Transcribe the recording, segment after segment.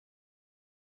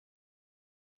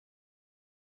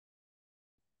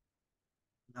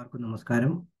എല്ലാവർക്കും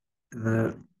നമസ്കാരം. ഇത്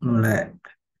നമ്മളെ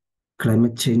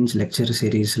ക്ലൈമറ്റ് ചേഞ്ച് ലെക്ചർ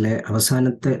സീരീസിലെ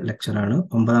അവസാനത്തെ ലെക്ചറാണ്,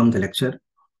 9ാമത്തെ ലെക്ചർ.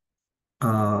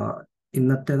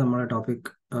 ഇന്നത്തെ നമ്മുടെ ടോപ്പിക്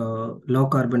ലോ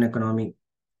കാർബൺ എക്കണോമി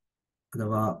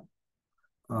അഥവാ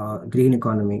ഗ്രീൻ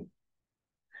ഇക്കോണമി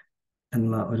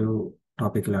എന്ന ഒരു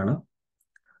ടോപ്പിക്കിലാണ്.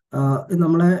 ഇത്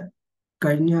നമ്മളെ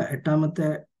കഴിഞ്ഞ 8ാമത്തെ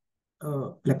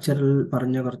ലെക്ചറിൽ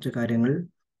പറഞ്ഞ കുറച്ച് കാര്യങ്ങൾ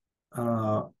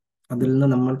അതിൽ നിന്ന്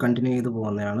നമ്മൾ കണ്ടിന്യൂ ചെയ്തു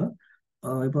പോകുന്നതാണ്.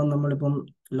 ഇപ്പം നമ്മളിപ്പം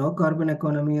ലോ കാർബൺ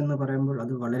എക്കോണമി എന്ന് പറയുമ്പോൾ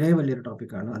അത് വളരെ വലിയൊരു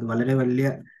ടോപ്പിക്കാണ്. അത്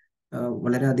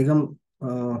വളരെ അധികം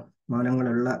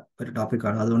മാനങ്ങളുള്ള ഒരു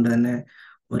ടോപ്പിക്കാണ്. അതുകൊണ്ട് തന്നെ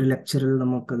ഒരു ലെക്ചറിൽ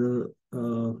നമുക്കത്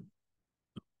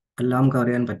എല്ലാം കവർ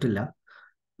ചെയ്യാൻ പറ്റില്ല.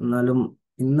 എന്നാലും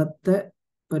ഇന്നത്തെ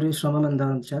ഒരു ശ്രമം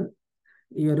എന്താണെന്ന് വെച്ചാൽ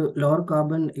ഈ ഒരു ലോവർ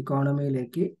കാർബൺ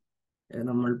ഇക്കോണമിയിലേക്ക്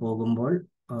നമ്മൾ പോകുമ്പോൾ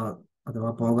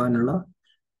അഥവാ പോകാനുള്ള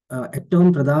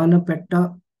ഏറ്റവും പ്രധാനപ്പെട്ട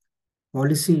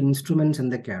പോളിസി ഇൻസ്ട്രുമെന്റ്സ്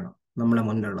എന്തൊക്കെയാണ് നമ്മളെ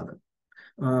മുന്നിലുള്ളത്.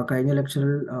 കഴിഞ്ഞ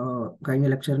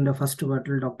ലെക്ചറിന്റെ ഫസ്റ്റ്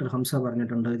പാർട്ടിൽ ഡോക്ടർ ഹംസ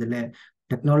പറഞ്ഞിട്ടുണ്ട് ഇതിലെ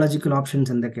ടെക്നോളജിക്കൽ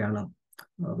ഓപ്ഷൻസ് എന്തൊക്കെയാണ്.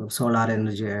 സോളാർ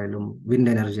എനർജി ആയാലും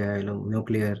വിൻഡ് എനർജി ആയാലും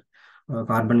ന്യൂക്ലിയർ,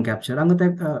 കാർബൺ ക്യാപ്ചർ, അങ്ങനത്തെ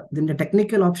ഇതിന്റെ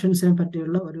ടെക്നിക്കൽ ഓപ്ഷൻസിനെ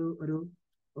പറ്റിയുള്ള ഒരു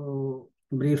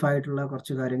ബ്രീഫായിട്ടുള്ള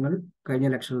കുറച്ച് കാര്യങ്ങൾ കഴിഞ്ഞ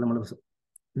ലെക്ചറിൽ നമ്മൾ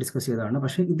ഡിസ്കസ് ചെയ്തതാണ്.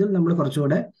 പക്ഷെ ഇതിൽ നമ്മൾ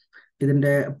കുറച്ചുകൂടെ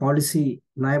ഇതിന്റെ പോളിസി,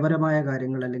 നയപരമായ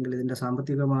കാര്യങ്ങൾ അല്ലെങ്കിൽ ഇതിന്റെ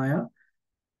സാമ്പത്തികമായ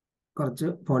കുറച്ച്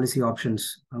പോളിസി ഓപ്ഷൻസ്,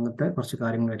 അങ്ങനത്തെ കുറച്ച്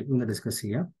കാര്യങ്ങളായിരിക്കും ഇന്ന് ഡിസ്കസ്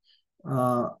ചെയ്യാം.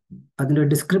 അതിന്റെ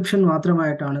ഡിസ്ക്രിപ്ഷൻ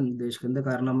മാത്രമായിട്ടാണ് ഉദ്ദേശിക്കുന്നത്.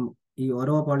 കാരണം ഈ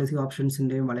ഓരോ പോളിസി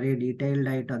ഓപ്ഷൻസിന്റെയും വളരെ ഡീറ്റെയിൽഡ്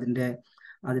ആയിട്ട്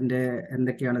അതിന്റെ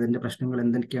എന്തൊക്കെയാണ് അതിന്റെ പ്രശ്നങ്ങൾ,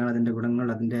 എന്തൊക്കെയാണ് അതിന്റെ ഗുണങ്ങൾ,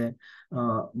 അതിന്റെ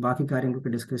ബാക്കി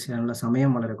കാര്യങ്ങൾക്ക് ഡിസ്കസ് ചെയ്യാനുള്ള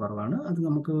സമയം വളരെ കുറവാണ്. അത്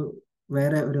നമുക്ക്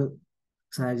വേറെ ഒരു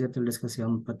സാഹചര്യത്തിൽ ഡിസ്കസ്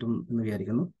ചെയ്യാൻ പറ്റും എന്ന്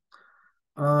വിചാരിക്കുന്നു.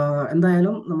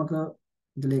 എന്തായാലും നമുക്ക്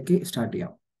ഇതിലേക്ക് സ്റ്റാർട്ട്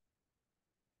ചെയ്യാം.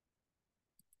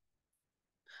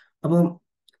 അപ്പം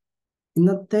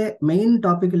ഇന്നത്തെ മെയിൻ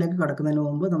ടോപ്പിക്കിലേക്ക് കടക്കുന്നതിന്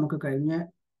മുമ്പ് നമുക്ക് കഴിഞ്ഞ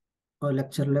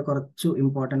ലെക്ചറിലെ കുറച്ച്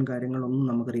ഇമ്പോർട്ടൻറ്റ് കാര്യങ്ങളൊന്നും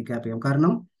നമുക്ക് റീക്യാപ്പ് ചെയ്യാം.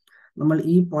 കാരണം നമ്മൾ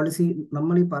ഈ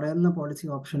പറയുന്ന പോളിസി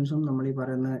ഓപ്ഷൻസും നമ്മൾ ഈ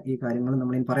പറയുന്ന ഈ കാര്യങ്ങളും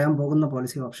നമ്മൾ ഈ പറയാൻ പോകുന്ന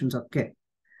പോളിസി ഓപ്ഷൻസ് ഒക്കെ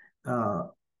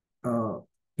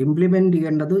ഇംപ്ലിമെന്റ്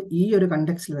ചെയ്യേണ്ടത് ഈ ഒരു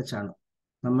കണ്ടെക്സ്റ്റിൽ വെച്ചാണ്.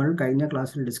 നമ്മൾ കഴിഞ്ഞ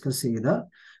ക്ലാസ്സിൽ ഡിസ്കസ് ചെയ്ത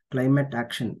climate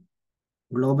action,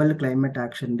 global climate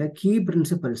ആക്ഷന്റെ key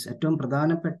principles, ഏറ്റവും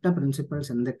പ്രധാനപ്പെട്ട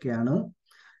പ്രിൻസിപ്പിൾസ് എന്തൊക്കെയാണ്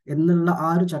എന്നുള്ള ആ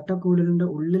ഒരു ചട്ടക്കൂടിന്റെ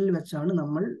ഉള്ളിൽ വെച്ചാണ്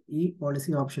നമ്മൾ ഈ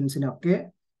പോളിസി ഓപ്ഷൻസിനൊക്കെ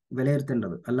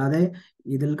വിലയിരുത്തേണ്ടത്. അല്ലാതെ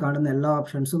ഇതിൽ കാണുന്ന എല്ലാ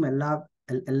ഓപ്ഷൻസും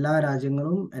എല്ലാ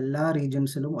രാജ്യങ്ങളും എല്ലാ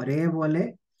റീജിയൻസിലും ഒരേപോലെ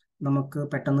നമുക്ക്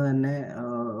പെട്ടെന്ന് തന്നെ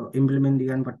ഇംപ്ലിമെന്റ്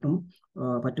ചെയ്യാൻ പറ്റും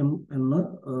എന്ന്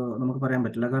നമുക്ക് പറയാൻ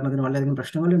പറ്റില്ല. കാരണം അതിന് വളരെയധികം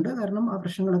പ്രശ്നങ്ങളുണ്ട്. കാരണം ആ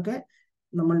പ്രശ്നങ്ങളൊക്കെ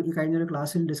നമ്മൾ ഈ കഴിഞ്ഞൊരു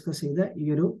ക്ലാസ്സിൽ ഡിസ്കസ് ചെയ്ത ഈ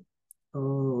ഒരു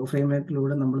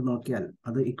ഫ്രെയിംവർക്കിലൂടെ നമ്മൾ നോക്കിയാൽ,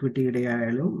 അത് ഇക്വിറ്റിയുടെ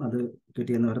ആയാലും, അത്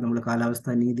ഇക്വിറ്റി എന്ന് പറയുന്നത് നമ്മൾ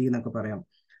കാലാവസ്ഥാ നീതി എന്നൊക്കെ പറയാം,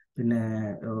 പിന്നെ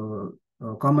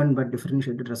common but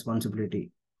differentiated responsibility,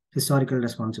 historical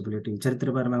responsibility,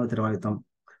 ചരിത്രപരമായ ഉത്തരവാദിത്വം,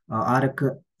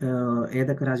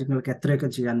 ഏതൊക്കെ രാജ്യങ്ങൾക്ക് എത്രയൊക്കെ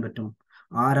ചെയ്യാൻ പറ്റും,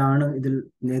 ആരാണ് ഇതിൽ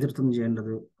നേതൃത്വം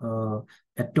ചെയ്യേണ്ടത്,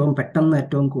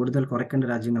 ഏറ്റവും കൂടുതൽ കുറയ്ക്കേണ്ട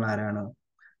രാജ്യങ്ങൾ ആരാണ്,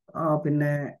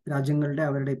 പിന്നെ രാജ്യങ്ങളുടെ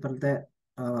അവരുടെ ഇപ്പോഴത്തെ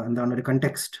ഒരു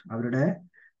കണ്ടെക്സ്റ്റ്, അവരുടെ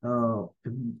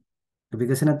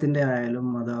വികസനത്തിന്റെ ആയാലും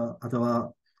അഥവാ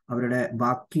അവരുടെ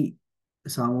ബാക്കി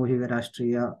സാമൂഹിക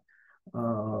രാഷ്ട്രീയ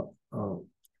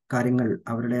കാര്യങ്ങൾ,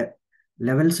 അവരുടെ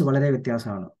ലെവൽസ് വളരെ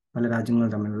വ്യത്യാസമാണ് പല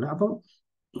രാജ്യങ്ങളും തമ്മിലുള്ള. അപ്പം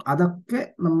അതൊക്കെ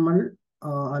നമ്മൾ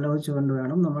ആലോചിച്ചുകൊണ്ട്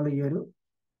വേണം നമ്മൾ ഈ ഒരു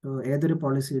ഏതൊരു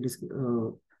പോളിസി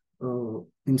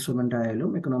ഇൻസ്ട്രുമെന്റ്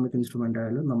ആയാലും എക്കണോമിക് ഇൻസ്ട്രുമെന്റ്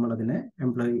ആയാലും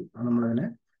നമ്മളതിനെ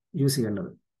യൂസ്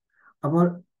ചെയ്യേണ്ടത്. അപ്പോൾ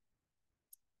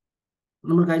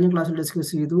നമ്മൾ കഴിഞ്ഞ ക്ലാസ്സിൽ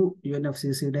ഡിസ്കസ് ചെയ്തു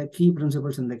UNFCCയുടെ കീ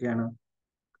പ്രിൻസിപ്പിൾസ് എന്തൊക്കെയാണ്.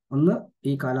 ഒന്ന്,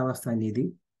 ഈ കാലാവസ്ഥാ നീതി,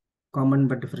 കോമൺ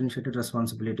ബട്ട് ഡിഫറൻഷിയേറ്റഡ്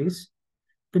റെസ്പോൺസിബിലിറ്റീസ്.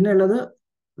 പിന്നെ ഉള്ളത്,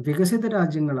 വികസിത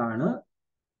രാജ്യങ്ങളാണ്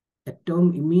ഏറ്റവും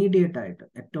ഇമ്മീഡിയറ്റ് ആയിട്ട്,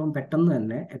 ഏറ്റവും പെട്ടെന്ന്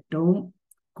തന്നെ ഏറ്റവും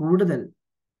കൂടുതൽ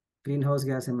ഗ്രീൻ ഹൗസ്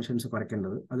ഗ്യാസ് എമിഷൻസ്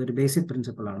കുറയ്ക്കേണ്ടത്. അതൊരു ബേസിക്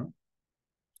പ്രിൻസിപ്പിളാണ്.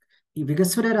 ഈ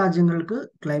വികസ്വര രാജ്യങ്ങൾക്ക്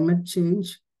ക്ലൈമറ്റ്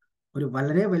ചേഞ്ച് ഒരു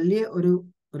വളരെ വലിയ ഒരു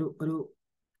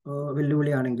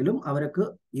വെല്ലുവിളിയാണെങ്കിലും അവർക്ക്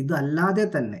ഇതല്ലാതെ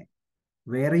തന്നെ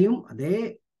വേറെയും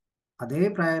അതേ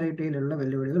പ്രയോറിറ്റിയിലുള്ള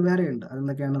വെല്ലുവിളികൾ വേറെയുണ്ട്.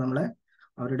 അതെന്നൊക്കെയാണ്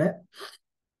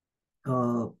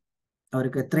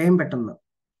അവർക്ക് എത്രയും പെട്ടെന്ന്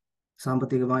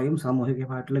സാമ്പത്തികമായും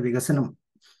സാമൂഹികമായിട്ടുള്ള വികസനം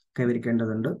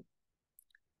കൈവരിക്കേണ്ടതുണ്ട്.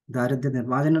 ദാരിദ്ര്യ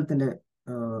നിർമ്മാർജ്ജനത്തിന്റെ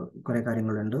കുറെ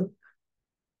കാര്യങ്ങളുണ്ട്,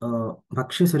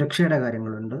 ഭക്ഷ്യസുരക്ഷയുടെ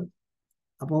കാര്യങ്ങളുണ്ട്.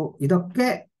 അപ്പോൾ ഇതൊക്കെ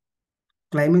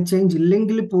ക്ലൈമറ്റ് ചേഞ്ച്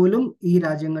ഇല്ലെങ്കിൽ പോലും ഈ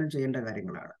രാജ്യങ്ങൾ ചെയ്യേണ്ട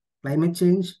കാര്യങ്ങളാണ്. ക്ലൈമറ്റ്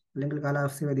ചേഞ്ച് അല്ലെങ്കിൽ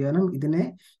കാലാവസ്ഥ വ്യതിയാനം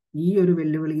ഈ ഒരു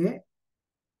വെല്ലുവിളിയെ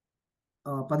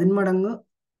 10 മടങ്ങ്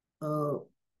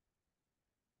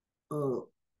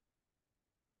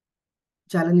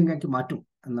ചാലഞ്ചിങ് ആക്കി മാറ്റും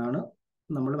എന്നാണ്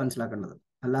നമ്മൾ മനസ്സിലാക്കേണ്ടത്.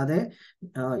 അല്ലാതെ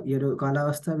ഈ ഒരു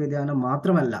കാലാവസ്ഥാ വ്യതിയാനം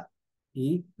മാത്രമല്ല ഈ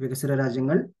വികസിത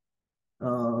രാജ്യങ്ങൾ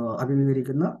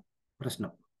അഭിമുഖീകരിക്കുന്ന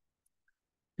പ്രശ്നം.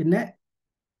 പിന്നെ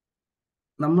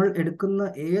നമ്മൾ എടുക്കുന്ന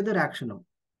ഏതൊരു ആക്ഷനും,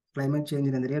 ക്ലൈമറ്റ്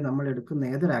ചേഞ്ചിനെതിരെ നമ്മൾ എടുക്കുന്ന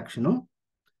ഏതൊരു ആക്ഷനും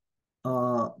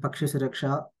ഭക്ഷ്യസുരക്ഷ,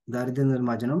 ദാരിദ്ര്യ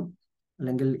നിർമ്മാർജ്ജനം,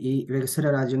 അല്ലെങ്കിൽ ഈ വികസിത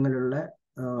രാജ്യങ്ങളിലുള്ള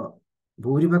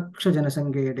ഭൂരിപക്ഷ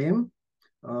ജനസംഖ്യയുടെയും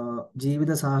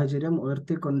ജീവിത സാഹചര്യം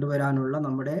ഉയർത്തിക്കൊണ്ടുവരാനുള്ള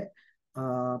നമ്മുടെ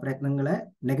പ്രയത്നങ്ങളെ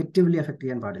നെഗറ്റീവ്ലി എഫക്റ്റ്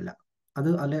ചെയ്യാൻ പാടില്ല.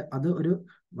 അത് ഒരു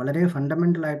വളരെ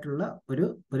ഫണ്ടമെന്റൽ ആയിട്ടുള്ള ഒരു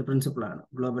പ്രിൻസിപ്പിളാണ്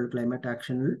ഗ്ലോബൽ ക്ലൈമറ്റ്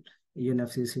ആക്ഷനിൽ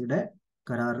UNFCCയുടെ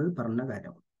കരാറിൽ പറഞ്ഞ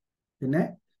കാര്യം. പിന്നെ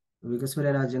വികസ്വര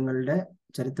രാജ്യങ്ങളുടെ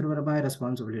ചരിത്രപരമായ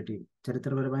റെസ്പോൺസിബിലിറ്റി,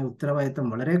 ചരിത്രപരമായ ഉത്തരവാദിത്തം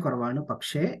വളരെ കുറവാണ്.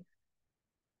 പക്ഷേ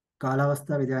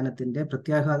കാലാവസ്ഥാ വ്യതിയാനത്തിന്റെ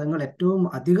പ്രത്യാഘാതങ്ങൾ ഏറ്റവും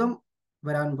അധികം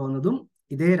വരാൻ പോകുന്നതും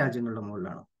ഇതേ രാജ്യങ്ങളുടെ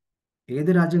മുകളിലാണ്.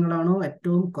 ഏത് രാജ്യങ്ങളാണോ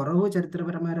ഏറ്റവും കുറവ്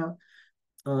ചരിത്രപരമായ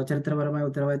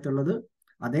ഉത്തരവാദിത്തം ഉള്ളത്,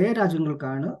 അതേ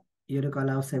രാജ്യങ്ങൾക്കാണ് ഈ ഒരു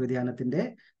കാലാവസ്ഥാ വ്യതിയാനത്തിന്റെ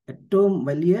ഏറ്റവും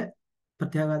വലിയ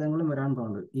പ്രത്യാഘാതങ്ങളും വരാൻ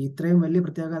പോകുന്നത്. ഈ ഇത്രയും വലിയ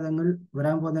പ്രത്യാഘാതങ്ങൾ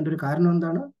വരാൻ പോകുന്നതിന്റെ ഒരു കാരണം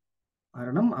എന്താണ്?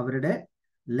 കാരണം അവരുടെ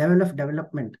ലെവൽ ഓഫ്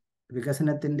ഡെവലപ്മെന്റ്,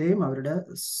 വികസനത്തിന്റെയും അവരുടെ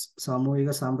സാമൂഹിക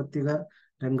സാമ്പത്തിക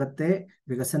രംഗത്തെ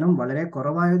വികസനം വളരെ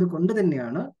കുറവായത് കൊണ്ട്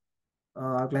തന്നെയാണ്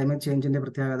ക്ലൈമറ്റ് ചേഞ്ചിന്റെ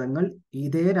പ്രത്യാഘാതങ്ങൾ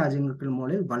ഇതേ രാജ്യങ്ങൾക്ക്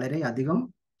മുകളിൽ വളരെ അധികം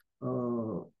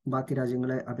ബാക്കി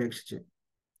രാജ്യങ്ങളെ അപേക്ഷിച്ച്,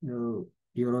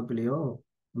 യൂറോപ്പിലെയോ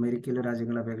അമേരിക്കയിലെ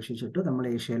രാജ്യങ്ങളെ അപേക്ഷിച്ചിട്ട് നമ്മൾ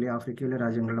ഏഷ്യയിലെയോ ആഫ്രിക്കയിലെ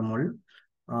രാജ്യങ്ങളുടെ മുകളിൽ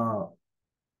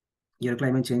ഈ ഒരു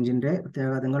ക്ലൈമറ്റ് ചേഞ്ചിന്റെ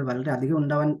പ്രത്യാഘാതങ്ങൾ വളരെ അധികം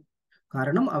ഉണ്ടാവാൻ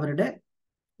കാരണം അവരുടെ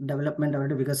ഡെവലപ്മെന്റ്,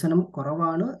 അവരുടെ വികസനം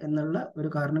കുറവാണ് എന്നുള്ള ഒരു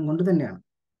കാരണം കൊണ്ട് തന്നെയാണ്.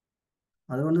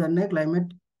 അതുകൊണ്ട് തന്നെ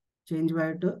ക്ലൈമറ്റ്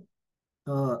ചേഞ്ചുമായിട്ട്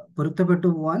പൊരുത്തപ്പെട്ടു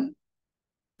പോവാൻ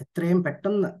എത്രയും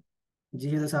പെട്ടെന്ന്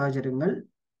ജീവിത സാഹചര്യങ്ങൾ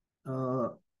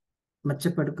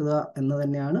മെച്ചപ്പെടുത്തുക എന്ന്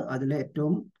തന്നെയാണ് അതിലെ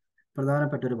ഏറ്റവും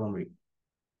പ്രധാനപ്പെട്ട ഒരു പോംവഴി.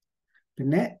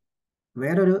 പിന്നെ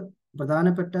വേറൊരു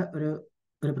പ്രധാനപ്പെട്ട ഒരു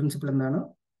പ്രിൻസിപ്പിൾ എന്താണ്?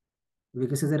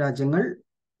 വികസിത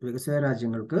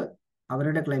രാജ്യങ്ങൾക്ക്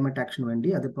അവരുടെ ക്ലൈമറ്റ് ആക്ഷൻ വേണ്ടി,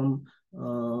 അതിപ്പം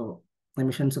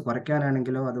എമിഷൻസ്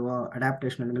കുറയ്ക്കാനാണെങ്കിലോ അഥവാ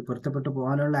അഡാപ്റ്റേഷൻ അല്ലെങ്കിൽ പൊരുത്തപ്പെട്ടു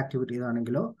പോകാനുള്ള ആക്ടിവിറ്റീസ്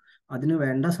ആണെങ്കിലോ അതിനു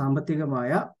വേണ്ട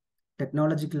സാമ്പത്തികമായ,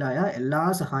 ടെക്നോളജിക്കലായ എല്ലാ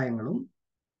സഹായങ്ങളും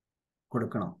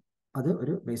കൊടുക്കണം. അത്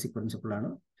ഒരു ബേസിക് പ്രിൻസിപ്പിളാണ്.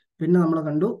 പിന്നെ നമ്മൾ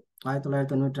കണ്ടു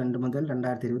 1992 മുതൽ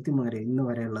 2023 വരെ ഇന്ന്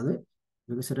വരെയുള്ളത്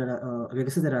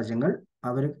വികസിത രാജ്യങ്ങൾ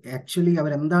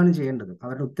അവരെന്താണ് ചെയ്യേണ്ടത്,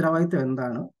 അവരുടെ ഉത്തരവാദിത്വം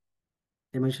എന്താണ്,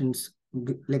 emissions,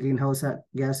 green house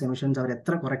gas emissions അവർ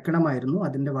എത്ര കുറയ്ക്കണമായിരുന്നു,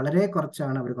 അതിന്റെ വളരെ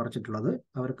കുറച്ചാണ് അവർ കുറച്ചിട്ടുള്ളത്.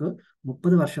 അവർക്ക്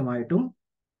 30 വർഷമായിട്ടും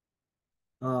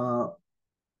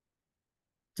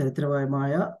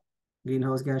ചരിത്രപരമായ ഗ്രീൻ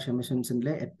ഹൗസ് ഗ്യാസ്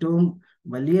എമിഷൻസിന്റെ ഏറ്റവും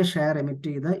വലിയ ഷെയർ എമിറ്റ്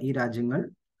ചെയ്ത ഈ രാജ്യങ്ങൾ,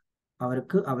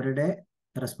 അവർക്ക് അവരുടെ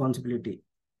റെസ്പോൺസിബിലിറ്റി,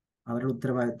 അവരുടെ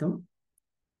ഉത്തരവാദിത്വം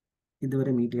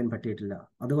ഇതുവരെ മീറ്റ് ചെയ്യാൻ പറ്റിയിട്ടില്ല.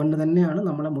 അതുകൊണ്ട് തന്നെയാണ്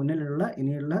നമ്മളെ മുന്നിലുള്ള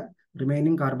ഇനിയുള്ള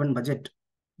റിമൈനിങ് കാർബൺ ബജറ്റ്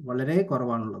വളരെ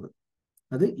കുറവാണുള്ളത്.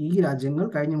 അത് ഈ രാജ്യങ്ങൾ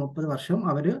കഴിഞ്ഞ 30 വർഷം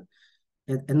അവർ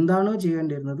എന്താണോ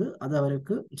ചെയ്യേണ്ടിയിരുന്നത് അത്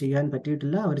അവർക്ക് ചെയ്യാൻ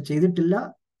പറ്റിയിട്ടില്ല, അവർ ചെയ്തിട്ടില്ല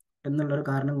എന്നുള്ളൊരു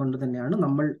കാരണം കൊണ്ട് തന്നെയാണ്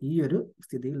നമ്മൾ ഈ ഒരു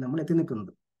സ്ഥിതിയിൽ നമ്മൾ എത്തി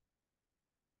നിൽക്കുന്നത്.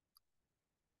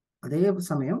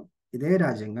 അതേസമയം ഇതേ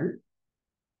രാജ്യങ്ങൾ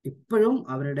ഇപ്പോഴും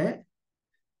അവരുടെ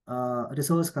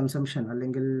റിസോഴ്സ് കൺസംഷൻ,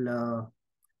 അല്ലെങ്കിൽ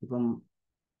ഇപ്പം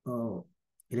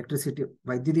ഇലക്ട്രിസിറ്റി,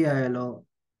 വൈദ്യുതി ആയാലോ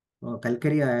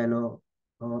കൽക്കരി ആയാലോ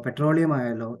പെട്രോളിയം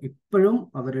ആയാലോ, ഇപ്പോഴും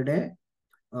അവരുടെ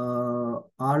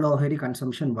ആളോഹരി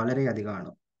കൺസംഷൻ വളരെ അധികമാണ്.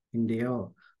 ഇന്ത്യയോ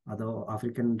അതോ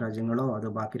ആഫ്രിക്കൻ രാജ്യങ്ങളോ അതോ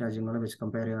ബാക്കി രാജ്യങ്ങളോ വെച്ച്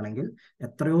കമ്പയർ ചെയ്യുകയാണെങ്കിൽ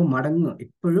എത്രയോ മടങ്ങ്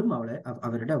ഇപ്പോഴും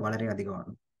അവരുടെ വളരെ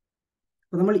അധികമാണ്.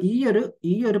 അപ്പൊ നമ്മൾ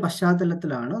ഈ ഒരു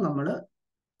പശ്ചാത്തലത്തിലാണ് നമ്മൾ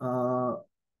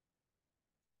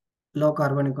ലോ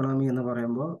കാർബൺ ഇക്കോണമി എന്ന്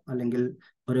പറയുമ്പോൾ, അല്ലെങ്കിൽ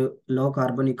ഒരു ലോ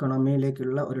കാർബൺ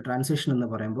ഇക്കോണമിയിലേക്കുള്ള ഒരു ട്രാൻസിഷൻ എന്ന്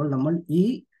പറയുമ്പോൾ നമ്മൾ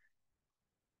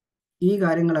ഈ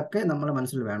കാര്യങ്ങളൊക്കെ നമ്മൾ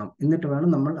മനസ്സിൽ വേണം. എന്നിട്ട് വേണം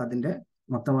നമ്മൾ അതിന്റെ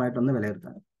മൊത്തമായിട്ടൊന്ന്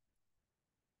വിലയിരുത്താൻ.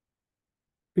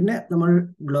 പിന്നെ നമ്മൾ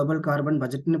ഗ്ലോബൽ കാർബൺ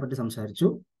ബജറ്റിനെ പറ്റി സംസാരിച്ചു.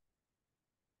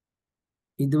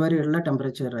 ഇതുവരെയുള്ള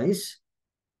ടെമ്പറേച്ചർ റൈസ്,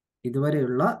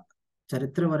 ഇതുവരെയുള്ള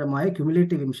ചരിത്രപരമായ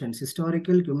ക്യുമുലേറ്റീവ് എമിഷൻസ്,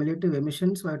 ഹിസ്റ്റോറിക്കൽ ക്യുമുലേറ്റീവ്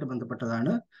എമിഷൻസുമായിട്ട്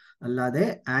ബന്ധപ്പെട്ടതാണ്, അല്ലാതെ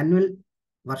ആനുവൽ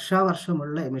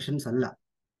വർഷാവർഷമുള്ള എമിഷൻസ് അല്ല.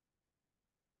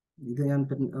 ഇത് ഞാൻ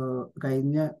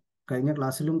കഴിഞ്ഞ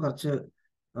ക്ലാസ്സിലും കുറച്ച്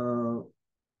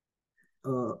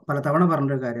പല തവണ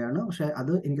പറഞ്ഞൊരു കാര്യമാണ്. പക്ഷെ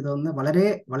അത് എനിക്ക് തോന്നുന്നത് വളരെ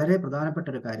വളരെ പ്രധാനപ്പെട്ട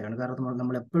ഒരു കാര്യമാണ്. കാരണം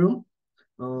നമ്മൾ എപ്പോഴും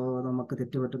നമുക്ക്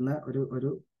തെറ്റുപറ്റുന്ന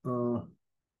ഒരു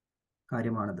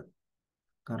കാര്യമാണിത്.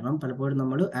 കാരണം പലപ്പോഴും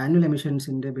നമ്മൾ ആനുവൽ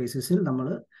എമിഷൻസിന്റെ ബേസിസിൽ നമ്മൾ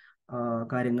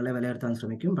കാര്യങ്ങളെ വിലയിരുത്താൻ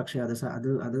ശ്രമിക്കും. പക്ഷെ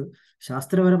അത്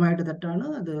ശാസ്ത്രപരമായിട്ട് തെറ്റാണ്,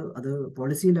 അത്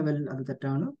പോളിസി ലെവൽ അത്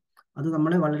തെറ്റാണ്. അത്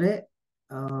നമ്മളെ വളരെ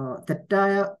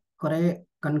തെറ്റായ കുറെ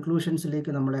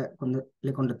കൺക്ലൂഷൻസിലേക്ക് നമ്മളെ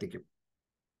കൊണ്ടെത്തിക്കും.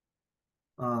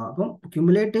 അപ്പം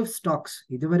ക്യുമുലേറ്റീവ് സ്റ്റോക്സ്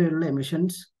ഇതുവരെയുള്ള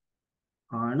എമിഷൻസ്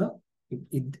ആണ്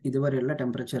ഇതുവരെയുള്ള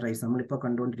ടെമ്പറേച്ചർ റൈസ്, നമ്മളിപ്പോൾ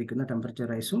കണ്ടുകൊണ്ടിരിക്കുന്ന ടെമ്പറേച്ചർ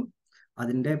റൈസും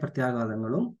അതിൻ്റെ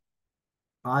പ്രത്യാഘാതങ്ങളും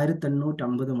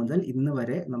 1850 മുതൽ ഇന്ന്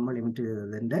വരെ നമ്മൾ എമിറ്റ്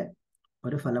ചെയ്തതിൻ്റെ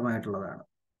ഒരു ഫലമായിട്ടുള്ളതാണ്.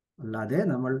 അല്ലാതെ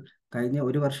നമ്മൾ കഴിഞ്ഞ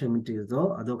ഒരു വർഷം എമിറ്റ് ചെയ്തതോ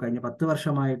അതോ കഴിഞ്ഞ 10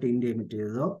 വർഷമായിട്ട് ഇന്ത്യ എമിറ്റ്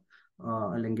ചെയ്തതോ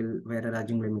അല്ലെങ്കിൽ വേറെ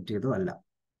രാജ്യങ്ങൾ എമിറ്റ് ചെയ്തതോ അല്ല.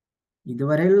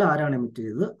 ഇതുവരെയുള്ള ആരാണ് എമിറ്റ്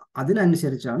ചെയ്തത്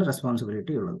അതിനനുസരിച്ചാണ്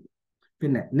റെസ്പോൺസിബിലിറ്റി ഉള്ളത്.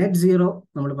 പിന്നെ നെറ്റ് സീറോ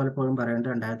നമ്മൾ പലപ്പോഴും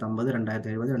പറയേണ്ടത് 2050,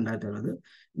 2070, 2070.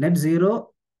 നെറ്റ് സീറോ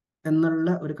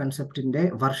എന്നുള്ള ഒരു കൺസെപ്റ്റിന്റെ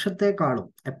വർഷത്തെക്കാളും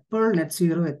എപ്പോൾ നെറ്റ്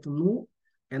സീറോ എത്തുന്നു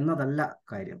എന്നതല്ല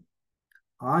കാര്യം.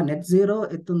 ആ നെറ്റ് സീറോ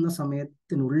എത്തുന്ന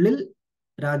സമയത്തിനുള്ളിൽ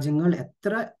രാജ്യങ്ങൾ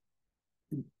എത്ര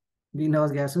ഗ്രീൻ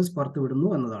ഹൗസ് ഗ്യാസസ് പുറത്തുവിടുന്നു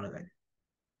എന്നതാണ് കാര്യം.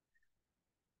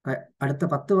 അടുത്ത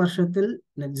 10 വർഷത്തിൽ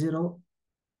നെറ്റ് സീറോ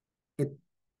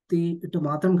എത്തിയിട്ട്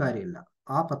മാത്രം കാര്യമില്ല.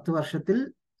 ആ 10 വർഷത്തിൽ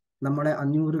നമ്മളെ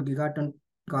 500 ഗിഗാടൺ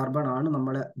കാർബൺ ആണ്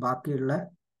നമ്മളെ ബാക്കിയുള്ള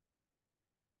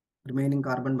റിമൈനിങ്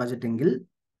കാർബൺ ബജറ്റ് എങ്കിൽ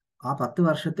ആ 10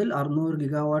 വർഷത്തിൽ 600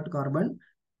 ഗിഗാവാട്ട് കാർബൺ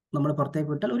നമ്മൾ പുറത്തേക്ക്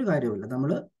വിട്ടാൽ ഒരു കാര്യമില്ല.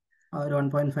 നമ്മൾ ഒരു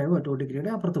 1.5 2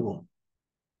 ഡിഗ്രിയുടെ അപ്പുറത്ത് പോകും.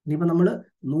 ഇനിയിപ്പോൾ നമ്മൾ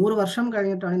 100 വർഷം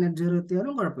കഴിഞ്ഞിട്ടാണ് നെറ്റ് സീറോ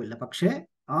എത്തിയാലും കുഴപ്പമില്ല. പക്ഷേ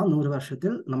ആ 100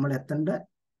 വർഷത്തിൽ നമ്മൾ എത്തേണ്ട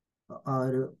ആ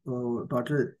ഒരു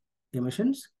ടോട്ടൽ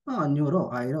എമിഷൻസ് 500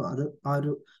 1000 അത് ആ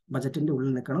ഒരു ബജറ്റിന്റെ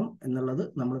ഉള്ളിൽ നിൽക്കണം എന്നുള്ളത്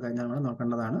നമ്മൾ കഴിഞ്ഞ തവണ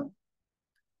നോക്കേണ്ടതാണ്.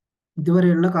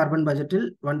 ഇതുവരെയുള്ള കാർബൺ ബജറ്റിൽ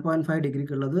 1.5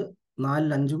 ഡിഗ്രിക്കുള്ളത് 4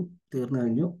 5 തീർന്നു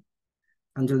കഴിഞ്ഞു,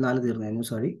 5 4 തീർന്നു കഴിഞ്ഞു,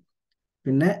 സോറി.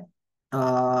 പിന്നെ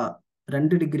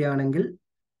 2 ഡിഗ്രി ആണെങ്കിൽ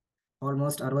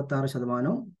ഓൾമോസ്റ്റ്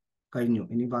 66% കഴിഞ്ഞു.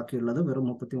 ഇനി ബാക്കിയുള്ളത് വെറും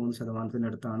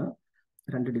 33%-ത്തിനടുത്താണ്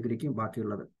 2 ഡിഗ്രിക്ക്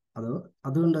ബാക്കിയുള്ളത്.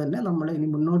 അതുകൊണ്ട് തന്നെ നമ്മൾ ഇനി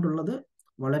മുന്നോട്ടുള്ളത്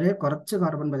വളരെ കുറച്ച്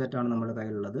കാർബൺ ബജറ്റാണ് നമ്മുടെ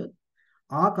കയ്യിലുള്ളത്.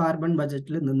 ആ കാർബൺ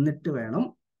ബജറ്റിൽ നിന്നിട്ട് വേണം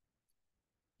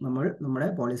നമ്മൾ നമ്മുടെ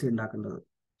പോളിസി ഉണ്ടാക്കേണ്ടത്.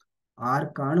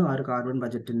 ആർക്കാണ് ആ ഒരു കാർബൺ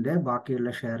ബജറ്റിന്റെ ബാക്കിയുള്ള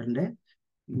ഷെയറിന്റെ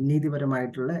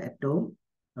നീതിപരമായിട്ടുള്ള ഏറ്റവും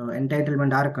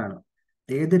എൻടൈറ്റിൽമെന്റ് ആർക്കാണ്,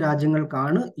 ഏത്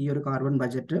രാജ്യങ്ങൾക്കാണ് ഈ ഒരു കാർബൺ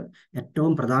ബജറ്റ്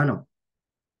ഏറ്റവും പ്രധാനം,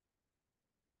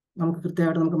 നമുക്ക്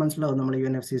കൃത്യമായിട്ട് നമുക്ക് മനസ്സിലാവും. നമ്മൾ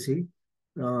UNFCCC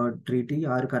ട്രീറ്റി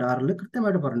ആ ഒരു കരാറിൽ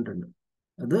കൃത്യമായിട്ട് പറഞ്ഞിട്ടുണ്ട്.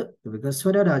 അത്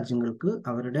വികസ്വര രാജ്യങ്ങൾക്ക്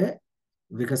അവരുടെ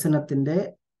വികസനത്തിന്റെ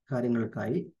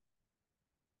കാര്യങ്ങൾക്കായി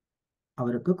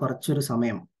അവർക്ക് കുറച്ചൊരു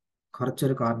സമയം,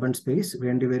 കുറച്ചൊരു കാർബൺ സ്പേസ്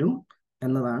വേണ്ടിവരും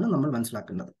എന്നതാണ് നമ്മൾ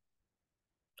മനസ്സിലാക്കേണ്ടത്.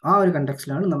 ആ ഒരു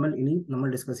കണ്ടെക്സ്റ്റിലാണ് നമ്മൾ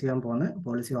ഡിസ്കസ് ചെയ്യാൻ പോകുന്ന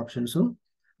പോളിസി ഓപ്ഷൻസും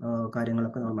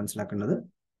കാര്യങ്ങളൊക്കെ നമ്മൾ മനസ്സിലാക്കേണ്ടത്.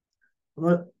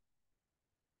 അപ്പോൾ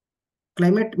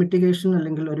ക്ലൈമറ്റ് മിറ്റിഗേഷൻ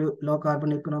അല്ലെങ്കിൽ ഒരു ലോ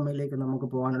കാർബൺ ഇക്കണോമിയിലേക്ക് നമുക്ക്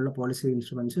പോകാനുള്ള പോളിസി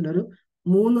ഇൻസ്ട്രുമെന്റ്സിൽ ഒരു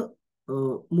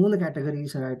മൂന്ന്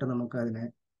കാറ്റഗറീസ് ആയിട്ട് നമുക്ക് അതിനെ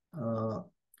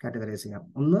കാറ്റഗറൈസ് ചെയ്യാം.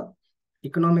 ഒന്ന്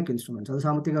ഇക്കണോമിക് ഇൻസ്ട്രുമെന്റ്സ്, അത്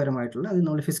സാമ്പത്തികപരമായിട്ടുള്ള, അത്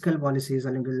നമ്മൾ ഫിസ്ക്കൽ പോളിസീസ്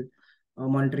അല്ലെങ്കിൽ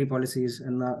മോണിറ്ററി പോളിസീസ്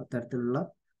എന്ന തരത്തിലുള്ള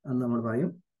നമ്മൾ പറയും.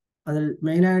 അതിൽ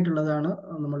മെയിനായിട്ടുള്ളതാണ്,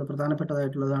 നമ്മൾ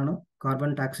പ്രധാനപ്പെട്ടതായിട്ടുള്ളതാണ്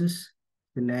കാർബൺ ടാക്സസ്,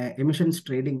 പിന്നെ എമിഷൻസ്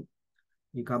ട്രേഡിംഗ്,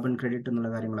 ഈ കാർബൺ ക്രെഡിറ്റ് എന്നുള്ള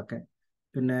കാര്യങ്ങളൊക്കെ,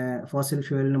 പിന്നെ ഫോസിൽ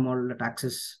ഫ്യൂവലിന് മുകളിലുള്ള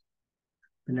ടാക്സസ്,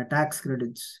 പിന്നെ tax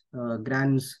credits,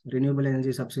 grants, renewable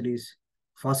energy subsidies,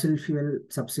 fossil fuel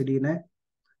സബ്സിഡീനെ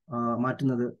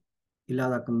മാറ്റുന്നത്,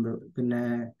 ഇല്ലാതാക്കുന്നത്, പിന്നെ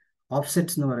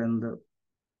ഓഫ്സെറ്റ്സ് എന്ന് പറയുന്നത്,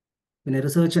 പിന്നെ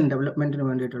റിസർച്ച് ആൻഡ് ഡെവലപ്മെന്റിന്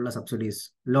വേണ്ടിയിട്ടുള്ള സബ്സിഡീസ്,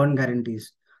 ലോൺ ഗ്യാരണ്ടീസ്.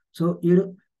 സോ ഈ ഒരു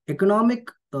എക്കണോമിക്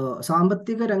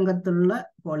സാമ്പത്തിക രംഗത്തുള്ള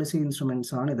പോളിസി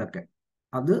ഇൻസ്ട്രുമെന്റ്സ് ആണ് ഇതൊക്കെ.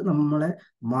 അത് നമ്മളെ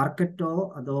മാർക്കറ്റോ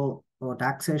അതോ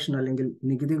ടാക്സേഷൻ അല്ലെങ്കിൽ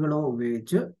നികുതികളോ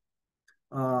ഉപയോഗിച്ച്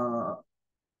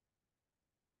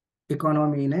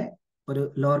ഇക്കോണമിനെ ഒരു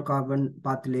ലോവർ കാർബൺ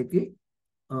പാത്തിലേക്ക്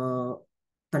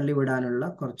തള്ളിവിടാനുള്ള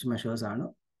കുറച്ച് മെഷേഴ്സ് ആണ്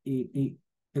ഈ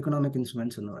എക്കണോമിക്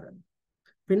ഇൻസ്ട്രുമെന്റ്സ് എന്ന് പറയുന്നത്.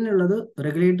 പിന്നുള്ളത്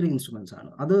റെഗുലേറ്ററി ഇൻസ്ട്രുമെന്റ്സ് ആണ്.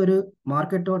 അത് ഒരു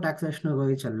മാർക്കറ്റോ ടാക്സേഷനോ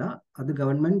ഉപയോഗിച്ചല്ല, അത്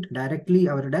ഗവൺമെന്റ് ഡയറക്ട്ലി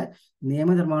അവരുടെ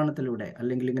നിയമനിർമ്മാണത്തിലൂടെ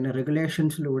അല്ലെങ്കിൽ ഇങ്ങനെ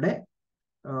റെഗുലേഷൻസിലൂടെ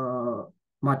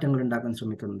മാറ്റങ്ങൾ ഉണ്ടാക്കാൻ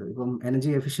ശ്രമിക്കുന്നുണ്ട്. ഇപ്പം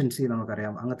എനർജി എഫിഷ്യൻസി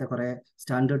നമുക്കറിയാം, അങ്ങനത്തെ കുറെ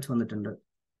സ്റ്റാൻഡേർഡ്സ് വന്നിട്ടുണ്ട്.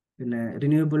 പിന്നെ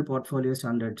റിന്യൂവബിൾ പോർട്ട്ഫോളിയോ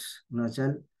സ്റ്റാൻഡേർഡ്സ് എന്ന്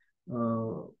വെച്ചാൽ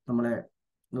നമ്മളെ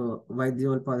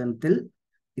വൈദ്യുതോൽപാദനത്തിൽ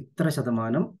ഇത്ര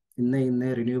ശതമാനം ഇന്ന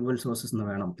റിന്യൂവബിൾ സോഴ്സസ് എന്ന്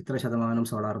വേണം, ഇത്ര ശതമാനം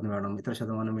സോളാറിന് വേണം, ഇത്ര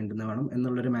ശതമാനം വിൻഡിന് വേണം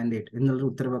എന്നുള്ളൊരു മാൻഡേറ്റ്, എന്നുള്ളൊരു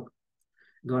ഉത്തരവ്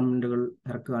ഗവൺമെന്റുകൾ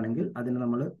ഇറക്കുകയാണെങ്കിൽ അതിന്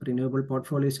നമ്മൾ റിന്യൂവബിൾ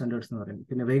പോർട്ട്ഫോളിയോ സ്റ്റാൻഡേർഡ്സ് എന്ന് പറയും.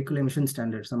 പിന്നെ വെഹിക്കിൾ എമിഷൻ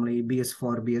സ്റ്റാൻഡേർഡ്സ്, നമ്മൾ ഈ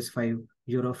BS4 BS5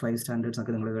 Euro 5 സ്റ്റാൻഡേർഡ്സ്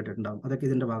ഒക്കെ നിങ്ങൾ കേട്ടിട്ടുണ്ടാവും, അതൊക്കെ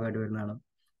ഇതിന്റെ ഭാഗമായിട്ട് വരുന്നതാണ്.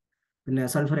 പിന്നെ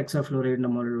സൾഫർ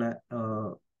എക്സാഫ്ലോറൈഡിന്റെ മുകളിലുള്ള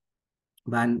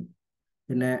ബാൻ,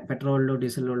 പിന്നെ പെട്രോളിലോ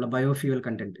ഡീസലിലോ ഉള്ള ബയോഫ്യൂവൽ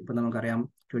കണ്ടന്റ്, ഇപ്പം നമുക്കറിയാം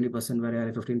 20% വരെ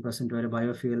 15% വരെ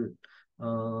ബയോഫ്യൂവൽ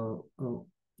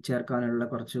ചേർക്കാനുള്ള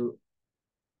കുറച്ച്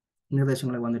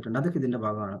നിർദ്ദേശങ്ങൾ വന്നിട്ടുണ്ട്, അതൊക്കെ ഇതിന്റെ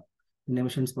ഭാഗമാണ്. പിന്നെ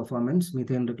emissions performance,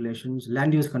 methane regulations,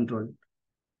 land use control,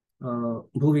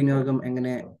 ഭൂവിനിയോഗം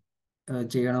എങ്ങനെ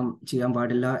ചെയ്യാൻ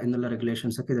പാടില്ല എന്നുള്ള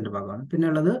റെഗുലേഷൻസ് ഒക്കെ ഇതിന്റെ ഭാഗമാണ്. പിന്നെ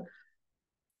ഉള്ളത്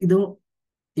ഇത്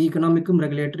ഈ ഇക്കണോമിക്കും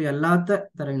റെഗുലേറ്ററി അല്ലാത്ത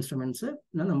തരം ഇൻസ്ട്രുമെന്റ്സ്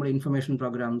നമ്മൾ information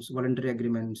programmes, voluntary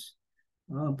agreements,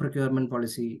 procurement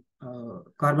policy,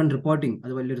 carbon reporting.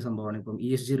 അത് വലിയൊരു സംഭവമാണ്. ഇപ്പം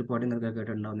ESG റിപ്പോർട്ടിംഗ് ഒക്കെ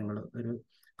കേട്ടിട്ടുണ്ടാവും നിങ്ങൾ. ഒരു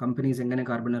കമ്പനീസ് എങ്ങനെ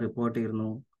കാർബൺ റിപ്പോർട്ട് ചെയ്യുന്നു,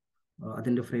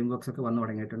 അതിന്റെ ഫ്രെയിം വർക്ക്സ് ഒക്കെ വന്നു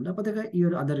തുടങ്ങിയിട്ടുണ്ട്. അപ്പോൾ അതൊക്കെ ഈ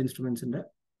ഒരു അതർ ഇൻസ്ട്രുമെന്റ്സിന്റെ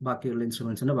ബാക്കിയുള്ള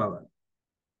ഇൻസ്ട്രുമെന്റ്സിന്റെ ഭാഗമാണ്.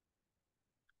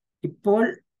 ഇപ്പോൾ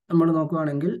നമ്മൾ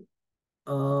നോക്കുകയാണെങ്കിൽ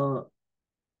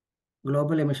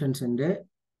ഗ്ലോബൽ എമിഷൻസിന്റെ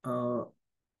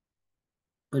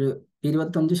ഒരു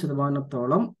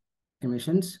 25%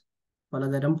 എമിഷൻസ്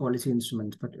പലതരം പോളിസി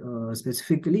ഇൻസ്ട്രുമെന്റ്സ്,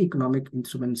 സ്പെസിഫിക്കലി ഇക്കണോമിക്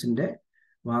ഇൻസ്ട്രുമെന്റ്സിന്റെ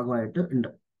ഭാഗമായിട്ട് ഉണ്ട്.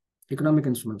 ഇക്കണോമിക്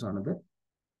ഇൻസ്ട്രുമെന്റ്സ് ആണിത്.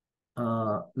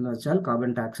 എന്ന് വെച്ചാൽ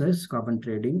കാർബൺ ടാക്സസ്, കാർബൺ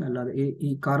ട്രേഡിംഗ്, അല്ലാതെ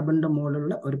ഈ കാർബണിന്റെ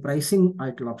മുകളിലുള്ള ഒരു പ്രൈസിങ്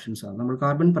ആയിട്ടുള്ള ഓപ്ഷൻസ് ആണ്. നമ്മൾ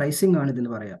കാർബൺ പ്രൈസിംഗ് ആണ്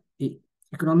ഇതിന് പറയാം. ഈ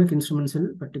ഇക്കണോമിക് ഇൻസ്ട്രുമെന്റ്സിൽ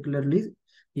പർട്ടിക്കുലർലി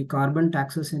ഈ കാർബൺ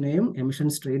ടാക്സസിനെയും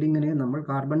എമിഷൻസ് ട്രേഡിങ്ങിനെയും നമ്മൾ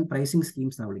കാർബൺ പ്രൈസിംഗ്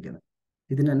സ്കീംസ് ആണ് വിളിക്കുന്നത്.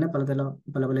 ഇതിന് തന്നെ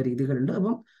പല പല രീതികളുണ്ട്.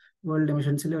 അപ്പം വേൾഡ്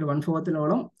എമിഷൻസിലെ ഒരു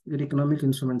 1/4 ഒരു ഇക്കണോമിക്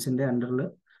ഇൻസ്ട്രുമെന്റ്സിന്റെ അണ്ടറിൽ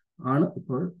ആണ്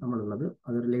ഇപ്പോൾ നമ്മളുള്ളത്.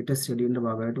 അതൊരു ലേറ്റസ്റ്റ് സ്റ്റഡിയുടെ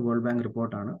ഭാഗമായിട്ട് വേൾഡ് ബാങ്ക്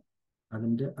റിപ്പോർട്ടാണ്.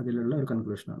 അതിലുള്ള ഒരു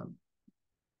കൺക്ലൂഷനാണ്.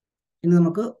 ഇനി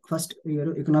നമുക്ക് ഫസ്റ്റ് ഈ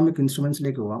ഒരു ഇക്കണോമിക്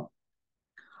ഇൻസ്ട്രുമെന്റ്സിലേക്ക് പോവാം.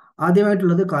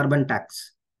 ആദ്യമായിട്ടുള്ളത് കാർബൺ ടാക്സ്.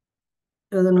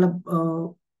 ഇത് നിങ്ങൾ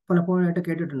പലപ്പോഴായിട്ട്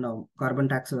കേട്ടിട്ടുണ്ടാവും. കാർബൺ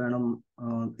ടാക്സ് വേണം,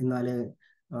 എന്നാലേ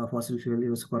ഫോസിൽ ഫ്യൂൽ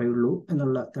യൂസ് കുറയുള്ളൂ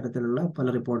എന്നുള്ള തരത്തിലുള്ള പല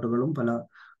റിപ്പോർട്ടുകളും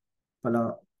പല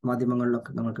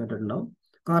മാധ്യമങ്ങളിലൊക്കെ നമ്മൾ കേട്ടിട്ടുണ്ടാവും.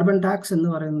 കാർബൺ ടാക്സ് എന്ന്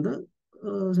പറയുന്നത്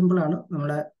സിമ്പിളാണ്.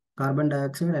 നമ്മളെ കാർബൺ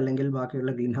ഡയോക്സൈഡ് അല്ലെങ്കിൽ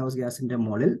ബാക്കിയുള്ള ഗ്രീൻ ഹൗസ് ഗ്യാസിന്റെ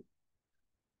മുകളിൽ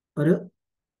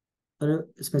ഒരു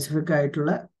സ്പെസിഫിക്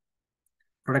ആയിട്ടുള്ള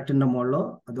പ്രൊഡക്റ്റിന്റെ മുകളിലോ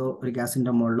അതോ ഒരു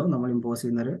ഗ്യാസിന്റെ മുകളിലോ നമ്മൾ ഇമ്പോസ്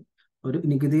ചെയ്യുന്ന ഒരു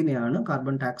നികുതിനെയാണ്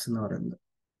കാർബൺ ടാക്സ് എന്ന് പറയുന്നത്.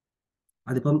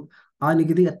 അതിപ്പം ആ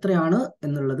നികുതി എത്രയാണ്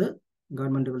എന്നുള്ളത്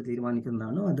ഗവൺമെന്റുകൾ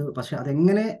തീരുമാനിക്കുന്നതാണ്. പക്ഷെ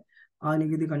അതെങ്ങനെ ആ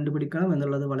നികുതി കണ്ടുപിടിക്കണം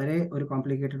എന്നുള്ളത് വളരെ ഒരു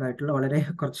കോംപ്ലിക്കേറ്റഡ് ആയിട്ടുള്ള, വളരെ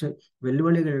കുറച്ച്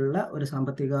വെല്ലുവിളികളുള്ള ഒരു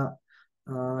സാമ്പത്തിക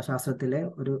ശാസ്ത്രത്തിലെ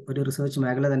ഒരു റിസർച്ച്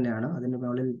മേഖല തന്നെയാണ്. അതിൻ്റെ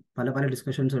മുകളിൽ പല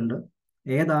ഡിസ്കഷൻസ് ഉണ്ട്.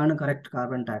 ഏതാണ് കറക്റ്റ്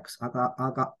കാർബൺ ടാക്സ്,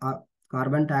 ആ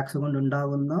കാർബൺ ടാക്സ്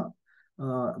കൊണ്ടുണ്ടാകുന്ന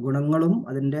ഗുണങ്ങളും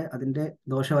അതിന്റെ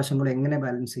ദോഷവശങ്ങളും എങ്ങനെ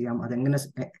ബാലൻസ് ചെയ്യാം,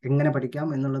 എങ്ങനെ പഠിക്കാം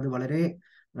എന്നുള്ളത് വളരെ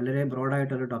വളരെ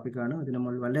ബ്രോഡായിട്ടൊരു ടോപ്പിക്കാണ്. അതിന്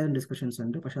മുകളിൽ വളരെ ഡിസ്കഷൻസ്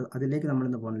ഉണ്ട്. പക്ഷെ അതിലേക്ക്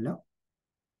നമ്മളിന്ന് പോകുന്നില്ല.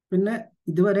 പിന്നെ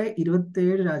ഇതുവരെ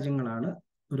 27 രാജ്യങ്ങളാണ്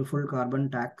ഒരു full carbon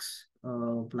tax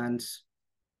plans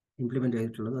implement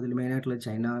ചെയ്തിട്ടുള്ളത്. അതിൽ മെയിനായിട്ടുള്ള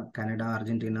China, Canada,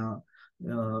 Argentina,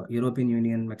 European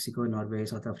union, Mexico, Norway,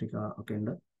 south Africa ഒക്കെ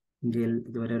ഉണ്ട്. ഇന്ത്യയിൽ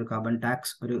ഇതുവരെ ഒരു കാർബൺ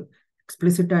ടാക്സ്, ഒരു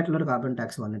എക്സ്പ്ലിസിറ്റ് ആയിട്ടുള്ള ഒരു കാർബൺ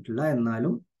ടാക്സ് വന്നിട്ടില്ല.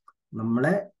 എന്നാലും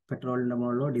നമ്മളെ പെട്രോളിന്റെ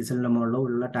മുകളിലോ ഡീസലിന്റെ മുകളിലോ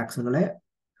ഉള്ള ടാക്സുകളെ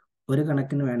ഒരു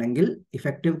കണക്കിന് വേണമെങ്കിൽ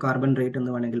ഇഫക്റ്റീവ് കാർബൺ റേറ്റ്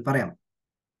എന്ന് വേണമെങ്കിൽ പറയാം.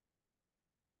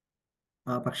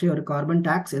 പക്ഷേ ഒരു കാർബൺ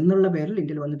ടാക്സ് എന്നുള്ള പേരിൽ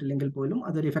ഇന്ത്യയിൽ വന്നിട്ടില്ലെങ്കിൽ പോലും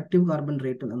അതൊരു ഇഫക്റ്റീവ് കാർബൺ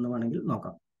റേറ്റ് എന്ന് വേണമെങ്കിൽ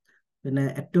നോക്കാം. പിന്നെ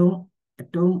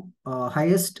ഏറ്റവും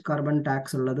ഹയസ്റ്റ് കാർബൺ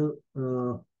ടാക്സ് ഉള്ളത്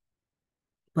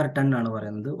പെർ ടൺ ആണ്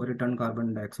പറയുന്നത്. ഒരു ടൺ കാർബൺ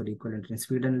ഡയോക്സൈഡ് ഈക്വലന്റിന്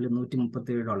സ്വീഡനിൽ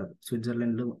 $137,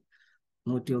 സ്വിറ്റ്സർലൻഡിൽ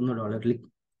 $101,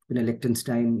 പിന്നെ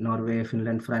ലിക്റ്റൻസ്റ്റൈൻ, നോർവേ,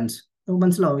 ഫിൻലാൻഡ്, ഫ്രാൻസ്. നമുക്ക്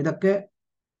മനസ്സിലാവും ഇതൊക്കെ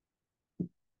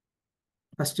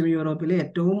പശ്ചിമ യൂറോപ്പിലെ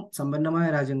ഏറ്റവും സമ്പന്നമായ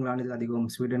രാജ്യങ്ങളാണ്. ഇതിലധികവും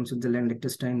സ്വീഡൻ, സ്വിറ്റ്സർലൻഡ്,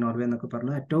 ലിക്റ്റൻസ്റ്റൈൻ, നോർവേ എന്നൊക്കെ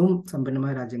പറഞ്ഞ ഏറ്റവും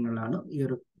സമ്പന്നമായ രാജ്യങ്ങളിലാണ് ഈ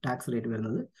ഒരു ടാക്സ് റേറ്റ്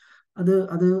വരുന്നത്.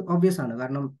 അത് ഓബ്വിയസ് ആണ്.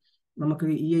 കാരണം നമുക്ക്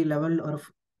ഈ ലെവൽ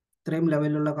ഇത്രയും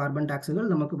ലെവലിലുള്ള കാർബൺ ടാക്സുകൾ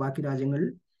നമുക്ക് ബാക്കി രാജ്യങ്ങളിൽ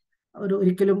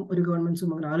ഒരിക്കലും ഒരു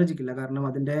ഗവൺമെന്റ്സും അങ്ങനെ ആലോചിക്കില്ല. കാരണം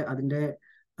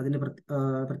അതിന്റെ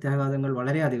പ്രത്യാഘാതങ്ങൾ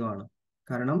വളരെ അധികമാണ്.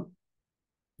 കാരണം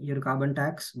ഈ ഒരു കാർബൺ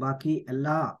ടാക്സ് ബാക്കി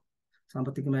എല്ലാ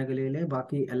സാമ്പത്തിക മേഖലയിലെ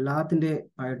ബാക്കി എല്ലാത്തിൻ്റെ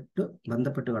ആയിട്ട്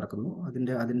ബന്ധപ്പെട്ട് കിടക്കുന്നു.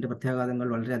 അതിന്റെ പ്രത്യാഘാതങ്ങൾ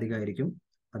വളരെ അധികമായിരിക്കും.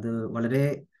 അത് വളരെ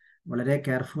വളരെ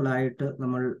കെയർഫുൾ ആയിട്ട്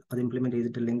നമ്മൾ അത് ഇംപ്ലിമെന്റ്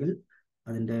ചെയ്തിട്ടില്ലെങ്കിൽ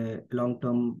അതിന്റെ ലോങ്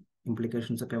ടേം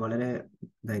ഇംപ്ലിക്കേഷൻസ് ഒക്കെ വളരെ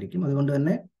ഇതായിരിക്കും. അതുകൊണ്ട്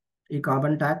തന്നെ ഈ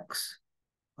കാർബൺ ടാക്സ്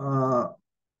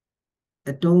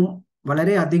ഏറ്റവും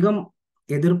വളരെ അധികം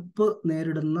എതിർപ്പ്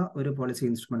നേരിടുന്ന ഒരു പോളിസി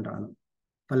ഇൻസ്ട്രുമെന്റ് ആണ്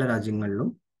പല രാജ്യങ്ങളിലും.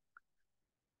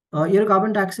 ഈ ഒരു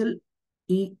കാർബൺ ടാക്സിൽ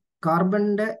ഈ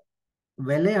കാർബണിന്റെ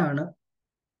വിലയാണ്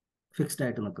ഫിക്സ്ഡ്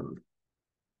ആയിട്ട് നിൽക്കുന്നത്.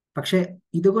 പക്ഷെ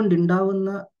ഇതുകൊണ്ടുണ്ടാവുന്ന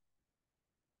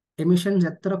എമിഷൻസ്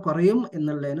എത്ര കുറയും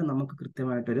എന്നുള്ളതിന് നമുക്ക്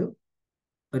കൃത്യമായിട്ടൊരു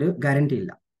ഗ്യാരണ്ടി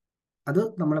ഇല്ല. അത്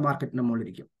നമ്മളെ മാർക്കറ്റിന്റെ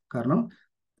മുകളിലിരിക്കും. കാരണം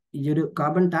ഈ ഒരു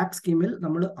കാർബൺ ടാക്സ് സ്കീമിൽ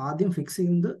നമ്മൾ ആദ്യം ഫിക്സ്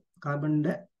ചെയ്യുന്നത്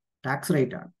കാർബണിന്റെ ടാക്സ്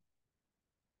റേറ്റ് ആണ്.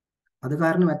 അത്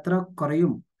കാരണം എത്ര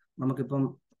കുറയും, നമുക്കിപ്പം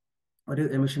ഒരു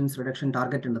എമിഷൻസ് റിഡക്ഷൻ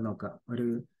ടാർഗറ്റ് ഉണ്ടെന്ന് നോക്കുക.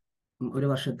 ഒരു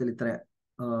വർഷത്തിൽ ഇത്ര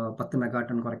 10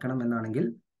 മെഗാടൺ കുറയ്ക്കണം എന്നാണെങ്കിൽ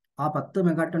ആ 10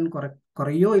 മെഗാടൺ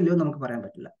കുറയോ ഇല്ലയോ നമുക്ക് പറയാൻ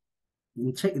പറ്റില്ല.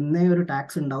 ഇന്നേ ഒരു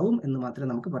ടാക്സ് ഉണ്ടാവും എന്ന് മാത്രമേ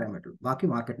നമുക്ക് പറയാൻ പറ്റുള്ളൂ. ബാക്കി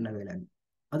മാർക്കറ്റിന്റെ കയ്യിലാണ്.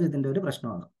 അത് ഇതിന്റെ ഒരു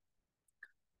പ്രശ്നമാണ്.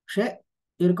 പക്ഷേ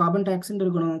ഈ ഒരു കാർബൺ ടാക്സിന്റെ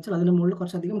ഒരു ഗുണമെന്ന് വെച്ചാൽ അതിന്റെ മുകളിൽ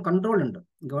കുറച്ചധികം കൺട്രോൾ ഉണ്ട്.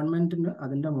 ഗവൺമെന്റിന്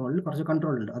അതിന്റെ മുകളിൽ കുറച്ച്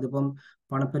കൺട്രോൾ ഉണ്ട്. അതിപ്പം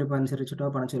പണപ്പെരുപ്പം അനുസരിച്ചിട്ടോ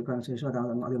പണച്ചെരുപ്പം അനുസരിച്ചോ അത്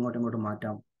അങ്ങോട്ടും ഇങ്ങോട്ടും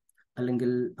മാറ്റാം.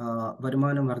 അല്ലെങ്കിൽ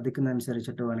വരുമാനം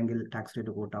വർദ്ധിക്കുന്നതനുസരിച്ചിട്ട് വേണമെങ്കിൽ ടാക്സ്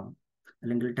റേറ്റ് കൂട്ടാം,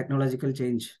 അല്ലെങ്കിൽ ടെക്നോളജിക്കൽ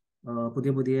ചേഞ്ച്,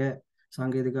 പുതിയ പുതിയ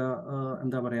സാങ്കേതിക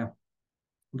എന്താ പറയുക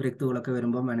ബ്രേക്ക് ത്രൂകളൊക്കെ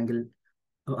വരുമ്പം വേണമെങ്കിൽ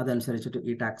അതനുസരിച്ചിട്ട്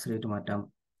ഈ ടാക്സ് റേറ്റ് മാറ്റാം.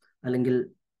 അല്ലെങ്കിൽ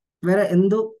വേറെ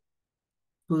എന്തോ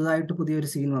പുതുതായിട്ട് പുതിയൊരു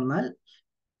സീൻ വന്നാൽ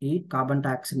ഈ കാർബൺ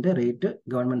ടാക്സിന്റെ റേറ്റ്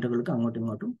ഗവൺമെന്റുകൾക്ക് അങ്ങോട്ടും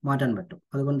ഇങ്ങോട്ടും മാറ്റാൻ പറ്റും.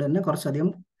 അതുകൊണ്ട് തന്നെ കുറച്ചധികം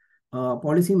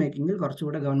പോളിസി മേക്കിങ്ങിൽ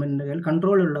കുറച്ചുകൂടെ ഗവൺമെന്റിന്റെ കയ്യിൽ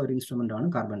കൺട്രോൾ ഉള്ള ഒരു ഇൻസ്ട്രുമെന്റ് ആണ്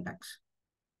കാർബൺ ടാക്സ്.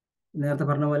 നേരത്തെ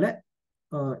പറഞ്ഞ പോലെ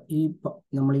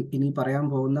നമ്മൾ ഇനി പറയാൻ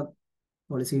പോകുന്ന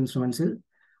പോളിസി ഇൻസ്ട്രുമെന്റ്സിൽ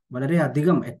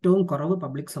വളരെയധികം ഏറ്റവും കുറവ്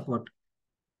പബ്ലിക് സപ്പോർട്ട്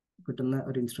കിട്ടുന്ന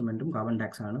ഒരു ഇൻസ്ട്രുമെന്റും കാർബൺ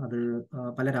ടാക്സ് ആണ്. അത്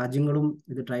പല രാജ്യങ്ങളും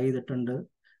ഇത് ട്രൈ ചെയ്തിട്ടുണ്ട്.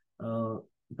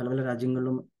 പല പല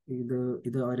രാജ്യങ്ങളിലും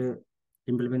ഇത് അവർ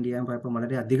ഇംപ്ലിമെന്റ് ചെയ്യാൻ പോയപ്പോൾ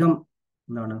വളരെയധികം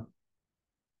എന്താണ്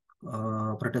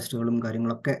പ്രൊട്ടസ്റ്റുകളും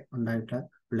കാര്യങ്ങളൊക്കെ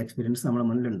ഉണ്ടായിട്ടുള്ള എക്സ്പീരിയൻസ് നമ്മുടെ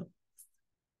മുന്നിലുണ്ട്.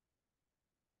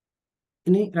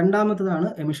 ഇനി രണ്ടാമത്തതാണ്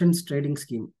എമിഷൻസ് ട്രേഡിംഗ്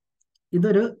സ്കീം.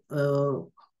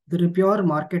 ഇതൊരു പ്യുവർ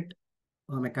മാർക്കറ്റ്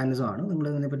മെക്കാനിസം ആണ്. നിങ്ങൾ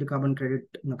ഇതിനെപ്പറ്റി കാർബൺ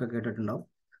ക്രെഡിറ്റ് എന്നൊക്കെ കേട്ടിട്ടുണ്ടാവും.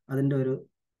 അതിൻ്റെ ഒരു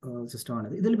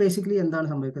സിസ്റ്റമാണിത്. ഇതിൽ ബേസിക്കലി എന്താണ്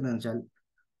സംഭവിക്കുന്നത് വെച്ചാൽ,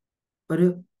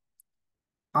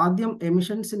 ആദ്യം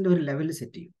എമിഷൻസിന്റെ ഒരു ലെവൽ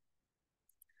സെറ്റ് ചെയ്യും.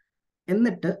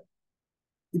 എന്നിട്ട്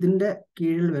ഇതിന്റെ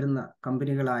കീഴിൽ വരുന്ന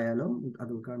കമ്പനികളായാലും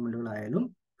അത് ഗവൺമെന്റുകളായാലും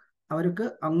അവർക്ക്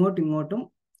അങ്ങോട്ടും ഇങ്ങോട്ടും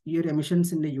ഈ ഒരു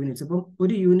എമിഷൻസിന്റെ യൂണിറ്റ്സ്, ഇപ്പം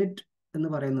ഒരു യൂണിറ്റ് എന്ന്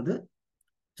പറയുന്നത്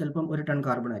ചിലപ്പം 1 ടൺ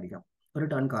കാർബൺ ആയിരിക്കാം. 1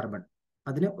 ടൺ കാർബൺ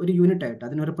അതിന് ഒരു യൂണിറ്റ് ആയിട്ട്,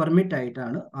 അതിനൊരു പെർമിറ്റ്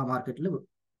ആയിട്ടാണ് ആ മാർക്കറ്റിൽ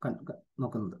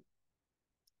നോക്കുന്നത്.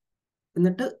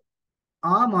 എന്നിട്ട്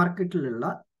ആ മാർക്കറ്റിലുള്ള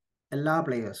എല്ലാ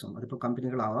പ്ലേയേഴ്സും, അതിപ്പോൾ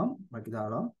കമ്പനികളാവാം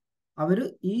ബാക്കിതാവാം, അവർ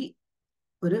ഈ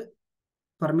ഒരു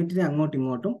പെർമിറ്റിനെ അങ്ങോട്ടും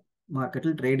ഇങ്ങോട്ടും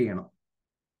മാർക്കറ്റിൽ ട്രേഡ് ചെയ്യണം.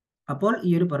 അപ്പോൾ ഈ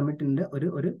ഒരു പെർമിറ്റിന്റെ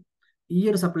ഈ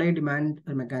ഒരു സപ്ലൈ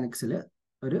ഡിമാൻഡ് മെക്കാനിക്സിൽ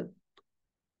ഒരു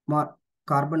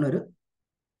കാർബൺ ഒരു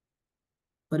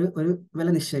വില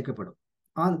നിശ്ചയിക്കപ്പെടും.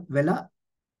 ആ വില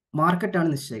മാർക്കറ്റാണ്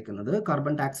നിശ്ചയിക്കുന്നത്.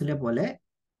 കാർബൺ ടാക്സിലെ പോലെ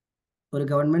ഒരു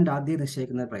ഗവൺമെന്റ് ആദ്യം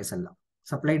നിശ്ചയിക്കുന്ന പ്രൈസ് അല്ല.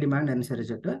 സപ്ലൈ ഡിമാൻഡ്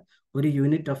അനുസരിച്ചിട്ട് ഒരു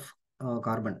യൂണിറ്റ് ഓഫ്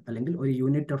കാർബൺ അല്ലെങ്കിൽ ഒരു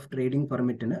യൂണിറ്റ് ഓഫ് ട്രേഡിംഗ്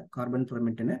പെർമിറ്റിന്, കാർബൺ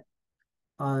പെർമിറ്റിന്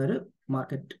ആ ഒരു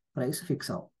മാർക്കറ്റ് പ്രൈസ്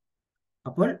ഫിക്സ് ആവും.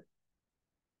 അപ്പോൾ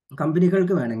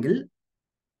കമ്പനികൾക്ക് വേണമെങ്കിൽ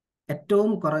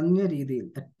ഏറ്റവും കുറഞ്ഞ രീതിയിൽ,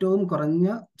 ഏറ്റവും കുറഞ്ഞ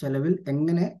ചെലവിൽ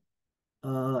എങ്ങനെ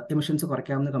എമിഷൻസ്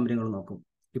കുറയ്ക്കാമെന്ന് കമ്പനികൾ നോക്കും.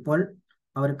 ഇപ്പോൾ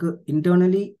അവർക്ക്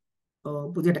ഇന്റേണലി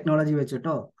പുതിയ ടെക്നോളജി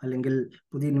വെച്ചിട്ടോ അല്ലെങ്കിൽ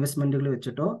പുതിയ ഇൻവെസ്റ്റ്മെന്റുകൾ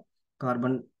വെച്ചിട്ടോ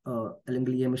കാർബൺ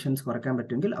അല്ലെങ്കിൽ ഈ എമിഷൻസ് കുറയ്ക്കാൻ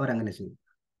പറ്റുമെങ്കിൽ അവരങ്ങനെ ചെയ്യും.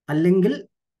 അല്ലെങ്കിൽ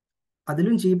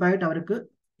അതിലും ചീപ്പായിട്ട് അവർക്ക്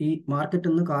ഈ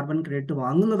മാർക്കറ്റിൽ നിന്ന് കാർബൺ ക്രെഡിറ്റ്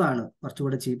വാങ്ങുന്നതാണ്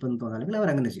കുറച്ചുകൂടെ ചീപ്പ് എന്ന് തോന്നുകയാണെങ്കിൽ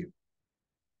അവരങ്ങനെ ചെയ്യും.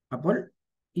 അപ്പോൾ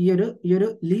ഈ ഒരു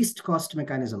ലീസ്റ്റ് കോസ്റ്റ്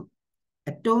മെക്കാനിസം,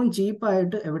 ഏറ്റവും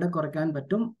ചീപ്പായിട്ട് എവിടെ കുറയ്ക്കാൻ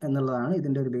പറ്റും എന്നുള്ളതാണ്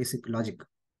ഇതിന്റെ ഒരു ബേസിക് ലോജിക്.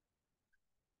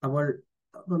 അപ്പോൾ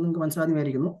നിങ്ങൾക്ക്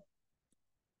മനസ്സിലാകുമായിരിക്കുന്നു,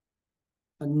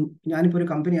 ഞാനിപ്പോൾ ഒരു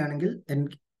കമ്പനി ആണെങ്കിൽ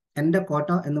എൻ്റെ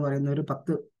കോട്ട എന്ന് പറയുന്ന ഒരു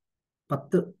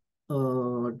 10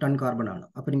 ടൺ കാർബൺ ആണ്.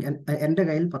 അപ്പം എൻ്റെ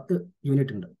കയ്യിൽ 10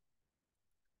 യൂണിറ്റ് ഉണ്ട്.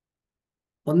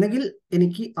 ഒന്നുകിൽ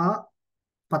എനിക്ക് ആ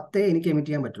 10 എനിക്ക് എമിറ്റ്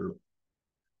ചെയ്യാൻ പറ്റുള്ളൂ,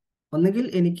 ഒന്നുകിൽ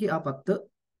എനിക്ക് ആ 10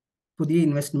 പുതിയ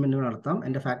ഇൻവെസ്റ്റ്മെന്റുകൾ നടത്താം.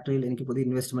 എൻ്റെ ഫാക്ടറിയിൽ എനിക്ക് പുതിയ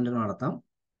ഇൻവെസ്റ്റ്മെന്റുകൾ നടത്താം.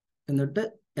 എന്നിട്ട്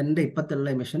എൻ്റെ ഇപ്പോഴത്തുള്ള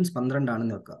എമിഷൻസ് 12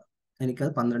 ആണെന്ന് വെക്കുക.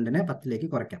 എനിക്കത് 12നെ 10ലേക്ക്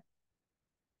കുറയ്ക്കാം.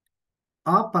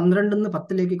 ആ 12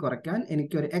 10ലേക്ക് കുറയ്ക്കാൻ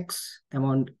എനിക്കൊരു എക്സ്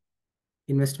എമൗണ്ട്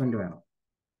ഇൻവെസ്റ്റ്മെന്റ് വേണം.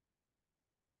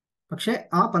 പക്ഷെ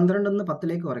ആ 12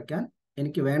 10ലേക്ക് കുറയ്ക്കാൻ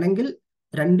എനിക്ക് വേണമെങ്കിൽ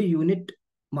 2 യൂണിറ്റ്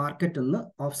മാർക്കറ്റിൽ നിന്ന്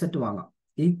ഓഫ്സെറ്റ് വാങ്ങാം,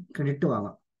 ഈ ക്രെഡിറ്റ്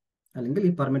വാങ്ങാം, അല്ലെങ്കിൽ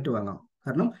ഈ പെർമിറ്റ് വാങ്ങാം.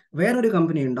 കാരണം വേറൊരു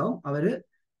കമ്പനി ഉണ്ടാവും,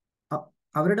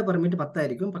 അവരുടെ പെർമിറ്റ് 10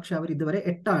 ആയിരിക്കും, പക്ഷെ അവർ ഇതുവരെ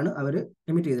 8 അവർ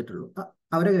എമിറ്റ് ചെയ്തിട്ടുള്ളൂ.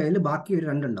 അവരുടെ കയ്യിൽ ബാക്കി ഒരു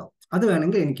 2 ഉണ്ടാവും, അത്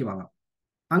വേണമെങ്കിൽ എനിക്ക് വാങ്ങാം.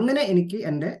 അങ്ങനെ എനിക്ക്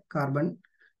എൻ്റെ കാർബൺ,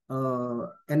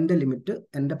 എൻ്റെ ലിമിറ്റ്,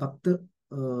 എൻ്റെ 10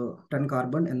 ടൺ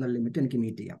കാർബൺ എന്ന ലിമിറ്റ് എനിക്ക്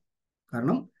മീറ്റ് ചെയ്യാം.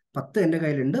 കാരണം 10 എൻ്റെ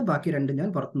കയ്യിലുണ്ട്, ബാക്കി 2 ഞാൻ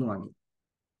പുറത്തുനിന്ന് വാങ്ങി.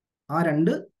 ആ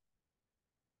 2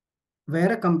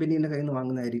 വേറെ കമ്പനീൻ്റെ കയ്യിൽ നിന്ന്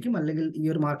വാങ്ങുന്നതായിരിക്കും, അല്ലെങ്കിൽ ഈ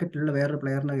ഒരു മാർക്കറ്റിലുള്ള വേറൊരു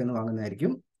പ്ലെയറിൻ്റെ കയ്യിൽ നിന്ന്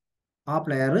വാങ്ങുന്നതായിരിക്കും. ആ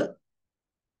പ്ലെയർ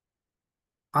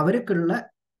അവർക്കുള്ള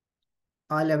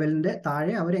ആ ലെവലിൻ്റെ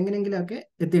താഴെ അവരെങ്ങനെയെങ്കിലുമൊക്കെ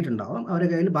എത്തിയിട്ടുണ്ടാവും. അവരുടെ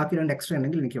കയ്യിൽ ബാക്കി 2 എക്സ്ട്രാ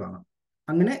ഉണ്ടെങ്കിൽ എനിക്ക് വാങ്ങാം.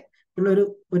 അങ്ങനെ ഉള്ള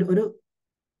ഒരു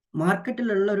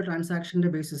മാർക്കറ്റിലുള്ള ഒരു ട്രാൻസാക്ഷൻ്റെ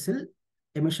ബേസിസിൽ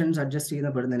എമിഷൻസ് അഡ്ജസ്റ്റ്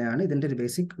ചെയ്യുന്നപ്പെടുന്നതിനാണ് ഇതിൻ്റെ ഒരു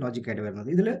ബേസിക് ലോജിക്കായിട്ട് വരുന്നത്.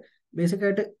 ഇതിൽ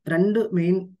ബേസിക്കായിട്ട് 2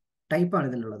 മെയിൻ ടൈപ്പാണ്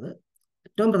ഇതിനുള്ളത്.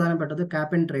 ഏറ്റവും പ്രധാനപ്പെട്ടത്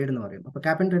ക്യാപ്പ് ആൻഡ് ട്രേഡ് എന്ന് പറയും. അപ്പോൾ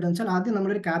ക്യാപ്പ് ആൻഡ് ട്രേഡ് എന്ന് വെച്ചാൽ ആദ്യം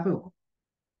നമ്മളൊരു ക്യാപ്പ് വെക്കും.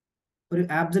 ഒരു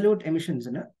ആബ്സല്യൂട്ട്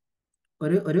എമിഷൻസിന്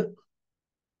ഒരു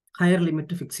ഹയർ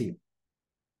ലിമിറ്റ് ഫിക്സ് ചെയ്യും.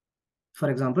 ഫോർ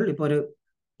എക്സാമ്പിൾ, ഇപ്പോൾ ഒരു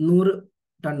 100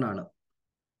 ടൺ ആണ്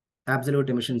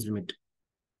ആബ്സല്യൂട്ട് എമിഷൻസ് ലിമിറ്റ്.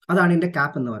 അതാണ് ഇതിൻ്റെ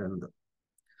ക്യാപ്പ് എന്ന് പറയുന്നത്.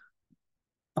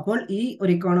 അപ്പോൾ ഈ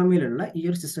ഒരു ഇക്കോണമിയിലുള്ള ഈ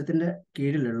ഒരു സിസ്റ്റത്തിന്റെ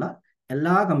കീഴിലുള്ള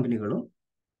എല്ലാ കമ്പനികളും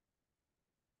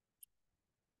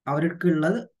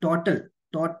അവർക്കുള്ളത്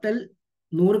ടോട്ടൽ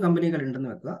 100 കമ്പനികൾ ഉണ്ടെന്ന്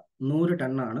വെക്കുക. 100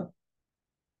 ടണ്ണാണ്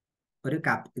ഒരു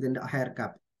ക്യാപ്പ്, ഇതിന്റെ ഹയർ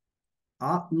ക്യാപ്പ്.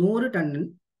 ആ 100 ടണ്ണിൽ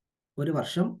ഒരു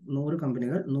വർഷം 100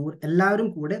 കമ്പനികൾ എല്ലാവരും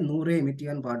കൂടെ 100 എമിറ്റ്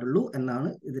ചെയ്യാൻ പാടുള്ളൂ എന്നാണ്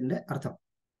ഇതിന്റെ അർത്ഥം.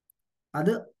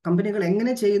 അത് കമ്പനികൾ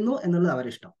എങ്ങനെ ചെയ്യുന്നു എന്നുള്ളത്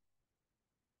അവരിഷ്ടം.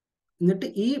 എന്നിട്ട്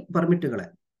ഈ പെർമിറ്റുകളെ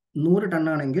 100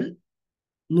 ടണ്ണാണെങ്കിൽ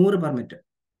 100 പെർമിറ്റ്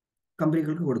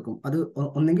കമ്പനികൾക്ക് കൊടുക്കും. അത്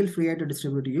ഒന്നെങ്കിൽ ഫ്രീ ആയിട്ട്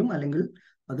ഡിസ്ട്രിബ്യൂട്ട് ചെയ്യും, അല്ലെങ്കിൽ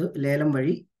അത് ലേലം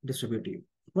വഴി ഡിസ്ട്രിബ്യൂട്ട് ചെയ്യും.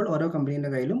 അപ്പോൾ ഓരോ കമ്പനീൻ്റെ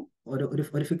കയ്യിലും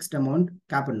ഒരു ഫിക്സ്ഡ് എമൗണ്ട്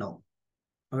ക്യാപ്പ് ഉണ്ടാവും,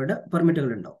 അവരുടെ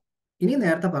പെർമിറ്റുകൾ ഉണ്ടാവും. ഇനി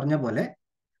നേരത്തെ പറഞ്ഞ പോലെ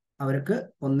അവർക്ക്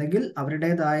ഒന്നെങ്കിൽ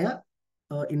അവരുടേതായ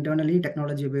ഇന്റേണലി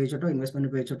ടെക്നോളജി ഉപയോഗിച്ചിട്ടോ ഇൻവെസ്റ്റ്മെന്റ്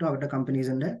ഉപയോഗിച്ചിട്ടോ അവരുടെ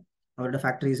കമ്പനീസിന്റെ, അവരുടെ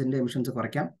ഫാക്ടറീസിന്റെ എമിഷൻസ്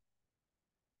കുറയ്ക്കാം,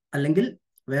 അല്ലെങ്കിൽ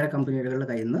വേറെ കമ്പനികളുടെ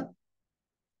കയ്യിൽ നിന്ന്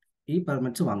ഈ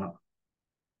പെർമിറ്റ്സ് വാങ്ങാം.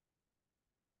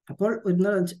 അപ്പോൾ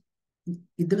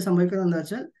ഇതിൽ സംഭവിക്കുന്നത് എന്താ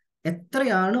വെച്ചാൽ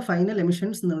എത്രയാണ് ഫൈനൽ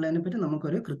എമിഷൻസ് എന്നുള്ളതിനെ പറ്റി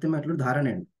നമുക്കൊരു കൃത്യമായിട്ടുള്ള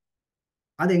ധാരണയുണ്ട്.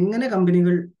 അതെങ്ങനെ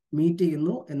കമ്പനികൾ മീറ്റ്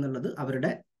ചെയ്യുന്നു എന്നുള്ളത്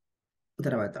അവരുടെ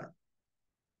ഉത്തരവാദിത്തമാണ്.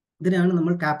 ഇതിനാണ്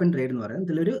നമ്മൾ ക്യാപ്പ് ആൻഡ് ട്രേഡ് എന്ന് പറയുന്നത്.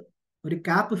 ഇതിലൊരു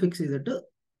ക്യാപ്പ് ഫിക്സ് ചെയ്തിട്ട്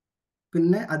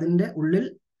പിന്നെ അതിൻ്റെ ഉള്ളിൽ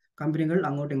കമ്പനികൾ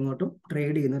അങ്ങോട്ടും ഇങ്ങോട്ടും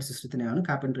ട്രേഡ് ചെയ്യുന്ന ഒരു സിസ്റ്റത്തിനെയാണ്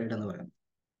ക്യാപ്പ് ആൻഡ് ട്രേഡ് എന്ന് പറയുന്നത്.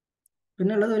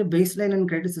 പിന്നെ ഉള്ളത് ഒരു base line and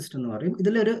credit system എന്ന് പറയും.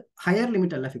 ഇതിലൊരു ഹയർ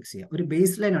ലിമിറ്റ് അല്ല ഫിക്സ് ചെയ്യുക, ഒരു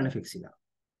ബേസ് ലൈൻ ആണ് ഫിക്സ് ചെയ്യുക.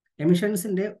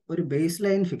 എമിഷൻസിന്റെ ഒരു ബേസ്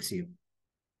ലൈൻ ഫിക്സ് ചെയ്യും.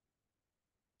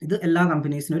 ഇത് എല്ലാ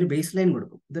കമ്പനീസിനും ഒരു ബേസ് ലൈൻ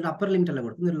കൊടുക്കും. ഇതൊരു അപ്പർ ലിമിറ്റ് അല്ല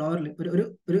കൊടുക്കും, ഒരു ലോവർ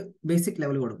ഒരു ബേസിക്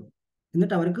ലെവൽ കൊടുക്കും.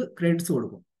 എന്നിട്ട് അവർക്ക് ക്രെഡിറ്റ്സ്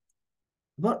കൊടുക്കും.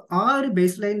 അപ്പോൾ ആ ഒരു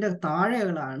ബേസ് ലൈനിന്റെ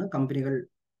താഴെകളാണ് കമ്പനികൾ.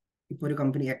 ഇപ്പോൾ ഒരു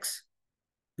കമ്പനി എക്സ്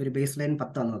ഒരു ബേസ് ലൈൻ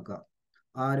 10 നോക്കുക,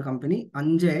 ആ ഒരു കമ്പനി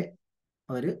 5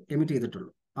 അവർ എമിറ്റ്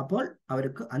ചെയ്തിട്ടുള്ളൂ. അപ്പോൾ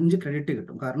അവർക്ക് 5 ക്രെഡിറ്റ്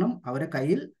കിട്ടും. കാരണം അവരുടെ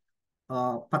കയ്യിൽ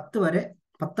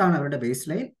 10 അവരുടെ ബേസ്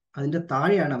ലൈൻ, അതിന്റെ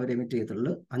താഴെയാണ് അവർ എമിറ്റ്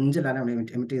ചെയ്തിട്ടുള്ളത്. 5ലാണ് അവർ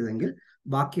എമിറ്റ് ചെയ്തതെങ്കിൽ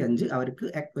ബാക്കി 5 അവർക്ക്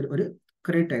ഒരു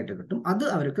ക്രെഡിറ്റ് ആയിട്ട് കിട്ടും. അത്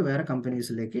അവർക്ക് വേറെ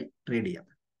കമ്പനീസിലേക്ക് ട്രേഡ് ചെയ്യാം,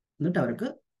 എന്നിട്ട് അവർക്ക്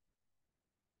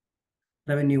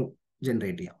റവന്യൂ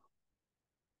ജനറേറ്റ് ചെയ്യാം.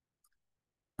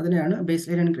 അതിനെയാണ് ബേസ്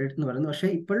ലൈൻ ആൻഡ് ക്രെഡിറ്റ് എന്ന് പറയുന്നത്. പക്ഷേ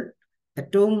ഇപ്പോൾ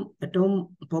ഏറ്റവും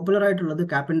പോപ്പുലർ ആയിട്ടുള്ളത്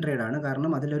ക്യാപ്പ് ആൻഡ് ട്രേഡ് ആണ്.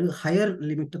 കാരണം അതിലൊരു ഹയർ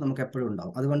ലിമിറ്റ് നമുക്ക് എപ്പോഴും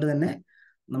ഉണ്ടാവും. അതുകൊണ്ട് തന്നെ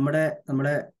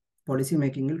നമ്മുടെ പോളിസി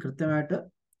മേക്കിങ്ങിൽ കൃത്യമായിട്ട്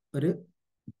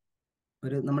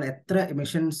നമ്മൾ എത്ര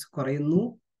എമിഷൻസ് കുറയുന്നു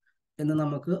എന്ന്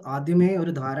നമുക്ക് ആദ്യമേ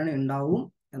ഒരു ധാരണ ഉണ്ടാവും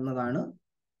എന്നതാണ്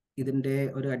ഇതിൻ്റെ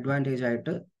ഒരു അഡ്വാൻറ്റേജ്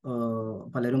ആയിട്ട്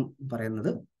പലരും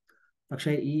പറയുന്നത്.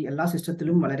 പക്ഷേ ഈ എല്ലാ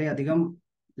സിസ്റ്റത്തിലും വളരെയധികം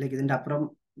ഇതിൻ്റെ അപ്പുറം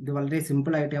ഇത് വളരെ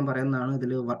സിമ്പിൾ ആയിട്ട് ഞാൻ പറയുന്നതാണ്.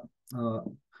 ഇതിൽ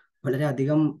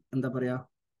വളരെയധികം എന്താ പറയുക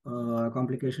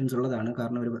കോംപ്ലിക്കേഷൻസ് ഉള്ളതാണ്.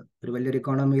 കാരണം ഒരു വലിയൊരു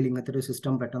ഇക്കോണമിയിൽ ഇങ്ങനത്തെ ഒരു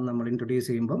സിസ്റ്റം പെട്ടെന്ന് നമ്മൾ ഇൻട്രൊഡ്യൂസ്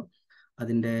ചെയ്യുമ്പം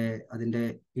അതിൻ്റെ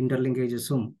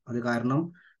ഇന്റർലിങ്കേജസും അത് കാരണം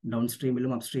ഡൗൺ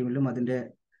സ്ട്രീമിലും അപ് സ്ട്രീമിലും അതിൻ്റെ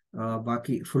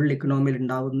ബാക്കി ഫുൾ ഇക്കണോമിയിൽ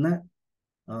ഉണ്ടാവുന്ന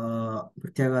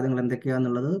പ്രത്യാഘാതങ്ങൾ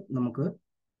എന്തൊക്കെയാണെന്നുള്ളത് നമുക്ക്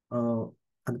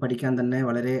അത് പഠിക്കാൻ തന്നെ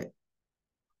വളരെ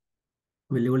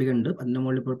വെല്ലുവിളിയുണ്ട്. അതിൻ്റെ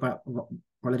മുകളിൽ ഇപ്പോൾ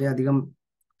വളരെയധികം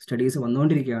സ്റ്റഡീസ്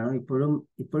വന്നുകൊണ്ടിരിക്കുകയാണ്.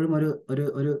 ഇപ്പോഴും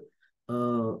ഒരു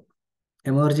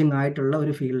എമേർജിങ് ആയിട്ടുള്ള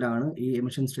ഒരു ഫീൽഡാണ് ഈ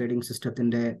എമിഷൻസ് ട്രേഡിംഗ്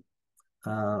സിസ്റ്റത്തിൻ്റെ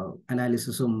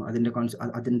അനാലിസിസും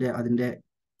അതിൻ്റെ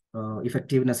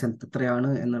ഇഫക്റ്റീവ്നെസ് എത്രയാണ്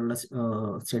എന്നുള്ള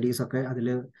സ്റ്റഡീസൊക്കെ അതിൽ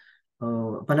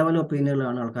പല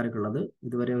ഒപ്പീനിയനുകളാണ് ആൾക്കാർക്കുള്ളത്.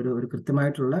 ഇതുവരെ ഒരു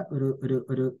കൃത്യമായിട്ടുള്ള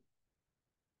ഒരു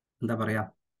എന്താ പറയുക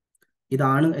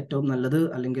ഇതാണ് ഏറ്റവും നല്ലത്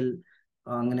അല്ലെങ്കിൽ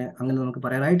അങ്ങനെ നമുക്ക്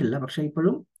പറയാനായിട്ടില്ല. പക്ഷെ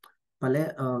ഇപ്പോഴും പല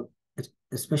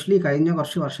എസ്പെഷ്യലി കഴിഞ്ഞ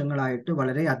കുറച്ച് വർഷങ്ങളായിട്ട്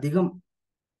വളരെയധികം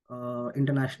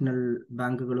ഇന്റർനാഷണൽ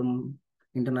ബാങ്കുകളും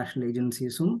ഇന്റർനാഷണൽ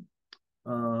ഏജൻസീസും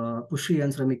പുഷ് ചെയ്യാൻ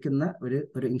ശ്രമിക്കുന്ന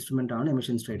ഒരു ഇൻസ്ട്രുമെന്റ് ആണ്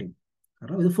എമിഷൻസ് ട്രേഡിംഗ്.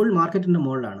 കാരണം ഇത് ഫുൾ മാർക്കറ്റിന്റെ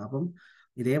മുകളിലാണ്. അപ്പം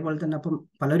ഇതേപോലെ തന്നെ അപ്പം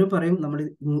പലരും പറയും നമ്മൾ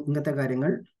ഇങ്ങനത്തെ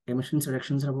കാര്യങ്ങൾ എമിഷൻസ്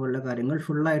റിഡക്ഷൻസിനെ പോലുള്ള കാര്യങ്ങൾ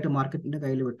ഫുള്ളായിട്ട് മാർക്കറ്റിന്റെ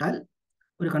കയ്യിൽ വിട്ടാൽ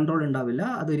ഒരു കൺട്രോൾ ഉണ്ടാവില്ല.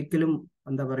 അതൊരിക്കലും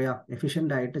എന്താ പറയുക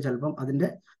എഫിഷ്യൻ്റ് ആയിട്ട് ചിലപ്പം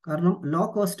കാരണം ലോ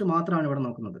കോസ്റ്റ് മാത്രമാണ് ഇവിടെ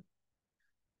നോക്കുന്നത്.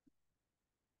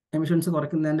 എമിഷൻസ്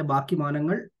കുറയ്ക്കുന്നതിൻ്റെ ബാക്കി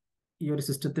മാനങ്ങൾ ഈ ഒരു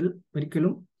സിസ്റ്റത്തിൽ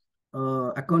ഒരിക്കലും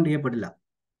അക്കൗണ്ട് ചെയ്യപ്പെടില്ല.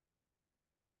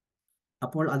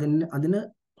 അപ്പോൾ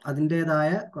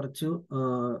അതിൻ്റെതായ കുറച്ച്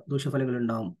ദൂഷ്യഫലങ്ങൾ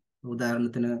ഉണ്ടാവും.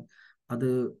 ഉദാഹരണത്തിന് അത്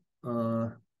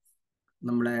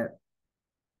നമ്മളെ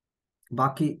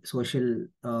ബാക്കി സോഷ്യൽ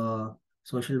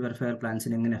വെൽഫെയർ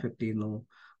പ്ലാൻസിനെ എങ്ങനെ എഫക്റ്റ് ചെയ്യുന്നു,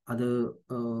 അത്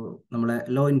നമ്മളെ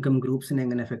ലോ ഇൻകം ഗ്രൂപ്പ്സിനെ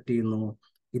എങ്ങനെ എഫക്റ്റ് ചെയ്യുന്നു,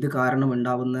 ഇത് കാരണം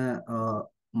ഉണ്ടാവുന്ന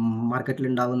മാർക്കറ്റിൽ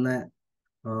ഉണ്ടാവുന്ന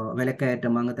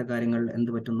വിലക്കയറ്റം അങ്ങനത്തെ കാര്യങ്ങൾ എന്ത്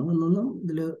പറ്റുന്നു എന്നൊന്നും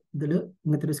ഇതിൽ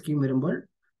ഇങ്ങനത്തെ ഒരു സ്കീം വരുമ്പോൾ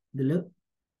ഇതിൽ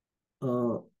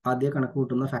ആദ്യം കണക്ക്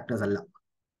കൂട്ടുന്ന ഫാക്ടേഴ്സ് അല്ല.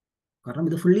 കാരണം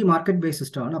ഇത് ഫുള്ളി മാർക്കറ്റ് ബേസ്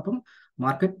സിസ്റ്റമാണ്. അപ്പം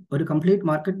ഒരു കംപ്ലീറ്റ്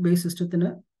മാർക്കറ്റ് ബേസ് സിസ്റ്റത്തിന്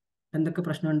എന്തൊക്കെ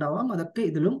പ്രശ്നം ഉണ്ടാവാം അതൊക്കെ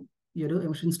ഇതിലും ഈ ഒരു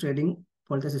എമിഷൻസ് ട്രേഡിംഗ്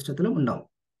പോലത്തെ സിസ്റ്റത്തിലും ഉണ്ടാവും.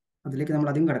 അതിലേക്ക് നമ്മൾ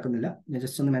അധികം കിടക്കുന്നില്ല, ഞാൻ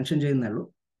ജസ്റ്റ് ഒന്ന് മെൻഷൻ ചെയ്യുന്നേ ഉള്ളൂ.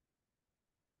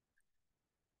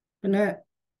 പിന്നെ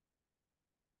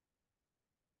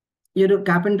ഈ ഒരു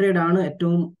ക്യാപ്പ് ആൻഡ് ട്രേഡ് ആണ്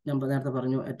ഞാൻ നേരത്തെ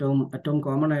പറഞ്ഞു ഏറ്റവും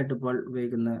കോമൺ ആയിട്ട് ഇപ്പോൾ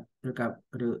ഉപയോഗിക്കുന്ന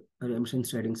ഒരു എമിഷൻസ്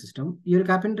ട്രേഡിംഗ് സിസ്റ്റം. ഈ ഒരു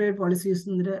ക്യാപ്പ് ആൻഡ് ട്രേഡ്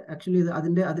പോളിസീസിന്റെ ആക്ച്വലി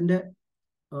അതിന്റെ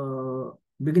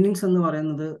ബിഗിനിങ്സ് എന്ന്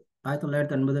പറയുന്നത്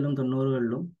 1980-ലും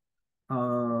 90-കളിലും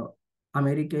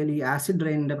അമേരിക്കയിൽ ഈ ആസിഡ്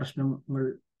റെയിനിന്റെ പ്രശ്നങ്ങൾ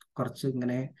കുറച്ച്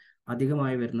ഇങ്ങനെ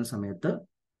അധികമായി വരുന്ന സമയത്ത്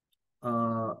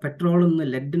പെട്രോളിൽ നിന്ന്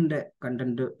ലെഡിന്റെ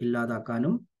കണ്ടന്റ്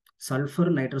ഇല്ലാതാക്കാനും സൾഫർ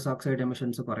നൈട്രസ് ഓക്സൈഡ്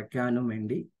എമിഷൻസ് കുറയ്ക്കാനും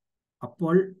വേണ്ടി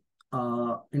അപ്പോൾ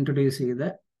ഇൻട്രൊഡ്യൂസ് ചെയ്ത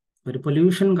ഒരു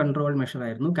പൊല്യൂഷൻ കൺട്രോൾ മെഷർ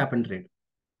ആയിരുന്നു ക്യാപ്പ് ആൻഡ് ട്രേഡ്.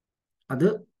 അത്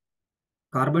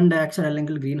കാർബൺ ഡയോക്സൈഡ്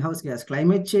അല്ലെങ്കിൽ ഗ്രീൻ ഹൗസ് ഗ്യാസ്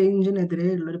ക്ലൈമറ്റ് ചേഞ്ചിനെതിരെ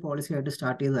ഉള്ളൊരു പോളിസി ആയിട്ട്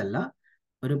സ്റ്റാർട്ട് ചെയ്തതല്ല,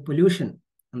 ഒരു പൊല്യൂഷൻ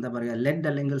എന്താ പറയുക ലെഡ്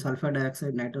അല്ലെങ്കിൽ sulphur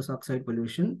dioxide nitrous oxide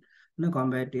pollution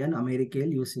Kombat ചെയ്യാൻ അമേരിക്കയിൽ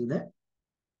യൂസ് ചെയ്ത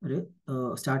ഒരു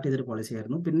സ്റ്റാർട്ട് ചെയ്തൊരു പോളിസി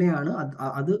ആയിരുന്നു. പിന്നെയാണ്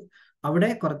അത് അവിടെ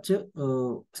കുറച്ച്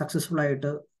സക്സസ്ഫുൾ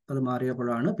ആയിട്ട് അത്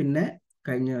മാറിയപ്പോഴാണ് പിന്നെ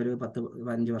കഴിഞ്ഞ ഒരു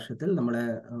 10-15 വർഷത്തിൽ നമ്മളെ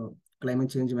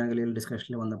ക്ലൈമറ്റ് ചേഞ്ച് മേഖലയിൽ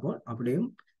ഡിസ്കഷനിൽ വന്നപ്പോൾ അവിടെയും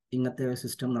ഇങ്ങനത്തെ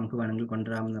സിസ്റ്റം നമുക്ക് വേണമെങ്കിൽ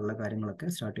കൊണ്ടുവരാമെന്നുള്ള കാര്യങ്ങളൊക്കെ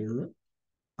സ്റ്റാർട്ട് ചെയ്തത്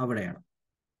അവിടെയാണ്.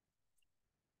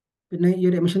 പിന്നെ ഈ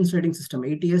ഒരു എമിഷൻസ് ട്രേഡിംഗ് സിസ്റ്റം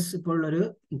ATS ഇപ്പോൾ ഒരു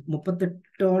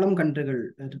 38ഓളം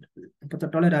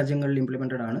രാജ്യങ്ങളിൽ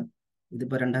ഇംപ്ലിമെന്റഡ് ആണ്.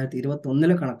 ഇതിപ്പോൾ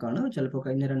 2021 കണക്കാണ്. ചിലപ്പോൾ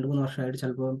കഴിഞ്ഞ 2-3 വർഷമായിട്ട്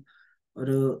ചിലപ്പോൾ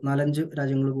ഒരു 4-5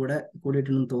 രാജ്യങ്ങൾ കൂടെ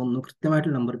കൂടിയിട്ടുണ്ടെന്ന് തോന്നുന്നു.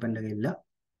 കൃത്യമായിട്ടുള്ള നമ്പർ ഇപ്പം എൻ്റെ കയ്യിലില്ല.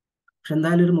 പക്ഷെ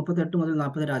എന്തായാലും ഒരു 38 മുതൽ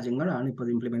 40 രാജ്യങ്ങളാണ് ഇപ്പോൾ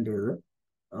ഇത് ഇംപ്ലിമെന്റ് ചെയ്തത്.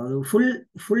 അത്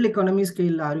ഫുൾ ഇക്കോണമി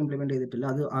സ്കെയിലിൽ ആരും ഇംപ്ലിമെന്റ് ചെയ്തിട്ടില്ല.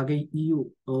 അത് ആകെ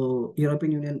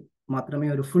യൂറോപ്യൻ യൂണിയൻ മാത്രമേ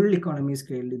ഒരു ഫുൾ ഇക്കോണമി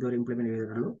സ്കെയിലിൽ ഇതുവരെ ഇംപ്ലിമെന്റ്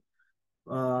ചെയ്തിട്ടുള്ളൂ.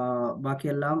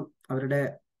 ബാക്കിയെല്ലാം അവരുടെ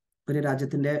ഒരു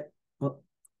രാജ്യത്തിന്റെ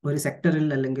ഒരു സെക്ടറിൽ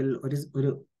അല്ലെങ്കിൽ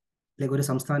ഒരു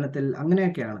സംസ്ഥാനത്തിൽ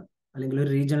അങ്ങനെയൊക്കെയാണ്, അല്ലെങ്കിൽ ഒരു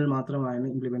റീജിയണിൽ മാത്രമാണ്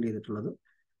ഇംപ്ലിമെന്റ് ചെയ്തിട്ടുള്ളത്.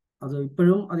 അത്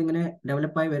ഇപ്പോഴും അതിങ്ങനെ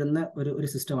ഡെവലപ്പായി വരുന്ന ഒരു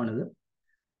സിസ്റ്റമാണിത്.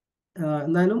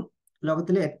 എന്തായാലും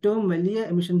ലോകത്തിലെ ഏറ്റവും വലിയ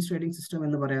എമിഷൻസ് ട്രേഡിംഗ് സിസ്റ്റം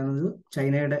എന്ന് പറയുന്നത്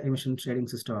ചൈനയുടെ എമിഷൻസ്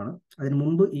ട്രേഡിംഗ് സിസ്റ്റമാണ്. അതിനു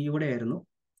മുമ്പ് ഇവിടെ ആയിരുന്നു.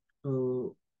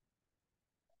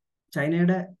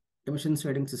 ചൈനയുടെ എമിഷൻസ്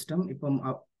ട്രേഡിംഗ് സിസ്റ്റം ഇപ്പം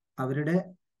അവരുടെ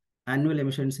ആനുവൽ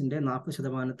എമിഷൻസിന്റെ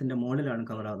 40% മുകളിലാണ്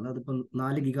കവർ ആകുന്നത്. അതിപ്പം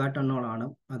 4 ഗിഗാ ടണ്ണോളാണ്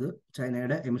അത്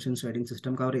ചൈനയുടെ എമിഷൻസ് ട്രേഡിംഗ്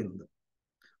സിസ്റ്റം കവർ ചെയ്യുന്നത്.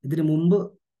 ഇതിനു മുമ്പ്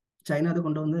ചൈന അത്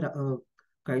കൊണ്ടുവന്ന്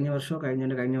കഴിഞ്ഞ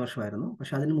വർഷമായിരുന്നു.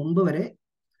 പക്ഷെ അതിന് മുമ്പ് വരെ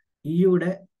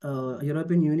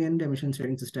യൂറോപ്യൻ യൂണിയന്റെ എമിഷൻസ്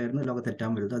ട്രേഡിംഗ് സിസ്റ്റം ആയിരുന്നു ലോകത്തെ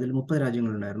ഏറ്റവും വലുത്. അതിൽ 30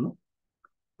 രാജ്യങ്ങളുണ്ടായിരുന്നു.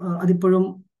 അതിപ്പോഴും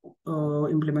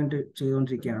ഇംപ്ലിമെന്റ്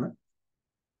ചെയ്തുകൊണ്ടിരിക്കുകയാണ്.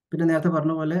 പിന്നെ നേരത്തെ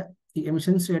പറഞ്ഞ പോലെ ഈ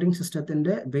എമിഷൻസ് ട്രേഡിംഗ്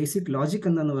സിസ്റ്റത്തിന്റെ ബേസിക് ലോജിക്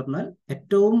എന്താന്ന് പറഞ്ഞാൽ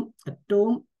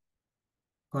ഏറ്റവും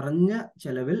കുറഞ്ഞ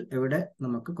ചെലവിൽ എവിടെ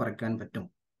നമുക്ക് കുറയ്ക്കാൻ പറ്റും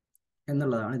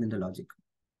എന്നുള്ളതാണ് ഇതിന്റെ ലോജിക്.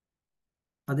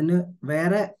 അതിന്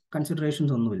വേറെ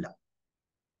കൺസിഡറേഷൻസ് ഒന്നുമില്ല.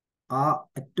 ആ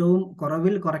ഏറ്റവും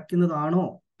കുറവിൽ കുറയ്ക്കുന്നതാണോ,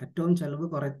 ഏറ്റവും ചെലവ്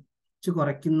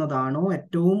കുറയ്ക്കുന്നതാണോ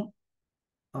ഏറ്റവും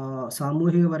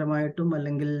സാമൂഹികപരമായിട്ടും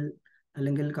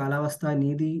അല്ലെങ്കിൽ കാലാവസ്ഥാ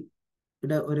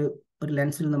നീതിയുടെ ഒരു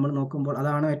ലെൻസിൽ നമ്മൾ നോക്കുമ്പോൾ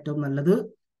അതാണോ ഏറ്റവും നല്ലത്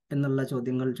എന്നുള്ള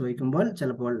ചോദ്യങ്ങൾ ചോദിക്കുമ്പോൾ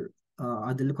ചിലപ്പോൾ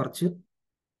അതിൽ കുറച്ച്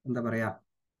എന്താ പറയാ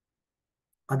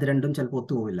അത് രണ്ടും ചിലപ്പോൾ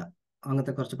ഒത്തുപോകില്ല.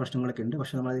 അങ്ങനത്തെ കുറച്ച് പ്രശ്നങ്ങളൊക്കെ ഉണ്ട്.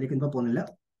 പക്ഷെ നമ്മൾ അതിലേക്ക് ഇപ്പോൾ പോകുന്നില്ല.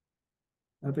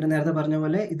 പിന്നെ നേരത്തെ പറഞ്ഞ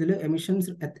പോലെ ഇതിൽ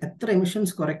എത്ര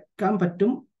എമിഷൻസ്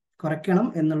കുറയ്ക്കണം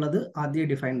എന്നുള്ളത് ആദ്യം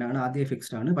ഡിഫൈൻഡ് ആണ്, ആദ്യം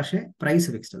ഫിക്സ്ഡ് ആണ്. പക്ഷെ പ്രൈസ്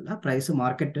ഫിക്സ്ഡ് അല്ല, പ്രൈസ്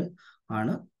മാർക്കറ്റ്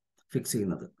ആണ് ഫിക്സ്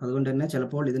ചെയ്യുന്നത്. അതുകൊണ്ട് തന്നെ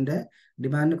ചിലപ്പോൾ ഇതിന്റെ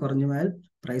ഡിമാൻഡ് കുറഞ്ഞു പോയാൽ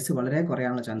പ്രൈസ് വളരെ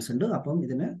കുറയാനുള്ള ചാൻസ് ഉണ്ട്. അപ്പം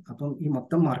ഈ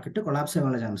മൊത്തം മാർക്കറ്റ് കൊളാപ്സ്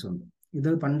ചെയ്യാനുള്ള ചാൻസ് ഉണ്ട്. ഇത്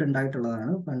പണ്ട്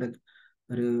ഉണ്ടായിട്ടുള്ളതാണ്. പണ്ട്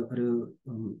ഒരു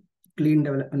ക്ലീൻ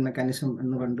ഡെവലപ്മെന്റ് മെക്കാനിസം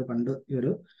എന്ന് പണ്ട് ഈ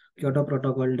ഒരു ക്യോട്ടോ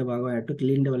പ്രോട്ടോകോളിന്റെ ഭാഗമായിട്ട്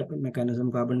clean development mechanism,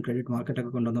 carbon credit market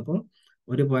ഒക്കെ കൊണ്ടുവന്നപ്പോൾ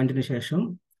ഒരു പോയിന്റിന് ശേഷം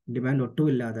ഡിമാൻഡ് ഒട്ടും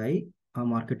ഇല്ലാതായി, ആ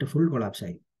മാർക്കറ്റ് ഫുൾ കൊളാപ്സ്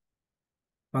ആയി.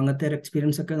 അപ്പം അങ്ങനത്തെ ഒരു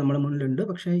എക്സ്പീരിയൻസ് ഒക്കെ നമ്മുടെ മുന്നിലുണ്ട്.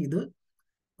 പക്ഷേ ഇത്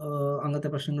അങ്ങനത്തെ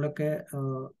പ്രശ്നങ്ങളൊക്കെ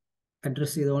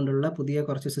അഡ്രസ്സ് ചെയ്തുകൊണ്ടുള്ള പുതിയ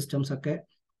കുറച്ച് സിസ്റ്റംസ് ഒക്കെ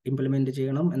ഇംപ്ലിമെന്റ്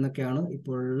ചെയ്യണം എന്നൊക്കെയാണ്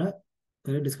ഇപ്പോഴുള്ള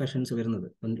ഒരു ഡിസ്കഷൻസ് വരുന്നത്.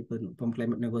 ഇപ്പം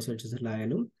ക്ലൈമറ്റ്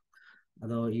നെഗോസിയേഷൻസിലായാലും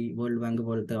അതോ ഈ വേൾഡ് ബാങ്ക്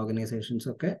പോലത്തെ ഓർഗനൈസേഷൻസ്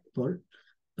ഒക്കെ ഇപ്പോൾ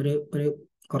ഒരു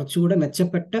കുറച്ചുകൂടെ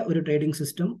മെച്ചപ്പെട്ട ഒരു ട്രേഡിംഗ്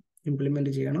സിസ്റ്റം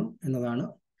ഇംപ്ലിമെന്റ് ചെയ്യണം എന്നതാണ്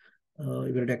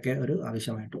ഇവരുടെയൊക്കെ ഒരു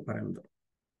ആവശ്യമായിട്ട് പറയുന്നത്.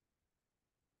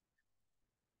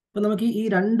 അപ്പൊ നമുക്ക് ഈ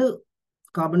 2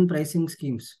 കാർബൺ പ്രൈസിങ്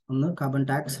സ്കീംസ്, ഒന്ന് കാർബൺ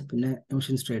ടാക്സ്, പിന്നെ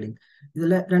എമിഷൻസ് ട്രേഡിംഗ്,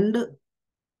 ഇതിലെ രണ്ട്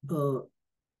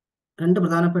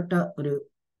പ്രധാനപ്പെട്ട ഒരു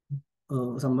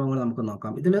സംഭവങ്ങൾ നമുക്ക്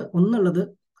നോക്കാം. ഇതിൽ ഒന്നുള്ളത്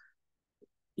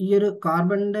ഈ ഒരു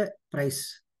കാർബണിന്റെ പ്രൈസ്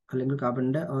അല്ലെങ്കിൽ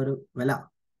കാർബണിന്റെ ഒരു വില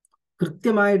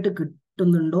കൃത്യമായിട്ട്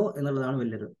കിട്ടുന്നുണ്ടോ എന്നുള്ളതാണ്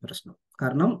വലിയൊരു പ്രശ്നം.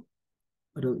 കാരണം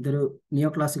ഇതൊരു നിയോ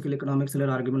ക്ലാസിക്കൽ ഇക്കണോമിക്സിലെ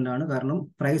ഒരു ആർഗ്യുമെന്റ് ആണ്. കാരണം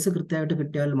പ്രൈസ് കൃത്യമായിട്ട്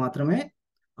കിട്ടിയാൽ മാത്രമേ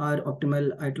ആ ഒരു ഒപ്റ്റിമൽ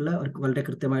ആയിട്ടുള്ള വളരെ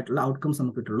കൃത്യമായിട്ടുള്ള ഔട്ട്കംസ്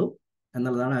നമുക്ക് കിട്ടുള്ളൂ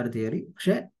എന്നുള്ളതാണ് ആ ഒരു തിയറി.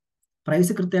 പക്ഷെ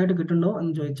പ്രൈസ് കൃത്യമായിട്ട് കിട്ടുന്നുണ്ടോ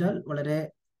എന്ന് ചോദിച്ചാൽ വളരെ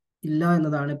ഇല്ല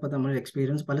എന്നതാണ് ഇപ്പൊ നമ്മുടെ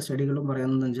എക്സ്പീരിയൻസ്. പല സ്റ്റഡികളും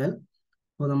പറയുന്നതെന്ന് വെച്ചാൽ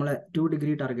അപ്പോൾ നമ്മളെ 2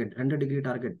 degree target, 2 degree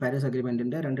target, Paris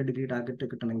അഗ്രിമെന്റിന്റെ 2 degree target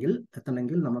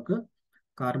എത്തണമെങ്കിൽ നമുക്ക്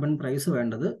കാർബൺ പ്രൈസ്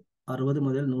വേണ്ടത് 60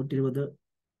 മുതൽ 120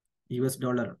 US$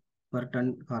 per ton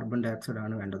carbon dye oxide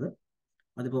ആണ് വേണ്ടത്.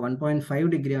 അതിപ്പോൾ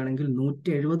 1.5 ഡിഗ്രി ആണെങ്കിൽ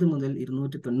 170 മുതൽ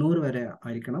 290 വരെ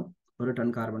ആയിരിക്കണം ഒരു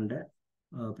ടൺ കാർബണിന്റെ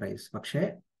പ്രൈസ്. പക്ഷേ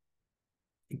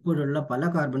ഇപ്പോഴുള്ള പല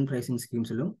കാർബൺ പ്രൈസിങ്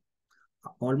സ്കീംസിലും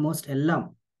ഓൾമോസ്റ്റ് എല്ലാം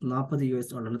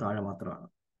 $40 താഴെ മാത്രമാണ്.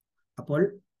 അപ്പോൾ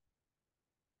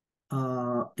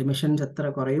എമിഷൻസ് എത്ര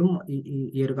കുറയും,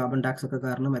 ഈ ഒരു കാർബൺ ടാക്സ് ഒക്കെ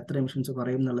കാരണം എത്ര എമിഷൻസ്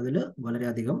കുറയും എന്നുള്ളതിൽ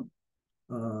വളരെയധികം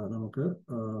നമുക്ക്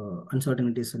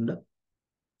അൺസർട്ടനിറ്റീസ് ഉണ്ട്.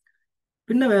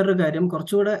 പിന്നെ വേറൊരു കാര്യം,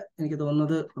 കുറച്ചുകൂടെ എനിക്ക്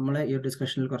തോന്നുന്നത് നമ്മളെ ഈ ഒരു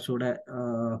ഡിസ്കഷനിൽ കുറച്ചുകൂടെ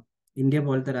ഇന്ത്യ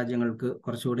പോലത്തെ രാജ്യങ്ങൾക്ക്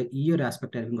കുറച്ചുകൂടെ ഈ ഒരു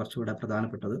ആസ്പെക്റ്റ് ആയിരിക്കും കുറച്ചുകൂടെ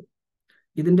പ്രധാനപ്പെട്ടത്.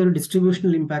 ഇതിന്റെ ഒരു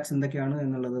ഡിസ്ട്രിബ്യൂഷണൽ ഇമ്പാക്ട്സ് എന്തൊക്കെയാണ്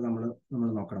എന്നുള്ളത് നമ്മൾ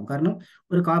നോക്കണം. കാരണം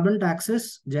ഒരു കാർബൺ ടാക്സസ്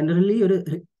ജനറലി ഒരു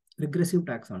റിഗ്രസീവ്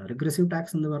ടാക്സ് ആണ്. റിഗ്രസീവ്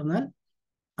ടാക്സ് എന്ന് പറഞ്ഞാൽ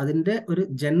അതിന്റെ ഒരു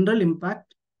ജനറൽ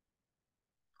ഇമ്പാക്ട്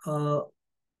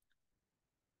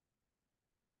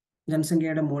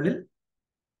ജനസംഖ്യയുടെ മുകളിൽ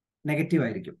നെഗറ്റീവ്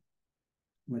ആയിരിക്കും.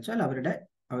 എന്ന് വെച്ചാൽ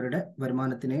അവരുടെ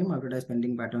വരുമാനത്തിനെയും അവരുടെ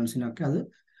സ്പെൻഡിങ് പാറ്റേൺസിനെയും ഒക്കെ അത്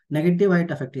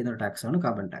നെഗറ്റീവായിട്ട് അഫക്ട് ചെയ്യുന്ന ഒരു ടാക്സ് ആണ്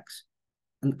കാർബൺ ടാക്സ്.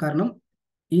 കാരണം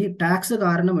ഈ ടാക്സ്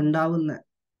കാരണം ഉണ്ടാവുന്ന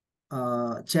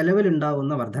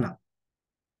ചെലവിലുണ്ടാവുന്ന വർധന,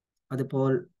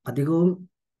 അതിപ്പോൾ അധികവും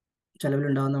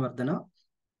ചെലവിലുണ്ടാവുന്ന വർധന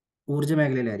ഊർജ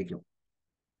മേഖലയിലായിരിക്കും.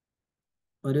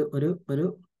 ഒരു ഒരു ഒരു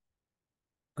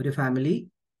ഒരു ഫാമിലി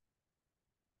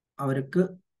അവർക്ക്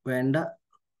വേണ്ട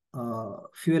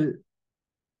ഫ്യൂൽ,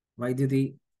 വൈദ്യുതി,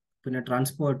 പിന്നെ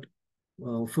ട്രാൻസ്പോർട്ട്,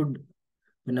 ഫുഡ്,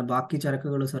 പിന്നെ ബാക്കി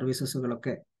ചരക്കുകൾ,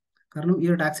 സർവീസസുകളൊക്കെ, കാരണം ഈ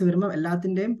ഒരു ടാക്സ് വരുമ്പോൾ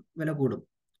എല്ലാത്തിൻ്റെയും വില കൂടും.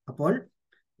 അപ്പോൾ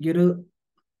ഈ ഒരു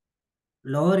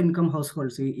ലോവർ ഇൻകം ഹൗസ്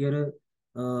ഹോൾഡ്സ്, ഈ ഒരു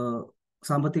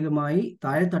സാമ്പത്തികമായി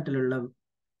താഴെത്തട്ടിലുള്ള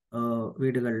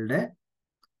വീടുകളുടെ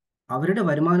അവരുടെ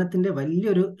വരുമാനത്തിന്റെ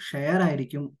വലിയൊരു ഷെയർ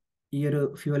ആയിരിക്കും ഈ ഒരു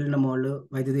ഫ്യൂവലിന്റെ മുകളിൽ,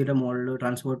 വൈദ്യുതിയുടെ മുകളിൽ,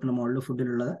 ട്രാൻസ്പോർട്ടിന്റെ മുകളിൽ,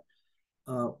 ഫുഡിലുള്ള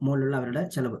മുകളിലുള്ള അവരുടെ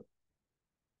ചെലവ്.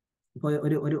 ഇപ്പോൾ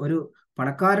ഒരു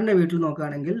പണക്കാരന്റെ വീട്ടിൽ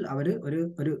നോക്കുകയാണെങ്കിൽ അവർ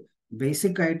ഒരു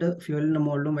ബേസിക് ആയിട്ട് ഫ്യൂവലിന്റെ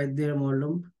മുകളിലും വൈദ്യുതിയുടെ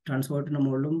മുകളിലും ട്രാൻസ്പോർട്ടിന്റെ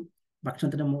മുകളിലും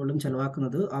ഭക്ഷണത്തിന്റെ മുകളിലും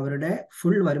ചെലവാക്കുന്നത് അവരുടെ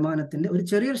ഫുൾ വരുമാനത്തിന്റെ ഒരു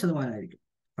ചെറിയൊരു ശതമാനമായിരിക്കും.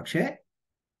 പക്ഷേ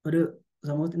ഒരു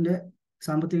സമൂഹത്തിന്റെ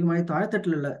സാമ്പത്തികമായി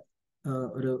താഴെത്തട്ടിലുള്ള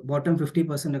ഒരു ബോട്ടം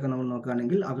 50% ഒക്കെ നമ്മൾ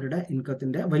നോക്കുകയാണെങ്കിൽ അവരുടെ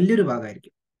ഇൻകത്തിന്റെ വലിയൊരു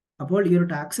ഭാഗമായിരിക്കും. അപ്പോൾ ഈ ഒരു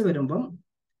ടാക്സ് വരുമ്പം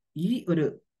ഈ ഒരു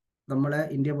നമ്മളെ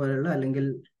ഇന്ത്യ പോലെയുള്ള അല്ലെങ്കിൽ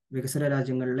വികസ്വര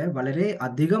രാജ്യങ്ങളിലെ വളരെ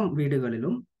അധികം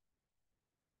വീടുകളിലും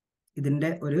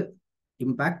ഇതിന്റെ ഒരു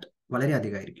ഇമ്പാക്ട് വളരെ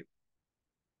അധികമായിരിക്കും.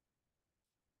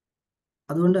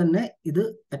 അതുകൊണ്ട് തന്നെ ഇത്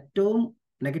ഏറ്റവും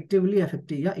നെഗറ്റീവ്ലി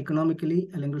എഫക്ട് ചെയ്യുക ഇക്കണോമിക്കലി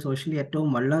അല്ലെങ്കിൽ സോഷ്യലി ഏറ്റവും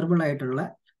വൾണറബിൾ ആയിട്ടുള്ള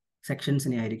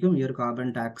സെക്ഷൻസിനെ ആയിരിക്കും ഈ ഒരു കാർബൺ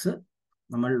ടാക്സ്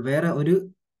നമ്മൾ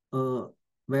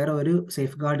വേറെ ഒരു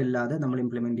സേഫ് ഗാർഡ് ഇല്ലാതെ നമ്മൾ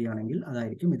ഇംപ്ലിമെന്റ് ചെയ്യുകയാണെങ്കിൽ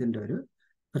അതായിരിക്കും ഇതിന്റെ ഒരു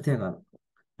പ്രത്യേകത.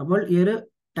 അപ്പോൾ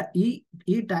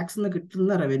ഈ ടാക്സ് നിന്ന്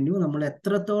കിട്ടുന്ന റവന്യൂ നമ്മൾ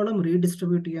എത്രത്തോളം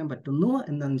റീഡിസ്ട്രിബ്യൂട്ട് ചെയ്യാൻ പറ്റുന്നു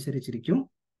എന്നനുസരിച്ചിരിക്കും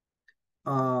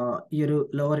ഈ ഒരു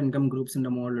ലോവർ ഇൻകം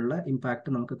ഗ്രൂപ്പ്സിന്റെ മുകളിലുള്ള ഇമ്പാക്ട്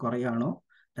നമുക്ക് കുറയാണോ,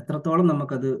 എത്രത്തോളം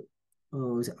നമുക്കത്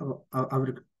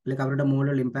അവരുടെ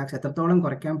മുകളിലുള്ള ഇമ്പാക്ട്സ് എത്രത്തോളം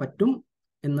കുറയ്ക്കാൻ പറ്റും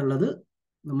എന്നുള്ളത്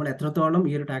നമ്മൾ എത്രത്തോളം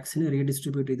ഈ ഒരു ടാക്സിന്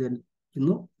റീഡിസ്ട്രിബ്യൂട്ട്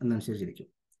ചെയ്തിരിക്കുന്നു എന്നനുസരിച്ചിരിക്കും.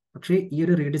 പക്ഷേ ഈ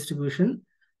ഒരു റീഡിസ്ട്രിബ്യൂഷൻ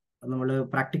നമ്മൾ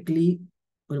പ്രാക്ടിക്കലി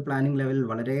ഒരു പ്ലാനിങ് ലെവലിൽ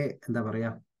വളരെ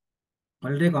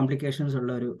വളരെ കോംപ്ലിക്കേഷൻസ്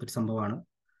ഉള്ള ഒരു സംഭവമാണ്.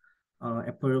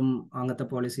 എപ്പോഴും അങ്ങനത്തെ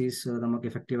പോളിസീസ് നമുക്ക്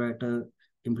എഫക്റ്റീവായിട്ട്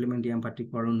ഇംപ്ലിമെന്റ് ചെയ്യാൻ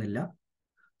പറ്റിക്കൊള്ളുന്നില്ല.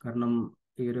 കാരണം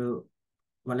ഈ ഒരു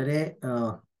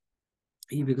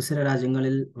ഈ വികസിത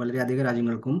രാജ്യങ്ങളിൽ വളരെയധികം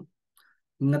രാജ്യങ്ങൾക്കും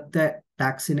ഇന്നത്തെ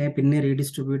ടാക്സിനെ പിന്നെ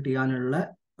റീഡിസ്ട്രിബ്യൂട്ട് ചെയ്യാനുള്ള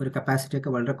ഒരു കപ്പാസിറ്റി ഒക്കെ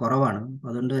വളരെ കുറവാണ്.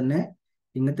 അതുകൊണ്ട് തന്നെ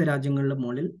ഇന്നത്തെ രാജ്യങ്ങളുടെ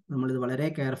മുകളിൽ നമ്മളിത് വളരെ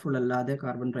കെയർഫുൾ അല്ലാതെ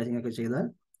കാർബൺ പ്രൈസിംഗ് ഒക്കെ ചെയ്താൽ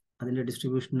അതിന്റെ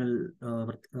ഡിസ്ട്രിബ്യൂഷണൽ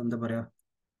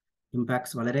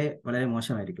ഇമ്പാക്ട്സ് വളരെ വളരെ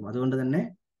മോശമായിരിക്കും. അതുകൊണ്ട് തന്നെ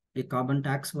ഈ കാർബൺ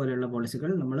ടാക്സ് പോലെയുള്ള പോളിസികൾ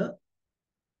നമ്മൾ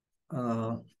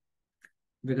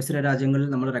വികസിത രാജ്യങ്ങളിൽ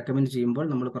നമ്മൾ റെക്കമെൻഡ് ചെയ്യുമ്പോൾ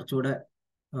നമ്മൾ കുറച്ചുകൂടെ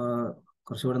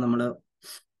നമ്മൾ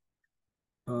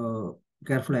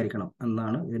കെയർഫുൾ ആയിരിക്കണം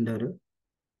എന്നാണ് ഇതിന്റെ ഒരു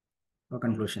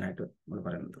കൺക്ലൂഷൻ ആയിട്ട് നമ്മൾ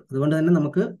പറയുന്നത്. അതുകൊണ്ട് തന്നെ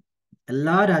നമുക്ക്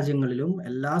എല്ലാ രാജ്യങ്ങളിലും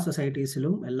എല്ലാ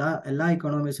സൊസൈറ്റീസിലും എല്ലാ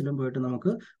ഇക്കോണമീസിലും പോയിട്ട്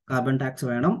നമുക്ക് കാർബൺ ടാക്സ്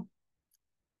വേണം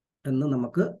എന്ന്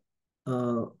നമുക്ക്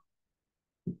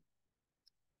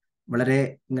വളരെ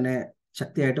ഇങ്ങനെ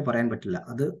ശക്തിയായിട്ട് പറയാൻ പറ്റില്ല.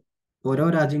 അത് ഓരോ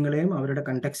രാജ്യങ്ങളെയും അവരുടെ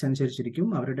കണ്ടെക്സ്റ്റ് അനുസരിച്ചിരിക്കും,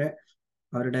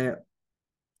 അവരുടെ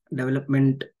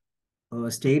ഡെവലപ്മെന്റ്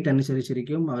സ്റ്റേറ്റ്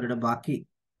അനുസരിച്ചിരിക്കും,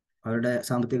 അവരുടെ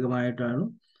സാമ്പത്തികമായിട്ടാണ്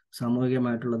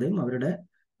സാമൂഹികമായിട്ടുള്ളതും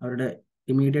അവരുടെ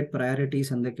ഇമ്മീഡിയറ്റ്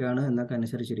പ്രയോറിറ്റീസ് എന്തൊക്കെയാണ് എന്നൊക്കെ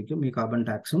അനുസരിച്ചിരിക്കും ഈ കാർബൺ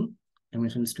ടാക്സും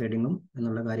എമിഷൻസ് ട്രേഡിങ്ങും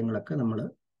എന്നുള്ള കാര്യങ്ങളൊക്കെ നമ്മൾ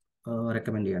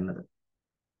റെക്കമെൻഡ് ചെയ്യുന്നത്.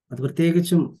 അത്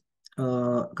പ്രത്യേകിച്ചും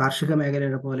കാർഷിക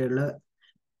മേഖല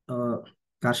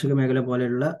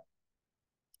പോലെയുള്ള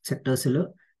സെക്ടേഴ്സിൽ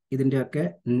ഇതിൻ്റെയൊക്കെ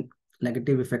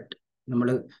നെഗറ്റീവ് ഇഫക്റ്റ് നമ്മൾ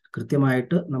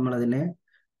കൃത്യമായിട്ട് നമ്മളതിനെ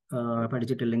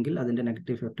പഠിച്ചിട്ടില്ലെങ്കിൽ അതിൻ്റെ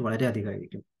നെഗറ്റീവ് ഇഫക്റ്റ് വളരെ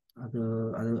അധികമായിരിക്കും. അത്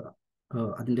അത്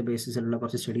അതിൻ്റെ ബേസിസിലുള്ള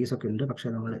കുറച്ച് സ്റ്റഡീസ് ഒക്കെ ഉണ്ട്, പക്ഷെ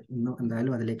നമ്മൾ ഇന്നും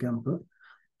എന്തായാലും അതിലേക്ക് നമുക്ക്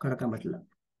കടക്കാൻ പറ്റില്ല.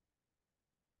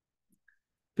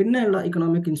 പിന്നെയുള്ള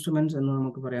ഇക്കണോമിക് ഇൻസ്ട്രുമെന്റ്സ് എന്ന്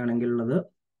നമുക്ക് പറയുകയാണെങ്കിൽ ഉള്ളത്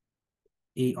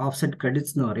ഈ ഓഫ്സെറ്റ്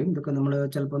ക്രെഡിറ്റ്സ് എന്ന് പറയും. ഇതൊക്കെ നമ്മൾ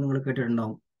ചിലപ്പോൾ നിങ്ങൾ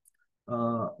കേട്ടിട്ടുണ്ടാവും.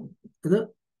 ഇത്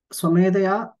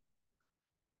സ്വമേധയാ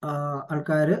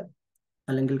ആൾക്കാർ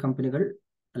അല്ലെങ്കിൽ കമ്പനികൾ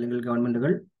അല്ലെങ്കിൽ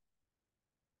ഗവൺമെന്റുകൾ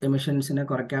എമിഷൻസിനെ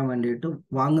കുറയ്ക്കാൻ വേണ്ടിയിട്ട്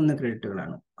വാങ്ങുന്ന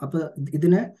ക്രെഡിറ്റുകളാണ്. അപ്പോൾ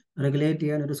ഇതിനെ റെഗുലേറ്റ്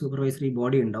ചെയ്യാൻ ഒരു സൂപ്പർവൈസറി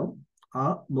ബോഡി ഉണ്ടാവും. ആ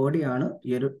ബോഡിയാണ്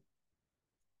ഈ ഒരു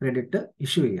ക്രെഡിറ്റ്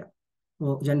ഇഷ്യൂ ചെയ്യുക.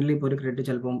 അപ്പോൾ ജനറലി ഇപ്പോൾ ഒരു ക്രെഡിറ്റ്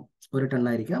ചിലപ്പം 1 ടൺ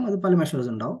ആയിരിക്കാം, അത് പല മെഷേഴ്സ്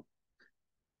ഉണ്ടാവും.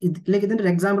 ഇതിൻ്റെ ഒരു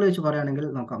എക്സാമ്പിൾ വെച്ച് പറയുകയാണെങ്കിൽ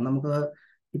നോക്കാം. നമുക്ക്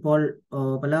ഇപ്പോൾ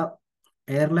പല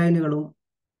എയർലൈനുകളും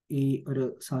ഈ ഒരു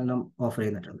സാധനം ഓഫർ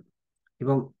ചെയ്യുന്നിട്ടുണ്ട്.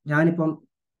 ഇപ്പം ഞാനിപ്പം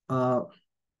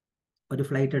ഒരു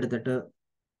ഫ്ലൈറ്റ് എടുത്തിട്ട്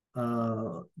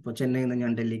ഇപ്പോൾ ചെന്നൈയിൽ നിന്ന്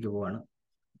ഞാൻ ഡൽഹിക്ക് പോവാണ്.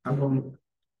 അപ്പം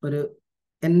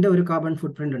എൻ്റെ ഒരു കാർബൺ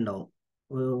ഫുട് പ്രിന്റ് ഉണ്ടാവും.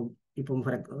 ഇപ്പം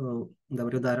എന്താ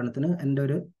പറയുക, ഉദാഹരണത്തിന് എൻ്റെ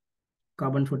ഒരു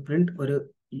കാർബൺ ഫുട് പ്രിന്റ്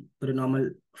ഒരു നോർമൽ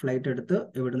ഫ്ലൈറ്റ് എടുത്ത്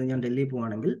ഇവിടെ നിന്ന് ഞാൻ ഡൽഹി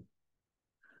പോവാണെങ്കിൽ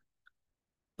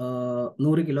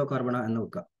 100 കിലോ കാർബണ എന്ന്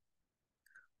വെക്കാം.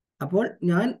 അപ്പോൾ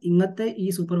ഞാൻ ഇന്നത്തെ ഈ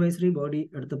സൂപ്പർവൈസറി ബോഡി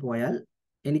എടുത്ത് പോയാൽ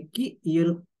എനിക്ക് ഈ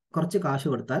ഒരു കുറച്ച് കാശ്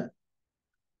കൊടുത്താൽ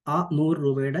ആ 100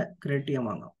 രൂപയുടെ ക്രെഡിറ്റ് ഞാൻ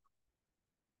വാങ്ങാം.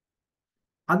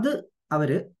 അത്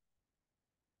അവര്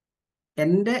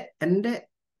എൻ്റെ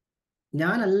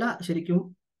ഞാനല്ല ശരിക്കും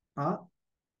ആ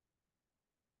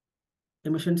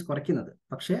എമിഷൻസ് കുറയ്ക്കുന്നത്,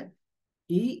 പക്ഷെ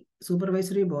ഈ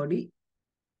സൂപ്പർവൈസറി ബോഡി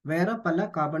വേറെ പല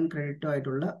കാർബൺ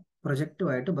ക്രെഡിറ്റുമായിട്ടുള്ള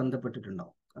പ്രൊജക്റ്റുമായിട്ട്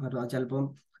ബന്ധപ്പെട്ടിട്ടുണ്ടാവും. ചിലപ്പം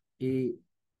ഈ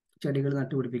ചെടികൾ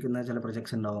നട്ടുപിടിപ്പിക്കുന്ന ചില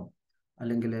പ്രൊജക്ട്സ് ഉണ്ടാവും,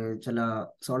 അല്ലെങ്കിൽ ചില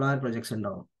സോളാർ പ്രൊജക്ട്സ്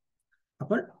ഉണ്ടാവും.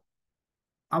 അപ്പോൾ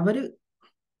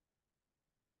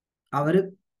അവര്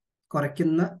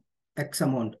കുറയ്ക്കുന്ന എക്സ്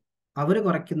എമൗണ്ട്, അവർ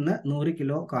കുറയ്ക്കുന്ന 100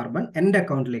 കിലോ കാർബൺ എൻ്റെ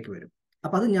അക്കൗണ്ടിലേക്ക് വരും.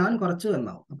 അപ്പം അത് ഞാൻ കുറച്ച്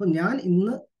എന്നാവും. അപ്പം ഞാൻ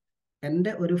ഇന്ന്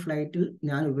എൻ്റെ ഒരു ഫ്ലൈറ്റിൽ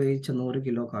ഞാൻ ഉപയോഗിച്ച 100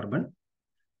 കിലോ കാർബൺ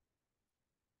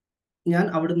ഞാൻ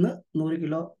അവിടുന്ന് 100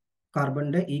 കിലോ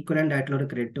കാർബണിൻ്റെ ഈക്വലൻ്റ് ആയിട്ടുള്ള ഒരു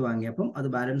ക്രെഡിറ്റ് വാങ്ങിയപ്പം അത്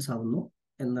ബാലൻസ് ആവുന്നു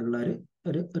എന്നുള്ള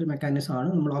ഒരു മെക്കാനിസം ആണ്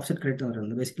നമ്മൾ ഓഫ്സെറ്റ് ക്രെഡിറ്റ് എന്ന്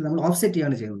പറയുന്നത്. ബേസിക്കലി നമ്മൾ ഓഫ്സെറ്റ്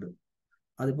ചെയ്യാണ് ചെയ്യുന്നത്.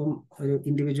 അതിപ്പം ഒരു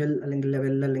ഇൻഡിവിജ്വൽ അല്ലെങ്കിൽ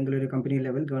ലെവലിൽ അല്ലെങ്കിൽ ഒരു കമ്പനി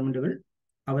ലെവൽ ഗവൺമെന്റുകൾ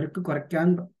അവർക്ക് കുറയ്ക്കാൻ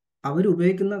അവർ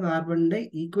ഉപയോഗിക്കുന്ന കാർബണിന്റെ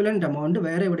ഈക്വലന്റ് എമൗണ്ട്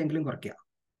വേറെ എവിടെയെങ്കിലും കുറയ്ക്കുക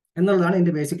എന്നുള്ളതാണ്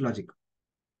ഇതിന്റെ ബേസിക് ലോജിക്.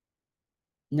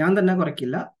 ഞാൻ തന്നെ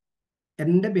കുറയ്ക്കില്ല,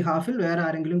 എൻ്റെ ബിഹാഫിൽ വേറെ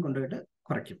ആരെങ്കിലും കൊണ്ടുപോയിട്ട്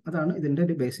കുറയ്ക്കും. അതാണ് ഇതിന്റെ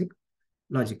ഒരു ബേസിക്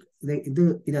ലോജിക്. ഇത്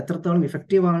എത്രത്തോളം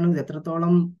ഇഫക്റ്റീവ് ആണ്, ഇത്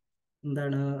എത്രത്തോളം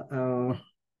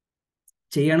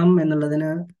ചെയ്യണം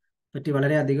എന്നുള്ളതിന് പറ്റി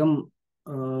വളരെയധികം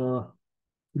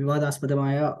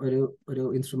വിവാദാസ്പദമായ ഒരു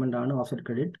ഇൻസ്ട്രുമെന്റ് ആണ് ഓഫ്സെറ്റ്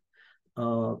ക്രെഡിറ്റ്.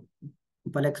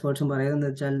 പല എക്സ്പേർട്സും പറയുന്നത്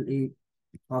വെച്ചാൽ ഈ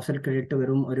ഓഫ്സെറ്റ് ക്രെഡിറ്റ്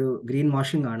വെറും ഒരു ഗ്രീൻ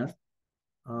വാഷിംഗ് ആണ്.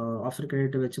 ഓഫ്സെറ്റ്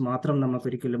ക്രെഡിറ്റ് വെച്ച് മാത്രം നമുക്ക്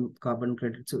ഒരിക്കലും കാർബൺ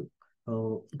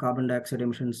ഡയോക്സൈഡ്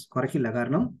എമിഷൻസ് കുറയ്ക്കില്ല.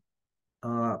 കാരണം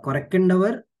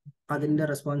കുറയ്ക്കേണ്ടവർ അതിന്റെ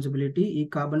റെസ്പോൺസിബിലിറ്റി ഈ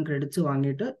കാർബൺ ക്രെഡിറ്റ്സ്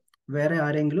വാങ്ങിയിട്ട് വേറെ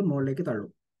ആരെങ്കിലും മുകളിലേക്ക്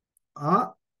തള്ളും.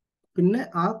 പിന്നെ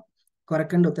ആ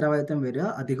കുറയ്ക്കേണ്ട ഉത്തരവാദിത്തം വരിക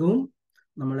അധികവും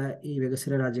നമ്മളെ ഈ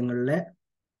വികസിത രാജ്യങ്ങളിലെ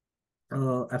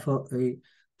ഈ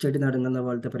ചെടി നടുങ്ങുന്ന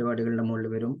പോലത്തെ പരിപാടികളുടെ മുകളിൽ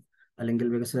വരും, അല്ലെങ്കിൽ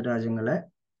വികസിത രാജ്യങ്ങളെ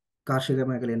കാർഷിക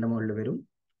മേഖലയുടെ മുകളിൽ വരും.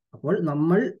 അപ്പോൾ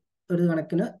നമ്മൾ ഒരു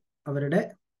കണക്കിന് അവരുടെ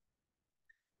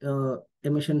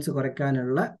എമിഷൻസ്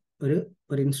കുറയ്ക്കാനുള്ള ഒരു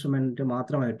ഇൻസ്ട്രുമെന്റ്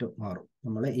മാത്രമായിട്ട് മാറും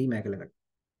നമ്മളെ ഈ മേഖലകൾ.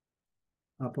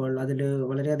 അപ്പോൾ അതിൽ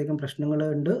വളരെയധികം പ്രശ്നങ്ങൾ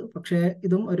ഉണ്ട്, പക്ഷേ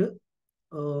ഇതും ഒരു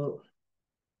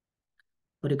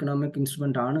ഇക്കണോമിക്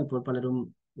ഇൻസ്ട്രുമെന്റ് ആണ് ഇപ്പോൾ പലരും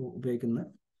ഉപയോഗിക്കുന്നത്.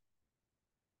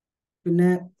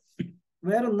 പിന്നെ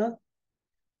വേറൊന്ന്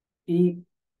ഈ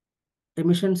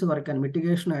എമിഷൻസ് കുറയ്ക്കാൻ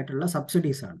മിറ്റിഗേഷൻ ആയിട്ടുള്ള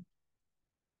സബ്സിഡീസ് ആണ്.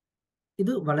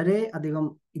 ഇത് വളരെ അധികം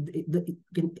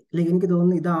എനിക്ക്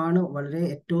തോന്നുന്നു ഇതാണ് വളരെ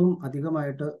ഏറ്റവും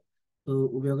അധികമായിട്ട്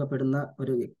ഉപയോഗപ്പെടുന്ന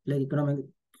ഒരു ഇക്കണോമിക്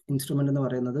ഇൻസ്ട്രുമെന്റ് എന്ന്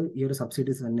പറയുന്നത് ഈ ഒരു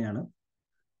സബ്സിഡീസ് തന്നെയാണ്.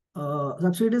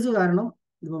 സബ്സിഡീസ് കാരണം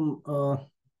ഇപ്പം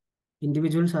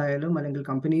ഇൻഡിവിജ്വൽസ് ആയാലും അല്ലെങ്കിൽ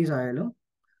കമ്പനീസ് ആയാലും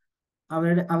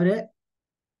അവരെ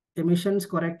എമിഷൻസ്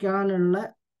കുറയ്ക്കാനുള്ള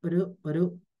ഒരു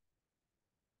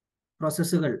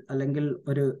പ്രോസസ്സുകൾ അല്ലെങ്കിൽ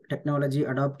ഒരു ടെക്നോളജി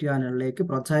അഡോപ്റ്റ് ചെയ്യാനുള്ളേക്ക്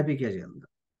പ്രോത്സാഹിപ്പിക്കുക ചെയ്യുന്നത്.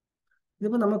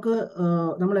 ഇതിപ്പോൾ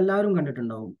നമ്മളെല്ലാവരും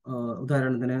കണ്ടിട്ടുണ്ടാവും.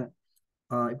 ഉദാഹരണത്തിന്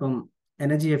ഇപ്പം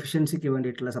എനർജി എഫിഷ്യൻസിക്ക്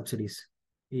വേണ്ടിയിട്ടുള്ള സബ്സിഡീസ്,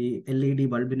 ഈ LED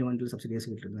ബൾബിന് വേണ്ടിയിട്ടുള്ള സബ്സിഡീസ്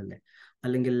കിട്ടുന്നതല്ലേ,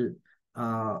 അല്ലെങ്കിൽ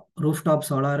റൂഫ് ടോപ്പ്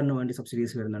സോളാറിന് വേണ്ടി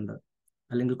സബ്സിഡീസ് വരുന്നുണ്ട്,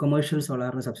 അല്ലെങ്കിൽ കൊമേഴ്ഷ്യൽ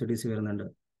സോളാറിന് സബ്സിഡീസ് വരുന്നുണ്ട്,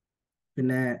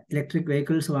 പിന്നെ ഇലക്ട്രിക്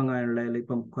വെഹിക്കിൾസ് വാങ്ങാനുള്ള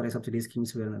ഇപ്പം കുറേ സബ്സിഡി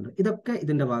സ്കീംസ് വരുന്നുണ്ട്. ഇതൊക്കെ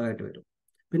ഇതിൻ്റെ ഭാഗമായിട്ട് വരും.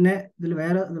 പിന്നെ ഇതിൽ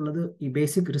വേറെ ഉള്ളത് ഈ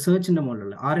ബേസിക് റിസർച്ചിന്റെ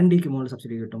മുകളിലുള്ള R&Dക്ക് മുകളിൽ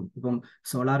സബ്സിഡി കിട്ടും. ഇപ്പം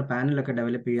സോളാർ പാനലൊക്കെ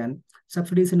ഡെവലപ്പ് ചെയ്യാൻ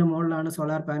സബ്സിഡീസിന്റെ മുകളിലാണ്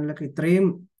സോളാർ പാനലൊക്കെ ഇത്രയും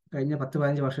കഴിഞ്ഞ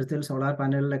 10-15 വർഷത്തിൽ സോളാർ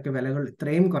പാനലിലൊക്കെ വിലകൾ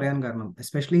ഇത്രയും കുറയാൻ കാരണം.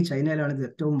 എസ്പെഷ്യലി ചൈനയിലാണ് ഇത്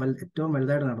ഏറ്റവും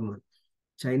വലുതായിട്ട് നടന്നത്.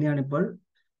 ചൈനയാണ് ഇപ്പോൾ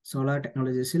സോളാർ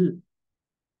ടെക്നോളജീസിൽ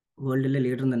വേൾഡിലെ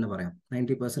ലീഡർ എന്ന് തന്നെ പറയാം.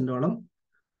 90%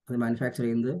 അത് മാനുഫാക്ചർ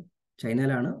ചെയ്യുന്നത്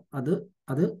ചൈനയിലാണ്.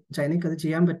 അത് ചൈനയ്ക്ക് അത്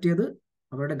ചെയ്യാൻ പറ്റിയത്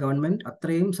അവരുടെ ഗവൺമെന്റ്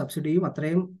അത്രയും സബ്സിഡിയും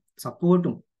അത്രയും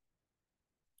സപ്പോർട്ടും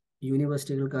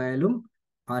യൂണിവേഴ്സിറ്റികൾക്കായാലും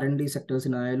R&D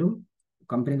സെക്ടേഴ്സിനായാലും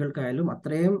കമ്പനികൾക്കായാലും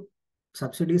അത്രയും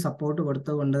സബ്സിഡി സപ്പോർട്ട്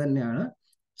കൊടുത്തത് കൊണ്ട് തന്നെയാണ്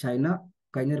ചൈന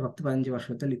കഴിഞ്ഞ ഒരു 10-15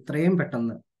 വർഷത്തിൽ ഇത്രയും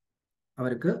പെട്ടെന്ന്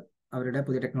അവർക്ക് അവരുടെ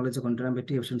പുതിയ ടെക്നോളജി കൊണ്ടുവരാൻ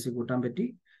പറ്റി, എഫിഷ്യൻസി കൂട്ടാൻ പറ്റി.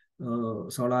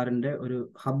 സോളാറിന്റെ ഒരു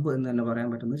ഹബ്ബ് എന്ന് തന്നെ പറയാൻ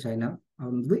പറ്റുന്നത് ചൈന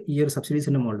ആവുന്നത് ഈ ഒരു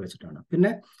സബ്സിഡീസിന്റെ മുകളിൽ വെച്ചിട്ടാണ്.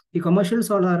 പിന്നെ ഈ കൊമേഴ്ഷ്യൽ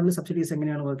സോളാറിൽ സബ്സിഡീസ്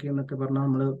എങ്ങനെയാണ് വർക്ക് ചെയ്യുന്നതൊക്കെ പറഞ്ഞാൽ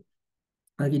നമ്മൾ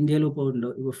അത് ഇന്ത്യയിൽ ഇപ്പോൾ ഉണ്ട്.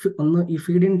 ഒന്ന് ഈ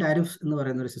ഫീഡ് ഇൻ ടാരിഫ്സ് എന്ന്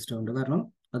പറയുന്ന ഒരു സിസ്റ്റം ഉണ്ട്. കാരണം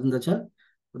അതെന്താ വെച്ചാൽ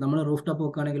നമ്മൾ റൂഫ് ടോപ്പ്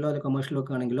വെക്കുകയാണെങ്കിലോ അല്ലെങ്കിൽ കൊമേഴ്ഷ്യൽ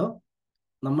വെക്കുകയാണെങ്കിലോ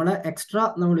നമ്മളെ എക്സ്ട്രാ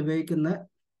നമ്മൾ ഉപയോഗിക്കുന്ന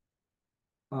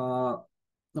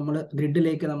നമ്മൾ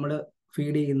ഗ്രിഡിലേക്ക് നമ്മൾ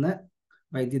ഫീഡ് ചെയ്യുന്ന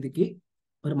വൈദ്യുതിക്ക്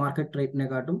ഒരു മാർക്കറ്റ്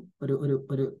റേറ്റിനെക്കാട്ടും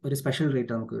ഒരു സ്പെഷ്യൽ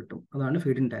റേറ്റ് നമുക്ക് കിട്ടും. അതാണ്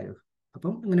ഫീഡ് ഇൻ ടാരിഫ്.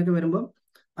 അപ്പം ഇങ്ങനെയൊക്കെ വരുമ്പോൾ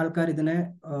ആൾക്കാർ ഇതിനെ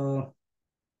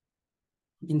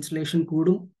ഇൻസ്റ്റലേഷൻ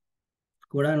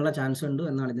കൂടാനുള്ള ചാൻസ് ഉണ്ട്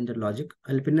എന്നാണ് ഇതിന്റെ ലോജിക്.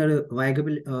 അതിൽ പിന്നെ ഒരു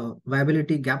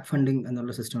വയബിലിറ്റി ഗ്യാപ്പ് ഫണ്ടിങ്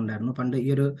എന്നുള്ള സിസ്റ്റം ഉണ്ടായിരുന്നു പണ്ട്. ഈ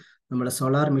ഒരു നമ്മുടെ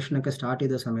സോളാർ മിഷനൊക്കെ സ്റ്റാർട്ട്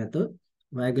ചെയ്ത സമയത്ത്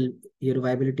ഈ ഒരു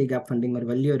വയബിലിറ്റി ഗ്യാപ്പ് ഫണ്ടിങ് ഒരു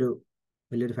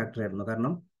വലിയൊരു ഫാക്ടർ ആയിരുന്നു.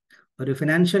 കാരണം ഒരു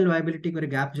ഫിനാൻഷ്യൽ വയബിലിറ്റിക്ക് ഒരു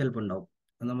ഗ്യാപ്പ് ചിലപ്പോൾ ഉണ്ടാവും.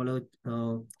 നമ്മൾ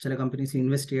ചില കമ്പനീസ്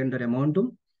ഇൻവെസ്റ്റ് ചെയ്യേണ്ട ഒരു എമൗണ്ടും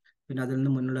പിന്നെ അതിൽ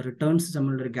നിന്ന് മുന്നുള്ള റിട്ടേൺസ്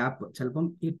തമ്മിലുള്ള ഒരു ഗ്യാപ്പ് ചിലപ്പം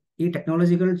ഈ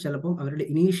ടെക്നോളജികൾ ചിലപ്പം അവരുടെ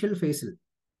ഇനീഷ്യൽ ഫേസിൽ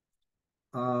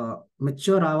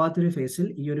മെച്യൂർ ആവാത്തൊരു ഫേസിൽ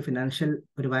ഈ ഒരു ഫിനാൻഷ്യൽ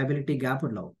ഒരു വയബിലിറ്റി ഗ്യാപ്പ്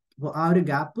ഉണ്ടാവും. അപ്പോൾ ആ ഒരു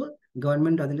ഗ്യാപ്പ്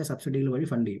ഗവൺമെന്റ് അതിന്റെ സബ്സിഡികൾ വഴി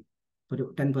ഫണ്ട് ചെയ്യും. ഒരു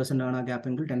 10% ആണ് ആ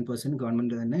ഗ്യാപ്പെങ്കിൽ 10%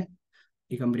 ഗവൺമെന്റ് തന്നെ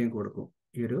ഈ കമ്പനിക്ക് കൊടുക്കും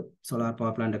ഈ ഒരു സോളാർ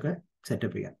പവർ പ്ലാന്റ് ഒക്കെ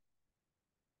സെറ്റപ്പ് ചെയ്യാൻ.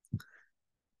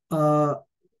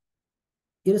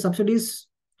 ഈ ഒരു സബ്സിഡീസ്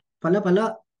പല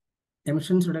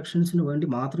എമിഷൻസ് റിഡക്ഷൻസിന് വേണ്ടി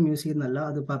മാത്രം യൂസ് ചെയ്യുന്നതല്ല.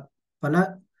 അത് പല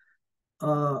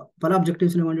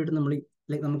ഒബ്ജക്റ്റീവ്സിന് വേണ്ടിയിട്ട്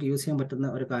നമുക്ക് യൂസ് ചെയ്യാൻ പറ്റുന്ന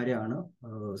ഒരു കാര്യമാണ്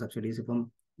സബ്സിഡീസ്. ഇപ്പം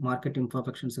മാർക്കറ്റ്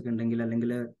ഇംപെർഫെക്ഷൻസ് ഒക്കെ ഉണ്ടെങ്കിൽ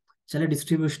അല്ലെങ്കിൽ ചില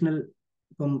ഡിസ്ട്രിബ്യൂഷണൽ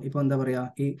ഇപ്പം എന്താ പറയുക,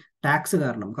 ഈ ടാക്സ്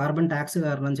കാരണം, കാർബൺ ടാക്സ്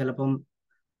കാരണം ചിലപ്പം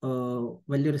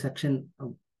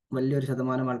വലിയൊരു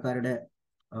ശതമാനം ആൾക്കാരുടെ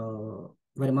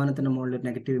വരുമാനത്തിന്റെ മുകളിൽ ഒരു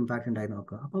നെഗറ്റീവ് ഇമ്പാക്ട് ഉണ്ടായി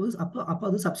നോക്കുക. അപ്പോൾ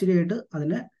അത് സബ്സിഡി ആയിട്ട്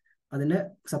അതിനെ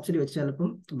സബ്സിഡി വെച്ച് ചിലപ്പം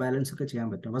ബാലൻസ് ഒക്കെ ചെയ്യാൻ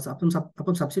പറ്റും.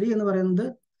 അപ്പം സബ്സിഡി എന്ന് പറയുന്നത്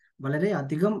വളരെ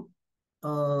അധികം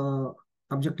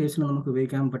ഒബ്ജക്റ്റീവ്സിന് നമുക്ക്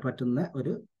ഉപയോഗിക്കാൻ പറ്റുന്ന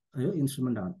ഒരു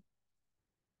ഇൻസ്ട്രുമെന്റ് ആണ്.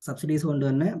 സബ്സിഡീസ് കൊണ്ട്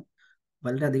തന്നെ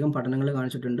വളരെയധികം പഠനങ്ങൾ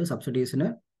കാണിച്ചിട്ടുണ്ട് സബ്സിഡീസിന്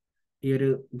ഈ ഒരു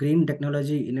ഗ്രീൻ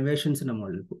ടെക്നോളജി ഇന്നോവേഷൻസിന്റെ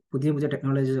മുകളിൽ പുതിയ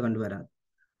ടെക്നോളജീസ് കണ്ടുവരാൻ,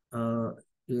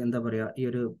 എന്താ പറയുക, ഈ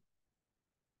ഒരു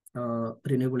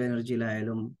റിന്യൂവബിൾ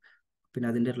എനർജിയിലായാലും പിന്നെ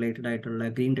അതിന്റെ റിലേറ്റഡ് ആയിട്ടുള്ള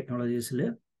ഗ്രീൻ ടെക്നോളജീസിൽ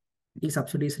ഈ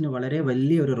സബ്സിഡീസിന് വളരെ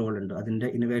വലിയൊരു റോൾ ഉണ്ട്. അതിന്റെ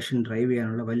ഇന്നോവേഷൻ ഡ്രൈവ്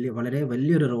ചെയ്യാനുള്ള വളരെ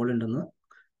വലിയൊരു റോൾ ഉണ്ടെന്ന്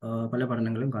പല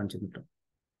പഠനങ്ങളും കാണിച്ചിട്ടുണ്ട്.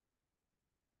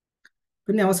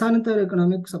 പിന്നെ അവസാനത്തെ ഒരു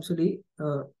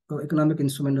എക്കണോമിക്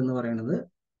ഇൻസ്ട്രുമെന്റ് എന്ന് പറയുന്നത്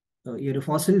ഈ ഒരു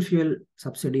ഫോസിൽ ഫ്യൂൽ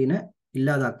സബ്സിഡീനെ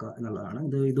ഇല്ലാതാക്കുക എന്നുള്ളതാണ്.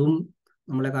 ഇതും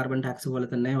നമ്മളെ കാർബൺ ടാക്സ് പോലെ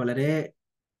തന്നെ വളരെ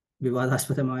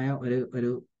വിവാദാസ്പദമായ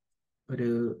ഒരു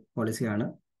പോളിസിയാണ്.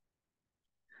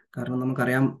 കാരണം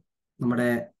നമുക്കറിയാം നമ്മുടെ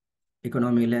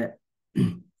ഇക്കണോമിയിലെ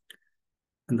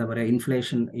എന്താ പറയുക,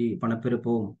 ഇൻഫ്ലേഷൻ, ഈ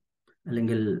പണപ്പെരുപ്പവും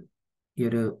അല്ലെങ്കിൽ ഈ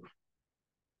ഒരു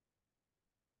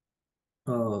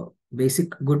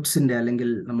ബേസിക് ഗുഡ്സിന്റെ അല്ലെങ്കിൽ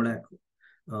നമ്മുടെ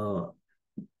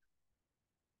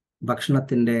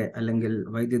ഭക്ഷണത്തിന്റെ അല്ലെങ്കിൽ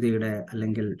വൈദ്യുതിയുടെ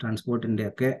അല്ലെങ്കിൽ ട്രാൻസ്പോർട്ടിന്റെ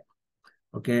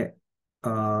ഒക്കെ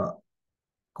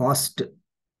കോസ്റ്റ്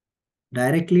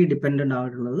ഡയറക്ട്ലി ഡിപ്പെൻഡൻ്റ്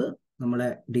ആയിട്ടുള്ളത് നമ്മളെ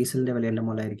ഡീസലിന്റെ വിലേൻ്റെ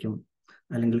മുകളിലായിരിക്കും.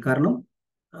 അല്ലെങ്കിൽ കാരണം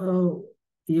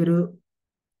ഈ ഒരു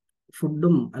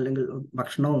ഫുഡും അല്ലെങ്കിൽ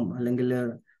ഭക്ഷണവും അല്ലെങ്കിൽ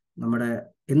നമ്മുടെ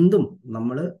എന്തും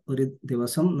നമ്മൾ ഒരു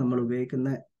ദിവസം നമ്മൾ ഉപയോഗിക്കുന്ന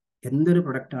എന്തൊരു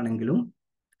പ്രൊഡക്റ്റ് ആണെങ്കിലും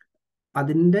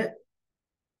അതിൻ്റെ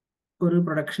ഒരു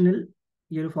പ്രൊഡക്ഷനിൽ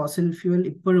ഈ ഒരു ഫോസിൽ ഫ്യൂവൽ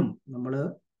ഇപ്പോഴും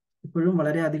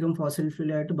വളരെയധികം ഫോസിൽ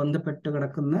ഫ്യൂവലായിട്ട് ബന്ധപ്പെട്ട്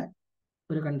കിടക്കുന്ന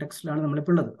ഒരു കണ്ടെക്സ്റ്റിലാണ്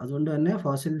നമ്മളിപ്പോൾ ഉള്ളത്. അതുകൊണ്ട് തന്നെ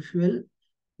ഫോസിൽ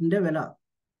ഫ്യൂവലിന്റെ വില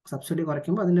സബ്സിഡി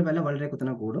കുറയ്ക്കുമ്പോൾ അതിന്റെ വില വളരെ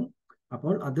കുത്തനെ കൂടും.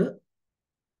 അപ്പോൾ അത്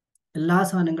എല്ലാ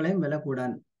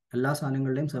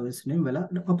സാധനങ്ങളുടെയും സർവീസിന്റെയും വില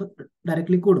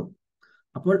ഡയറക്ട്ലി കൂടും.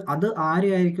 അപ്പോൾ അത്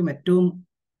ആരെയായിരിക്കും ഏറ്റവും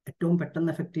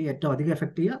പെട്ടെന്ന് എഫക്ട് ചെയ്യുക, ഏറ്റവും അധികം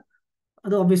എഫക്ട് ചെയ്യുക?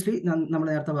 അത് ഒബ്വിയസ്ലി നമ്മൾ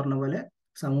നേരത്തെ പറഞ്ഞ പോലെ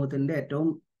സമൂഹത്തിന്റെ ഏറ്റവും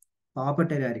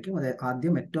പാവപ്പെട്ടവരായിരിക്കും അത്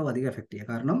ആദ്യം ഏറ്റവും അധികം എഫക്ട് ചെയ്യുക.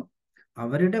 കാരണം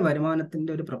അവരുടെ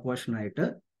വരുമാനത്തിന്റെ ഒരു പ്രൊപ്പോർഷനായിട്ട്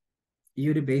ഈ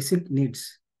ഒരു ബേസിക് നീഡ്സ്,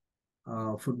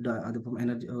 അതിപ്പം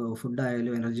ഫുഡ്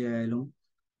ആയാലും എനർജി ആയാലും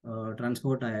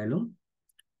ട്രാൻസ്പോർട്ട് ആയാലും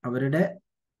അവരുടെ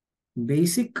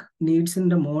ബേസിക്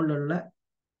നീഡ്സിൻ്റെ മുകളിലുള്ള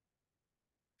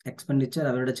എക്സ്പെൻഡിച്ചർ,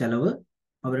 അവരുടെ ചെലവ്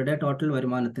അവരുടെ ടോട്ടൽ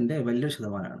വരുമാനത്തിൻ്റെ വലിയൊരു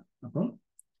ശതമാനമാണ്. അപ്പം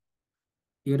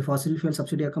ഈ ഒരു ഫോസിൽ ഫ്യൂൽ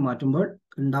സബ്സിഡി ഒക്കെ മാറ്റുമ്പോൾ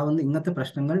ഉണ്ടാവുന്ന ഇങ്ങനത്തെ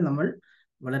പ്രശ്നങ്ങൾ നമ്മൾ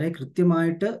വളരെ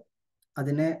കൃത്യമായിട്ട്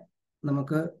അതിനെ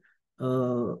നമുക്ക്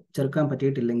ചെറുക്കാൻ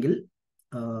പറ്റിയിട്ടില്ലെങ്കിൽ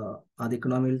അത്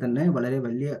ഇക്കണോമിയിൽ തന്നെ വളരെ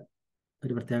വലിയ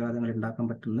ഒരു പ്രത്യാഘാതങ്ങൾ ഉണ്ടാക്കാൻ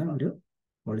പറ്റുന്ന ഒരു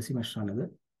പോളിസി മെഷറാണിത്.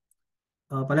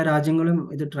 പല രാജ്യങ്ങളും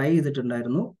ഇത് ട്രൈ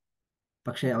ചെയ്തിട്ടുണ്ടായിരുന്നു.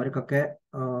 പക്ഷേ അവർക്കൊക്കെ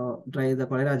ട്രൈ ചെയ്ത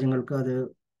പല രാജ്യങ്ങൾക്ക് അത്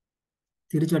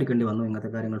തിരിച്ചടിക്കേണ്ടി വന്നു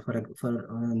ഇങ്ങനത്തെ കാര്യങ്ങൾ.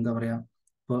 എന്താ പറയുക,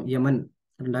 ഇപ്പോൾ യമൻ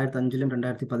 2005-ലും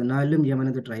 2014-ലും യമൻ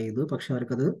ഇത് ട്രൈ ചെയ്തു. പക്ഷെ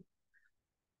അവർക്കത്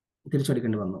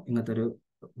തിരിച്ചടിക്കേണ്ടി വന്നു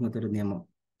ഇങ്ങനത്തെ ഒരു നിയമം.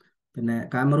 പിന്നെ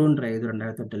കാമറൂൺ ട്രൈ ചെയ്തു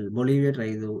 2008-ൽ, ബൊളീവിയ ട്രൈ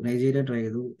ചെയ്തു, നൈജീരിയ ട്രൈ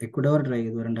ചെയ്തു, എക്വഡോർ ട്രൈ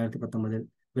ചെയ്തു 2019-ൽ.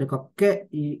 ഇവർക്കൊക്കെ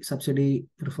ഈ സബ്സിഡി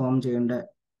റിഫോം ചെയ്യേണ്ട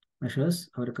മെഷേഴ്സ്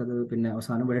അവർക്കത് പിന്നെ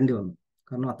അവസാനം വിടേണ്ടി വന്നു.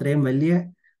 കാരണം അത്രയും വലിയ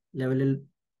ലെവലിൽ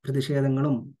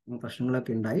പ്രതിഷേധങ്ങളും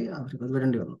പ്രശ്നങ്ങളൊക്കെ ഉണ്ടായി, അവർക്കത്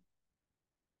വിടേണ്ടി വന്നു.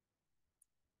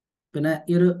 പിന്നെ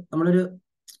നമ്മളൊരു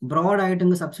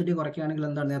ബ്രോഡായിട്ട് സബ്സിഡി കുറയ്ക്കുകയാണെങ്കിൽ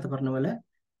എന്താണ് നേരത്തെ പറഞ്ഞ പോലെ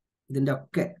ഇതിൻ്റെ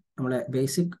ഒക്കെ നമ്മളെ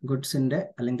ബേസിക് ഗുഡ്സിൻ്റെ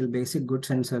അല്ലെങ്കിൽ ബേസിക്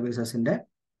ഗുഡ്സ് ആൻഡ് സർവീസസിൻ്റെ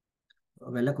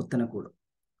വില കുത്തനെ കൂടും.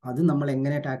 അത് നമ്മൾ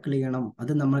എങ്ങനെ ടാക്കിൾ ചെയ്യണം,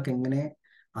 അത് നമ്മൾക്ക് എങ്ങനെ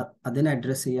അതിനെ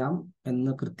അഡ്രസ്സ് ചെയ്യാം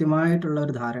എന്ന് കൃത്യമായിട്ടുള്ള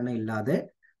ഒരു ധാരണ ഇല്ലാതെ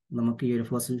നമുക്ക് ഈ ഒരു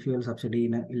ഫോസിൽ ഫ്യൂൽ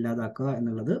സബ്സിഡീനെ ഇല്ലാതാക്കുക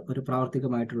എന്നുള്ളത് ഒരു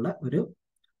പ്രാവർത്തികമായിട്ടുള്ള ഒരു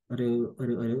ഒരു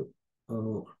ഒരു ഒരു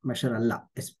മെഷർ അല്ല,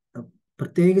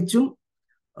 പ്രത്യേകിച്ചും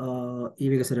ഈ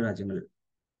വികസിത രാജ്യങ്ങളിൽ.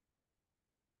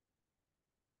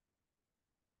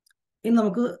 ഇനി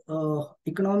നമുക്ക്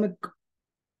ഇക്കണോമിക്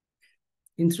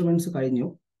ഇൻസ്ട്രുമെന്റ്സ് കഴിഞ്ഞു.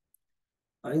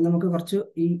 നമുക്ക് കുറച്ച്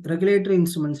ഈ റെഗുലേറ്ററി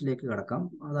ഇൻസ്ട്രുമെന്റ്സിലേക്ക് കിടക്കാം.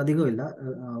 അത് അധികമില്ല,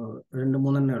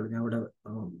 2-3 ഉള്ളൂ ഞാൻ ഇവിടെ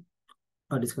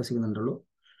ഡിസ്കസ് ചെയ്യുന്നുണ്ടുള്ളൂ.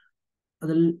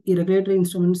 അതിൽ ഈ റെഗുലേറ്ററി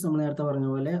ഇൻസ്ട്രുമെന്റ്സ് നമ്മൾ നേരത്തെ പറഞ്ഞ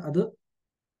പോലെ അത്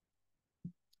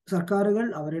സർക്കാരുകൾ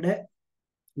അവരുടെ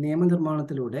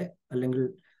നിയമനിർമ്മാണത്തിലൂടെ അല്ലെങ്കിൽ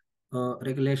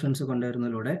റെഗുലേഷൻസ്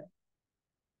കൊണ്ടുവരുന്നതിലൂടെ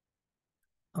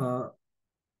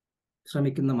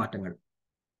ശ്രമിക്കുന്ന മാറ്റങ്ങൾ,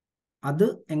 അത്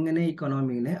എങ്ങനെ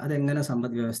ഇക്കോണമിനെ, അതെങ്ങനെ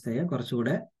സമ്പദ് വ്യവസ്ഥയെ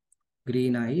കുറച്ചുകൂടെ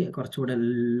ഗ്രീനായി കുറച്ചുകൂടെ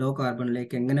ലോ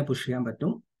കാർബണിലേക്ക് എങ്ങനെ പുഷ് ചെയ്യാൻ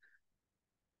പറ്റും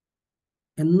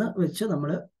എന്ന് വെച്ച്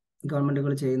നമ്മൾ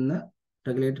ഗവൺമെൻറ്റുകൾ ചെയ്യുന്ന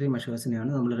റെഗുലേറ്ററി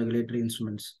മെഷേഴ്സിനെയാണ് നമ്മൾ regulatory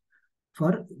instruments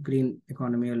four green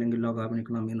economy അല്ലെങ്കിൽ ലോ കാർബൺ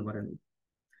എക്കോണമി എന്ന് പറയുന്നത്.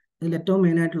 ഇതിൽ ഏറ്റവും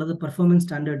മെയിനായിട്ടുള്ളത് പെർഫോമൻസ്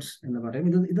സ്റ്റാൻഡേർഡ്സ് എന്ന് പറയും.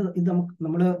 ഇത്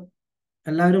നമ്മൾ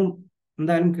എല്ലാവരും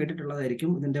എന്തായാലും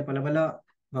കേട്ടിട്ടുള്ളതായിരിക്കും. ഇതിൻ്റെ പല പല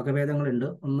വകഭേദങ്ങളുണ്ട്.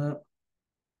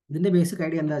 ഇതിൻ്റെ ബേസിക്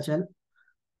ഐഡിയ എന്താ വെച്ചാൽ,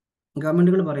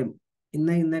 ഗവൺമെൻറ്റുകൾ പറയും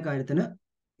ഇന്ന കാര്യത്തിന്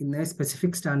ഇന്ന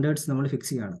സ്പെസിഫിക് സ്റ്റാൻഡേർഡ്സ് നമ്മൾ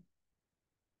ഫിക്സ് ചെയ്യാണ്.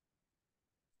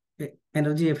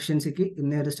 എനർജി എഫിഷ്യൻസിക്ക്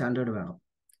ഒരു സ്റ്റാൻഡേർഡ് വേണം.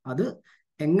 അത്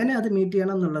എങ്ങനെ അത് മീറ്റ്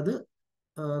ചെയ്യണം എന്നുള്ളത്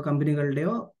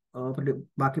കമ്പനികളുടെയോ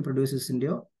ബാക്കി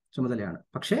പ്രൊഡ്യൂസേഴ്സിൻ്റെയോ ചുമതലയാണ്.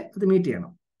 പക്ഷേ അത് മീറ്റ്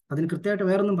ചെയ്യണം. അതിന് കൃത്യമായിട്ട്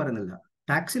വേറൊന്നും പറയുന്നില്ല.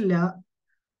 ടാക്സ് ഇല്ല,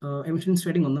 എമിഷൻസ്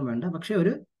ട്രേഡിംഗ് ഒന്നും വേണ്ട. പക്ഷേ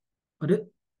ഒരു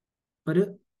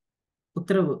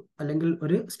ഉത്തരവ് അല്ലെങ്കിൽ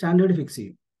ഒരു സ്റ്റാൻഡേർഡ് ഫിക്സ്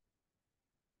ചെയ്യും.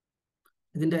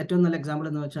 ഇതിൻ്റെ ഏറ്റവും നല്ല എക്സാമ്പിൾ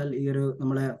എന്ന് വെച്ചാൽ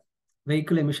നമ്മളെ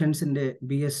വെഹിക്കിൾ എമിഷൻസിൻ്റെ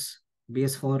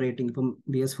BS4 റേറ്റിംഗ്, ഇപ്പം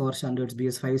BS4 സ്റ്റാൻഡേർഡ്സ്,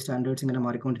 BS5 സ്റ്റാൻഡേർഡ്സ് ഇങ്ങനെ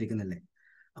മാറിക്കൊണ്ടിരിക്കുന്നില്ലേ.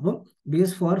 അപ്പം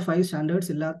BS4, 5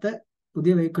 സ്റ്റാൻഡേർഡ്സ് ഇല്ലാത്ത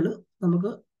പുതിയ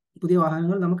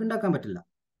വാഹനങ്ങൾ നമുക്ക് ഉണ്ടാക്കാൻ പറ്റില്ല.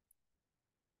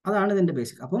 അതാണ് ഇതിൻ്റെ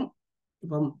ബേസിക്.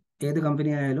 ഇപ്പം ഏത്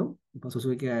കമ്പനി ആയാലും, ഇപ്പം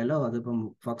സുസുക്കി ആയാലോ അതിപ്പം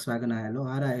ഫോക്സ് വാഗൺ ആയാലോ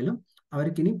ആരായാലും,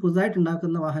 അവർക്കിനി പുതുതായിട്ട്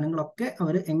ഉണ്ടാക്കുന്ന വാഹനങ്ങളൊക്കെ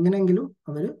അവർ എങ്ങനെയെങ്കിലും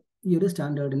ഈ ഒരു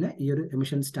സ്റ്റാൻഡേർഡിനെ, ഈ ഒരു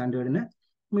എമിഷൻ സ്റ്റാൻഡേർഡിനെ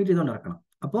മീറ്റ് ചെയ്തുകൊണ്ട് ഇറക്കണം.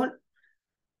 അപ്പോൾ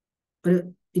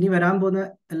ഇനി വരാൻ പോകുന്ന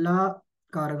എല്ലാ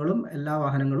കാറുകളും എല്ലാ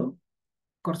വാഹനങ്ങളും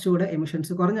കുറച്ചുകൂടെ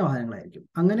എമിഷൻസ് കുറഞ്ഞ വാഹനങ്ങളായിരിക്കും.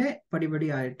 അങ്ങനെ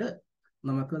പടിപടിയായിട്ട്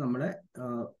നമുക്ക് നമ്മുടെ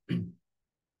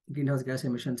ഗ്രീൻ ഹൗസ് ഗ്യാസ്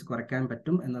എമിഷൻസ് കുറയ്ക്കാൻ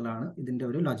പറ്റും എന്നുള്ളതാണ് ഇതിൻ്റെ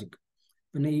ഒരു ലോജിക്.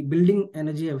 പിന്നെ ഈ ബിൽഡിംഗ്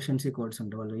എനർജി എഫിഷ്യൻസി കോഡ്സ്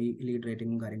ഉണ്ടല്ലോ, ഈ ലീഡ്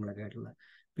റേറ്റിംഗും കാര്യങ്ങളൊക്കെ ആയിട്ടുള്ള.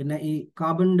 പിന്നെ ഈ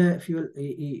കാർബണിൻ്റെ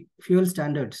ഫ്യൂൽ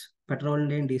സ്റ്റാൻഡേർഡ്സ്,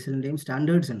 പെട്രോളിൻ്റെയും ഡീസലിൻ്റെയും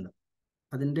സ്റ്റാൻഡേർഡ്സ് ഉണ്ട്.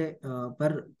 അതിൻ്റെ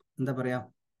പെർ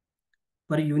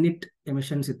യൂണിറ്റ്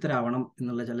എമിഷൻസ് ഇത്ര ആവണം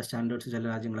എന്നുള്ള ചില സ്റ്റാൻഡേർഡ്സ് ചില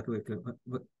രാജ്യങ്ങളൊക്കെ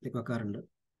വെക്കാറുണ്ട്.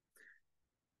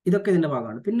 ഇതൊക്കെ ഇതിൻ്റെ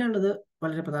ഭാഗമാണ്. പിന്നെ ഉള്ളത്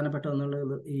വളരെ പ്രധാനപ്പെട്ട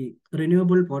ഒന്നുള്ളത് ഈ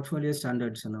റിന്യൂവബിൾ പോർട്ട്ഫോളിയോ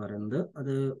സ്റ്റാൻഡേർഡ്സ് എന്ന് പറയുന്നത്.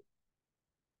 അത്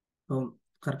ഇപ്പം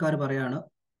സർക്കാർ പറയാണ്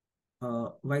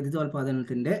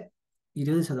വൈദ്യുതോൽപാദനത്തിൻ്റെ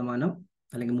 20%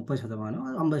 അല്ലെങ്കിൽ 30%,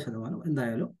 50%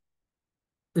 എന്തായാലും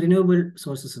റിന്യൂവബിൾ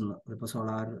സോഴ്സസ് നിന്ന്, ഇപ്പോൾ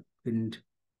സോളാർ, വിൻഡ്,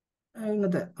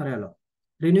 ഇങ്ങനത്തെ അറിയാലോ,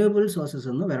 റിന്യൂവബിൾ സോഴ്സസ്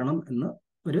നിന്ന് വരണം എന്ന്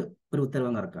ഒരു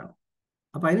ഉത്തരവ് ഇറക്കുകയാണ്.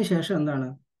 അപ്പം അതിന് ശേഷം എന്താണ്,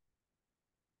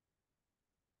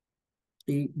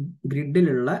 ഈ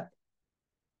ഗ്രിഡിലുള്ള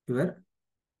ഇവർ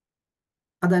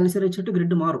അതനുസരിച്ചിട്ട്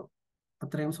ഗ്രിഡ് മാറും.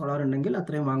 അത്രയും സോളാർ ഉണ്ടെങ്കിൽ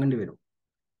അത്രയും വാങ്ങേണ്ടി വരും.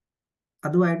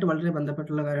 അതുമായിട്ട് വളരെ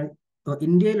ബന്ധപ്പെട്ടുള്ള കാര്യം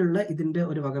ഇന്ത്യയിലുള്ള ഇതിൻ്റെ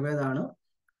ഒരു വകഭേദമാണ്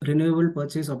റിന്യൂവബിൾ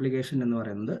പർച്ചേസ് ഒബ്ലിഗേഷൻ എന്ന്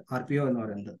പറയുന്നത്, RPO എന്ന്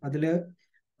പറയുന്നത്. അതിൽ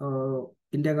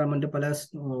ഇന്ത്യ ഗവൺമെന്റ് പല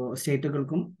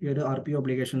സ്റ്റേറ്റുകൾക്കും ഈ ഒരു RPO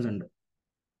ഒബ്ലിഗേഷൻസ് ഉണ്ട്.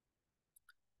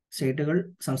 സ്റ്റേറ്റുകൾ,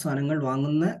 സംസ്ഥാനങ്ങൾ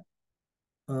വാങ്ങുന്ന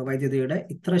വൈദ്യുതിയുടെ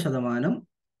ഇത്ര ശതമാനം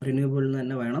റിന്യൂവബിളിൽ നിന്ന്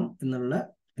തന്നെ വേണം എന്നുള്ള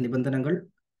നിബന്ധനകൾ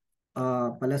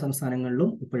പല സംസ്ഥാനങ്ങളിലും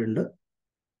ഇപ്പോഴുണ്ട്.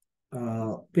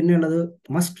 പിന്നെയുള്ളത്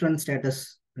മസ്റ്റ് റൺ സ്റ്റാറ്റസ്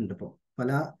ഉണ്ട്. ഇപ്പോൾ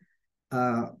പല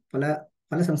പല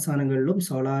പല സംസ്ഥാനങ്ങളിലും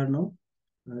സോളാറിനും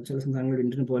ചില സംസ്ഥാനങ്ങളിൽ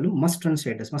വിൻഡിന് പോലും മസ്റ്റ് റൺ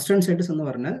സ്റ്റാറ്റസ് എന്ന്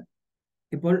പറഞ്ഞാൽ,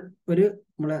 ഇപ്പോൾ ഒരു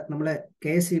നമ്മളെ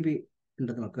KSEB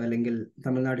ഉണ്ടെന്ന് നോക്കുക, അല്ലെങ്കിൽ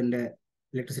തമിഴ്നാടിന്റെ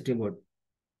ഇലക്ട്രിസിറ്റി ബോർഡ്,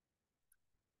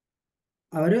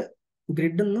 അവർ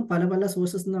ഗ്രിഡിൽ നിന്ന് പല പല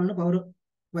സോഴ്സസ് നിന്നാണ്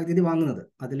വൈദ്യുതി വാങ്ങുന്നത്.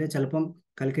 അതിൽ ചിലപ്പം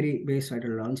കൽക്കരി ബേസ്ഡ്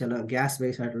ആയിട്ടുള്ളതാവും, ചില ഗ്യാസ്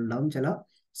ബേസ്ഡ് ആയിട്ടുള്ളതാവും, ചില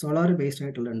സോളാർ ബേസ്ഡ്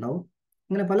ആയിട്ടുള്ള ഉണ്ടാവും,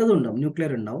 അങ്ങനെ പലതും ഉണ്ടാവും,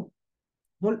 ന്യൂക്ലിയർ ഉണ്ടാവും.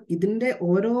 അപ്പോൾ ഇതിന്റെ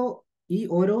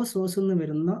ഓരോ സോഴ്സിൽ നിന്ന്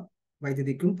വരുന്ന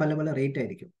വൈദ്യുതിക്കും പല പല റേറ്റ്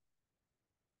ആയിരിക്കും.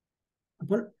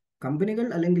 അപ്പോൾ കമ്പനികൾ,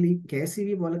 അല്ലെങ്കിൽ ഈ KSEB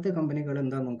പോലത്തെ കമ്പനികൾ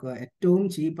എന്താ നോക്കുക, ഏറ്റവും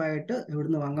ചീപ്പായിട്ട്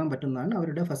എവിടുന്ന് വാങ്ങാൻ പറ്റുന്നതാണ്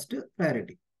അവരുടെ ഫസ്റ്റ്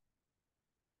പ്രയോറിറ്റി.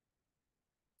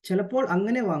 ചിലപ്പോൾ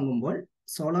അങ്ങനെ വാങ്ങുമ്പോൾ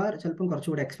സോളാർ ചിലപ്പം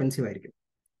കുറച്ചുകൂടെ എക്സ്പെൻസീവ് ആയിരിക്കും,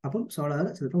 അപ്പം സോളാർ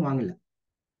ചിലപ്പം വാങ്ങില്ല.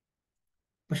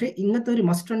 പക്ഷെ ഇങ്ങനത്തെ ഒരു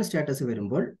മസ്റ്റ് റൺ സ്റ്റാറ്റസ്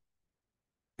വരുമ്പോൾ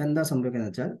എന്താ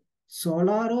സംഭവിക്കുന്നത് വെച്ചാൽ,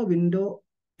 സോളാറോ വിൻഡോ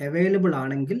അവൈലബിൾ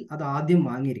ആണെങ്കിൽ അത് ആദ്യം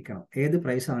വാങ്ങിയിരിക്കണം, ഏത്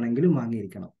പ്രൈസ് ആണെങ്കിലും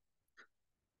വാങ്ങിയിരിക്കണം.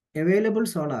 അവൈലബിൾ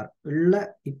സോളാർ ഉള്ള,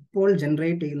 ഇപ്പോൾ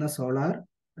ജനറേറ്റ് ചെയ്യുന്ന സോളാർ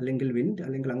അല്ലെങ്കിൽ വിൻഡ്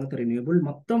അല്ലെങ്കിൽ അങ്ങനത്തെ റിന്യൂവബിൾ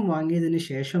മൊത്തം വാങ്ങിയതിന്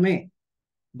ശേഷമേ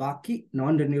ബാക്കി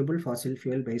non renewable fossil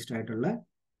fuel based ആയിട്ടുള്ള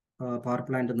പവർ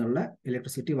പ്ലാന്റ് എന്നുള്ള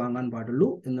ഇലക്ട്രിസിറ്റി വാങ്ങാൻ പാടുള്ളൂ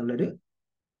എന്നുള്ളൊരു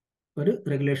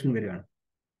റെഗുലേഷൻ വരികയാണ്.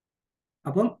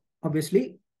 അപ്പം ഒബ്വിയസ്ലി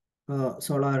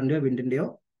സോളാറിൻ്റെയോ വിൻഡിൻ്റെയോ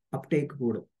അപ്ടേക്ക്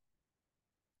കൂടും.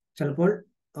 ചിലപ്പോൾ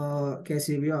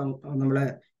KSEB നമ്മളെ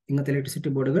ഇങ്ങനത്തെ ഇലക്ട്രിസിറ്റി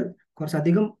ബോർഡുകൾ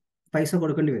കുറച്ചധികം പൈസ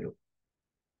കൊടുക്കേണ്ടി വരും.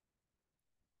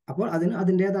 അപ്പോൾ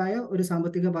അതിൻ്റെതായ ഒരു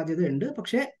സാമ്പത്തിക ബാധ്യത ഉണ്ട്.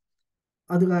 പക്ഷേ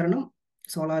അത് കാരണം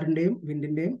സോളാറിൻ്റെയും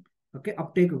വിൻഡിൻ്റെയും ഒക്കെ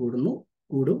അപ്ടേക്ക്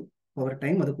കൂടും. ഓവർ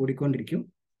ടൈം അത് കൂടിക്കൊണ്ടിരിക്കും.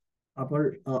 അപ്പോൾ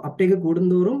അപ്ടേക്ക്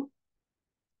കൂടുന്തോറും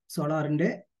സോളാറിൻ്റെ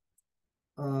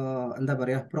എന്താ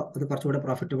പറയുക, അത് കുറച്ചുകൂടെ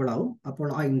പ്രോഫിറ്റബിൾ ആവും. അപ്പോൾ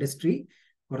ആ ഇൻഡസ്ട്രി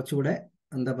കുറച്ചുകൂടെ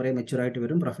എന്താ പറയുക, മെച്യൂറായിട്ട്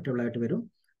വരും, പ്രോഫിറ്റബിൾ ആയിട്ട് വരും.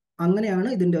 അങ്ങനെയാണ്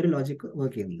ഇതിൻ്റെ ഒരു ലോജിക്ക്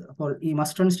വർക്ക് ചെയ്യുന്നത്. അപ്പോൾ ഈ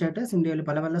മസ്റ്റ് റൺ സ്റ്റാറ്റസ് ഇന്ത്യയിൽ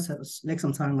പല പല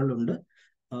സംസ്ഥാനങ്ങളിലുണ്ട്,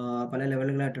 പല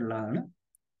ലെവലുകളായിട്ടുള്ളതാണ്.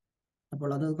 അപ്പോൾ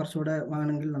അത് കുറച്ചുകൂടെ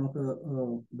വേണമെങ്കിൽ നമുക്ക്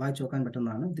വായിച്ചു നോക്കാൻ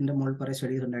പറ്റുന്നതാണ്. ഇതിൻ്റെ മുകളിൽ കുറേ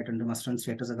സ്റ്റഡീസ് ഉണ്ടായിട്ടുണ്ട്. മസ്റ്റ് റൺ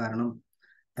സ്റ്റാറ്റസ് കാരണം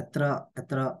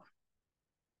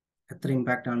എത്ര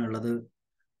ഇമ്പാക്റ്റ് ആണുള്ളത്,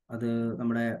 അത്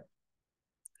നമ്മുടെ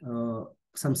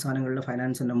സംസ്ഥാനങ്ങളുടെ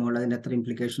ഫൈനാൻസിന്റെ മുകളിൽ അതിൻ്റെ എത്ര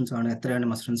ഇംപ്ലിക്കേഷൻസ് ആണ്, എത്രയാണ്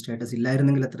മസ്റ്റ് റൺ സ്റ്റാറ്റസ്,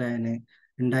 ഇല്ലായിരുന്നെങ്കിൽ എത്രയാണ്,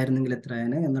 ഉണ്ടായിരുന്നെങ്കിൽ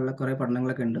എത്രയാണ് എന്നുള്ള കുറേ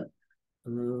പഠനങ്ങളൊക്കെ ഉണ്ട്.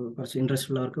 അത് കുറച്ച് ഇൻട്രസ്റ്റ്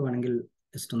ഉള്ളവർക്ക് വേണമെങ്കിൽ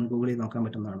ജസ്റ്റ് ഒന്ന് ഗൂഗിൾ ചെയ്ത് നോക്കാൻ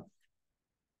പറ്റുന്നതാണ്.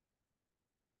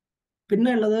 പിന്നെ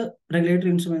ഉള്ളത് റെഗുലേറ്ററി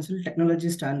ഇൻസ്ട്രുമെന്റ്സിൽ ടെക്നോളജി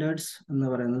സ്റ്റാൻഡേർഡ്സ് എന്ന്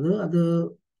പറയുന്നത്,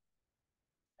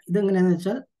 ഇതെങ്ങനെയാണെന്ന്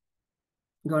വെച്ചാൽ,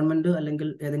 ഗവൺമെന്റ് അല്ലെങ്കിൽ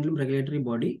ഏതെങ്കിലും റെഗുലേറ്ററി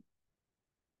ബോഡി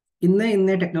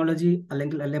ഇന്നേ ടെക്നോളജി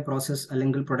അല്ലെങ്കിൽ പ്രോസസ്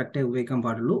അല്ലെങ്കിൽ പ്രൊഡക്റ്റേ ഉപയോഗിക്കാൻ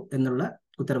പാടുള്ളൂ എന്നുള്ള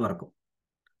ഉത്തരവിറക്കും.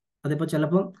 അതിപ്പോൾ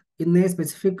ചിലപ്പം ഇന്നേ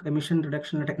സ്പെസിഫിക് എമിഷൻ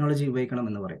റിഡക്ഷൻ ടെക്നോളജി ഉപയോഗിക്കണം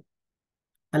എന്ന് പറയും,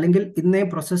 അല്ലെങ്കിൽ ഇന്നേ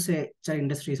പ്രോസസ്സ് ചില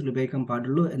ഇൻഡസ്ട്രീസിൽ ഉപയോഗിക്കാൻ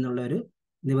പാടുള്ളൂ എന്നുള്ള ഒരു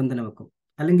നിബന്ധന വെക്കും,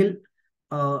 അല്ലെങ്കിൽ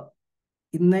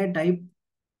ഇന്നേ ടൈപ്പ്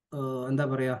എന്താ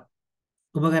പറയുക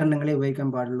ഉപകരണങ്ങളെ ഉപയോഗിക്കാൻ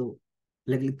പാടുള്ളൂ,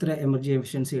 അല്ലെങ്കിൽ ഇത്ര എനർജി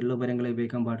എഫിഷ്യൻസി ഉള്ള ഉപകരണങ്ങളെ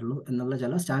ഉപയോഗിക്കാൻ പാടുള്ളൂ എന്നുള്ള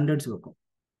ചില സ്റ്റാൻഡേർഡ്സ് വെക്കും.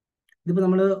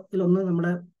 ഇതിപ്പോൾ ഇതിലൊന്ന്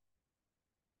നമ്മുടെ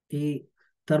ഈ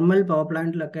തെർമൽ പവർ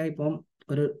പ്ലാന്റിലൊക്കെ ഇപ്പം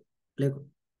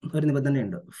ഒരു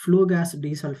നിബന്ധനയുണ്ട്. ഫ്ലൂ ഗ്യാസ്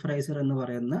ഡീസൾഫറൈസർ എന്ന്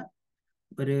പറയുന്ന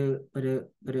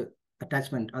ഒരു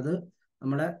അറ്റാച്ച്മെന്റ്, അത്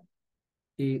നമ്മളെ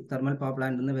ഈ തെർമൽ പവർ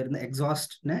പ്ലാന്റിൽ നിന്ന് വരുന്ന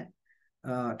എക്സോസ്റ്റിനെ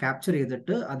ക്യാപ്ചർ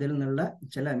ചെയ്തിട്ട് അതിൽ നിന്നുള്ള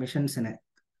ചില എമിഷൻസിനെ,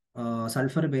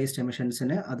 സൾഫർ ബേസ്ഡ്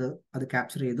എമിഷൻസിനെ അത്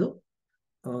ക്യാപ്ചർ ചെയ്ത്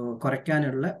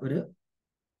കുറയ്ക്കാനുള്ള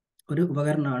ഒരു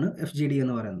ഉപകരണമാണ് FGD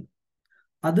എന്ന് പറയുന്നത്.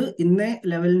 അത് ഇന്നേ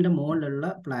ലെവലിന്റെ മുകളിലുള്ള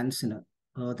പ്ലാന്റ്സിന്,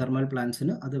 തെർമൽ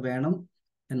പ്ലാന്റ്സിന് അത് വേണം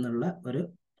എന്നുള്ള ഒരു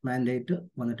മാൻഡേറ്റ്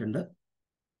വന്നിട്ടുണ്ട്.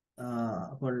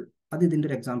 അപ്പോൾ അത് ഇതിൻ്റെ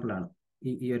ഒരു എക്സാമ്പിളാണ്.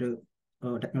 ഈ ഒരു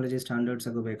ടെക്നോളജി സ്റ്റാൻഡേർഡ്സ്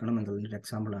ഒക്കെ ഉപയോഗിക്കണം എന്നുള്ളതിൻ്റെ ഒരു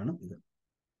എക്സാമ്പിളാണ് ഇത്.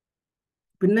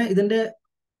 പിന്നെ ഇതിൻ്റെ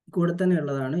കൂടെ തന്നെ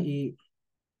ഉള്ളതാണ് ഈ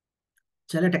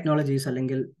ചില ടെക്നോളജീസ്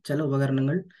അല്ലെങ്കിൽ ചില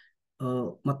ഉപകരണങ്ങൾ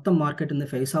മൊത്തം മാർക്കറ്റിൽ നിന്ന്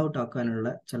ഫേസ് ഔട്ട് ആക്കാനുള്ള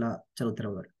ചില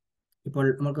ഉത്തരവുകൾ. ഇപ്പോൾ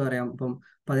നമുക്ക് അറിയാം, ഇപ്പം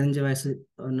 15 വയസ്സ്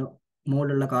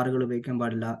മുകളിലുള്ള കാറുകൾ ഉപയോഗിക്കാൻ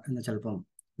പാടില്ല എന്ന് ചിലപ്പം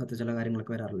അങ്ങനത്തെ ചില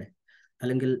കാര്യങ്ങളൊക്കെ വരാറില്ലേ.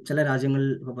 അല്ലെങ്കിൽ ചില രാജ്യങ്ങളിൽ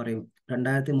ഇപ്പോൾ പറയും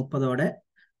 2030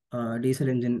 ഡീസൽ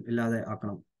എഞ്ചിൻ ഇല്ലാതെ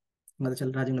ആക്കണം. അങ്ങനത്തെ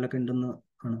ചില രാജ്യങ്ങളൊക്കെ ഉണ്ടെന്ന്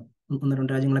ആണ്,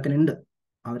 1-2 രാജ്യങ്ങളൊക്കെ ഉണ്ട്.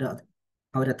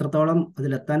 അവരെത്രത്തോളം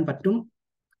അതിലെത്താൻ പറ്റും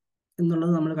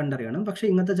എന്നുള്ളത് നമ്മൾ കണ്ടറിയണം. പക്ഷേ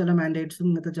ഇങ്ങനത്തെ ചില മാൻഡേറ്റ്സും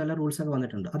ഇങ്ങനത്തെ ചില റൂൾസ് ഒക്കെ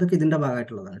വന്നിട്ടുണ്ട്. അതൊക്കെ ഇതിന്റെ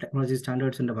ഭാഗമായിട്ടുള്ളതാണ്, ടെക്നോളജി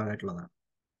സ്റ്റാൻഡേർഡ്സിന്റെ ഭാഗമായിട്ടുള്ളതാണ്.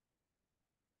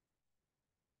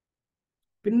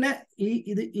 പിന്നെ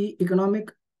ഈ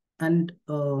ഇക്കണോമിക് ആൻഡ്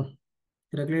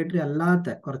റെഗുലേറ്ററി അല്ലാത്ത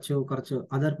കുറച്ച്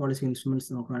അതർ പോളിസി ഇൻസ്ട്രുമെന്റ്സ്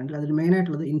നോക്കുകയാണെങ്കിൽ അതിൽ മെയിൻ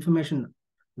ആയിട്ടുള്ളത് ഇൻഫർമേഷൻ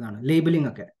ഇതാണ്, ലേബലിംഗ്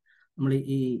ഒക്കെ. നമ്മൾ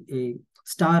ഈ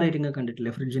സ്റ്റാർ റേറ്റിംഗ് ഒക്കെ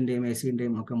കണ്ടിട്ടില്ലേ, ഫ്രിഡ്ജിന്റെയും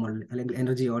AC-ന്റെയും ഒക്കെ മുകളിൽ, അല്ലെങ്കിൽ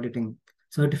എനർജി ഓഡിറ്റിംഗ്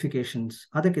സർട്ടിഫിക്കേഷൻസ്,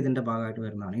 അതൊക്കെ ഇതിന്റെ ഭാഗമായിട്ട്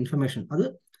വരുന്നതാണ്. ഇൻഫർമേഷൻ അത്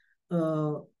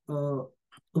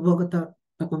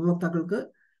ഉപഭോക്താക്കൾക്ക്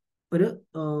ഒരു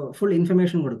ഫുൾ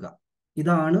ഇൻഫർമേഷൻ കൊടുക്കുക.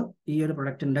 ഇതാണ് ഈ ഒരു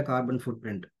പ്രൊഡക്റ്റിന്റെ കാർബൺ ഫുട്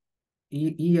പ്രിന്റ്,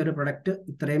 ഈ ഒരു പ്രൊഡക്റ്റ്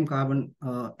ഇത്രയും കാർബൺ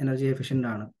എനർജി എഫിഷ്യൻ്റ്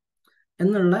ആണ്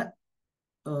എന്നുള്ള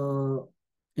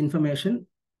ഇൻഫർമേഷൻ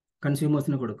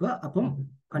കൺസ്യൂമേഴ്സിന് കൊടുക്കുക. അപ്പം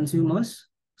കൺസ്യൂമേഴ്സ്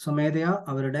സ്വമേധയാ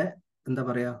അവരുടെ എന്താ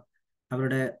പറയുക,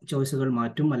 അവരുടെ ചോയ്സുകൾ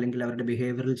മാറ്റും, അല്ലെങ്കിൽ അവരുടെ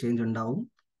ബിഹേവിയറൽ ചേഞ്ച് ഉണ്ടാവും,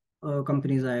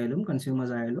 കമ്പനീസ് ആയാലും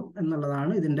കൺസ്യൂമേഴ്സ് ആയാലും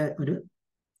എന്നുള്ളതാണ് ഇതിൻ്റെ ഒരു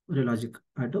ലോജിക്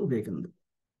ആയിട്ട് ഉപയോഗിക്കുന്നത്.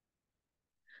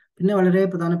 പിന്നെ വളരെ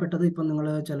പ്രധാനപ്പെട്ടത്, ഇപ്പം നിങ്ങൾ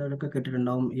ചിലരൊക്കെ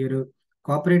കേട്ടിട്ടുണ്ടാവും, ഈ ഒരു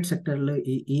കോർപ്പറേറ്റ് സെക്ടറിൽ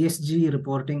ഈ ESG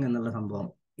റിപ്പോർട്ടിംഗ് എന്നുള്ള സംഭവം.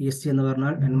 ESG എന്ന്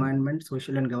പറഞ്ഞാൽ എൻവയൺമെന്റ്,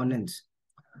 സോഷ്യൽ ആൻഡ് ഗവർണൻസ്.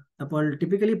 അപ്പോൾ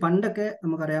ടിപ്പിക്കലി പണ്ടൊക്കെ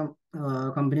നമുക്കറിയാം,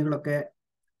 കമ്പനികളൊക്കെ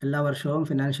എല്ലാ വർഷവും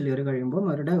ഫിനാൻഷ്യൽ ഇയർ കഴിയുമ്പോൾ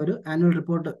അവരുടെ ഒരു ആനുവൽ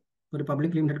റിപ്പോർട്ട്, ഒരു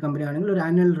പബ്ലിക് ലിമിറ്റഡ് കമ്പനി ആണെങ്കിൽ ഒരു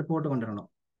ആനുവൽ റിപ്പോർട്ട് കൊണ്ടുവരണം.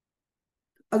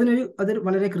 അതൊരു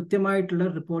വളരെ കൃത്യമായിട്ടുള്ള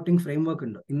റിപ്പോർട്ടിംഗ് ഫ്രെയിംവർക്ക്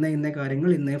ഉണ്ട്. ഇന്ന കാര്യങ്ങൾ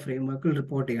ഇന്ന ഫ്രെയിംവർക്കിൽ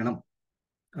റിപ്പോർട്ട് ചെയ്യണം.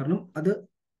 കാരണം അത്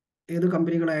ഏത്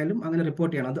കമ്പനികളായാലും അങ്ങനെ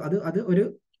റിപ്പോർട്ട് ചെയ്യണം. അത് ഒരു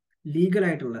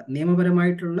ലീഗലായിട്ടുള്ള,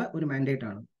 നിയമപരമായിട്ടുള്ള ഒരു മാൻഡേറ്റ്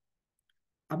ആണ്.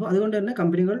 അപ്പോൾ അതുകൊണ്ട് തന്നെ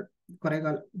കമ്പനികൾ കുറേ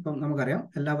കാലം, ഇപ്പം നമുക്കറിയാം,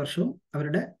 എല്ലാ വർഷവും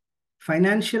അവരുടെ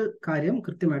ഫൈനാൻഷ്യൽ കാര്യം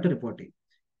കൃത്യമായിട്ട് റിപ്പോർട്ട് ചെയ്യും.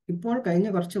 ഇപ്പോൾ കഴിഞ്ഞ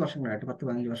കുറച്ച് വർഷങ്ങളായിട്ട്,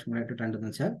 10-15 വർഷങ്ങളായിട്ട് ട്രെൻഡ് എന്ന്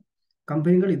വെച്ചാൽ,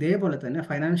 കമ്പനികൾ ഇതേപോലെ തന്നെ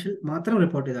ഫൈനാൻഷ്യൽ മാത്രം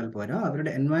റിപ്പോർട്ട് ചെയ്താൽ പോരാ,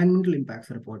 അവരുടെ എൻവയൺമെന്റൽ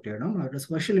ഇമ്പാക്ട്സ് റിപ്പോർട്ട് ചെയ്യണം, അവരുടെ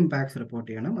സോഷ്യൽ ഇമ്പാക്ട്സ് റിപ്പോർട്ട്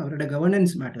ചെയ്യണം, അവരുടെ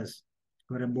ഗവർണൻസ് മാറ്റേഴ്സ്,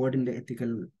 അവരുടെ ബോർഡിന്റെ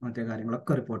എത്തിക്കൽ മറ്റേ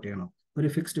കാര്യങ്ങളൊക്കെ റിപ്പോർട്ട് ചെയ്യണം, ഒരു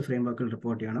ഫിക്സ്ഡ് ഫ്രെയിംവർക്കിൽ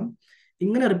റിപ്പോർട്ട് ചെയ്യണം.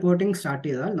 ഇങ്ങനെ റിപ്പോർട്ടിംഗ് സ്റ്റാർട്ട്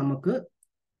ചെയ്താൽ നമുക്ക്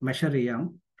മെഷർ ചെയ്യാം,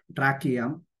 ട്രാക്ക്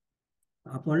ചെയ്യാം.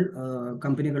 അപ്പോൾ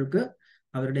കമ്പനികൾക്ക്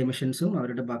അവരുടെ എമിഷൻസും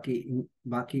അവരുടെ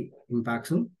ബാക്കി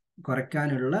ഇമ്പാക്ട്സും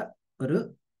കുറയ്ക്കാനുള്ള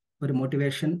ഒരു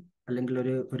മോട്ടിവേഷൻ, അല്ലെങ്കിൽ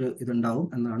ഒരു ഇതുണ്ടാവും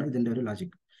എന്നാണ് ഇതിൻ്റെ ഒരു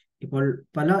ലോജിക്. ഇപ്പോൾ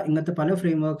ഇങ്ങനത്തെ പല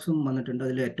ഫ്രെയിംവർക്സും വന്നിട്ടുണ്ട്.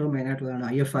 അതിൽ ഏറ്റവും മെയിൻ ആയിട്ടുള്ളതാണ്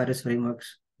IFRS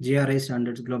frameworks, GRI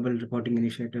standards, global reporting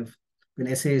initiative,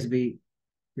 പിന്നെ SASB,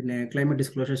 പിന്നെ ക്ലൈമറ്റ്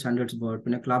ഡിസ്ക്ലോഷർ സ്റ്റാൻഡേർഡ്സ് ബോർഡ്,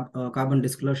 പിന്നെ കാർബൺ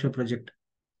ഡിസ്ക്ലോഷർ പ്രൊജക്ട്,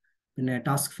 പിന്നെ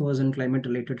task force and climate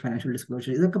related financial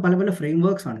disclosure. ഇതൊക്കെ പല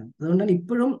ഫ്രെയിംവർക്സ് ആണ്. അതുകൊണ്ട് തന്നെ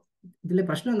ഇപ്പോഴും ഇതിലെ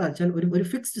പ്രശ്നം എന്താ വെച്ചാൽ ഒരു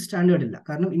ഫിക്സ്ഡ് സ്റ്റാൻഡേർഡ് ഇല്ല.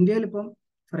 കാരണം ഇന്ത്യയിൽ ഇപ്പം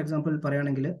ഫോർ എക്സാമ്പിൾ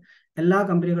പറയുകയാണെങ്കിൽ, എല്ലാ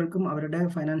കമ്പനികൾക്കും അവരുടെ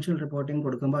ഫൈനാൻഷ്യൽ റിപ്പോർട്ടിംഗ്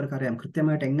കൊടുക്കുമ്പോൾ അവർക്കറിയാം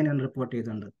കൃത്യമായിട്ട് എങ്ങനെയാണ് റിപ്പോർട്ട്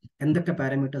ചെയ്തത്, എന്തൊക്കെ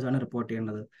പാരാമീറ്റേഴ്സ് ആണ് റിപ്പോർട്ട്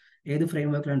ചെയ്യേണ്ടത്, ഏത്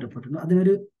ഫ്രെയിംവർക്കിലാണ് റിപ്പോർട്ട് ചെയ്യുന്നത്,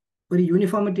 അതിനൊരു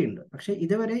യൂണിഫോമിറ്റി ഉണ്ട്. പക്ഷേ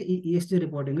ഇതുവരെ ഈ ESG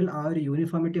റിപ്പോർട്ടിങ്ങിൽ ആ ഒരു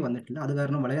യൂണിഫോമിറ്റി വന്നിട്ടില്ല. അത്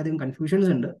കാരണം വളരെയധികം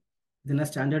കൺഫ്യൂഷൻസ് ഉണ്ട്. ഇതിനെ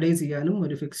സ്റ്റാൻഡേർഡൈസ് ചെയ്യാനും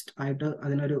ഒരു ഫിക്സ്ഡ് ആയിട്ട്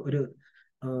അതിനൊരു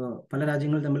പല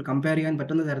രാജ്യങ്ങൾ തമ്മിൽ കമ്പയർ ചെയ്യാൻ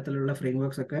പറ്റുന്ന തരത്തിലുള്ള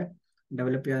ഫ്രെയിംവർക്സ് ഒക്കെ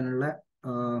ഡെവലപ്പ് ചെയ്യാനുള്ള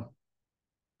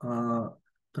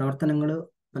പ്രവർത്തനങ്ങൾ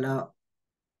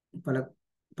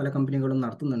പല കമ്പനികളും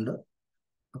നടത്തുന്നുണ്ട്.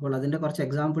 അപ്പോൾ അതിൻ്റെ കുറച്ച്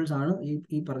എക്സാമ്പിൾസ് ആണ്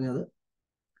ഈ പറഞ്ഞത്.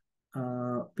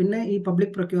 പിന്നെ ഈ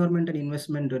പബ്ലിക് പ്രൊക്യൂർമെന്റ് ആൻഡ്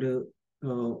ഇൻവെസ്റ്റ്മെന്റ്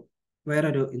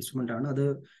വേറൊരു ഇൻസ്ട്രുമെന്റ് ആണ്. അത്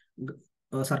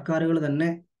സർക്കാരുകൾ തന്നെ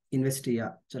ഇൻവെസ്റ്റ് ചെയ്യുക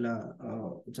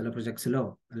ചില പ്രൊജക്ട്സിലോ,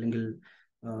 അല്ലെങ്കിൽ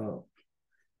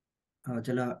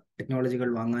ചില ടെക്നോളജികൾ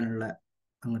വാങ്ങാനുള്ള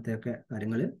അങ്ങനത്തെയൊക്കെ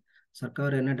കാര്യങ്ങളിൽ സർക്കാർ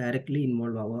തന്നെ ഡയറക്റ്റ്ലി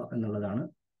ഇൻവോൾവ് ആവുക എന്നുള്ളതാണ്.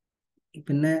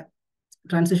 പിന്നെ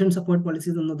ട്രാൻസിഷൻ സപ്പോർട്ട്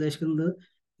പോളിസീസ് എന്ന് ഉദ്ദേശിക്കുന്നത്,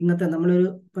 ഇന്നത്തെ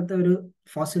ഇപ്പോഴത്തെ ഒരു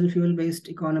ഫോസിൽ ഫ്യൂൽ ബേസ്ഡ്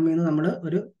ഇക്കോണമിയിൽ നിന്ന് നമ്മൾ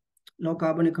ഒരു ലോ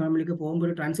കാർബൺ ഇക്കോണമിയിലേക്ക് പോകുമ്പോൾ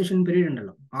ഒരു ട്രാൻസിഷൻ പീരീഡ്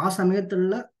ഉണ്ടല്ലോ. ആ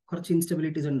സമയത്തുള്ള കുറച്ച്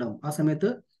ഇൻസ്റ്റബിലിറ്റീസ് ഉണ്ടാവും. ആ സമയത്ത്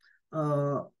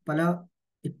പല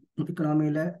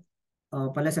ഇക്കണോമിയിലെ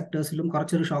പല സെക്ടേഴ്സിലും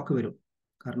കുറച്ചൊരു ഷോക്ക് വരും.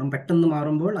 കാരണം പെട്ടെന്ന്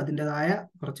മാറുമ്പോൾ അതിൻ്റെതായ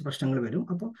കുറച്ച് പ്രശ്നങ്ങൾ വരും.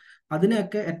 അപ്പം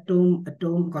അതിനെയൊക്കെ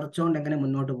ഏറ്റവും കുറച്ചുകൊണ്ട് എങ്ങനെ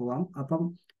മുന്നോട്ട് പോകാം, അപ്പം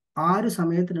ആ ഒരു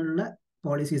സമയത്തിനുള്ള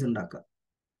പോളിസീസ് ഉണ്ടാക്കുക.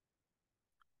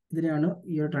 ഇതിനെയാണ്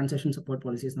ഈ ഒരു ട്രാൻസാക്ഷൻ സപ്പോർട്ട്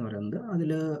പോളിസീസ് എന്ന് പറയുന്നത്.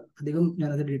 അതിൽ അധികം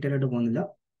ഞാനത് ഡീറ്റെയിൽ ആയിട്ട് പോകുന്നില്ല.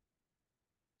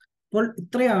 അപ്പോൾ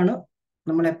ഇത്രയാണ്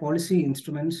നമ്മളെ പോളിസി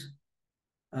ഇൻസ്ട്രുമെന്റ്സ്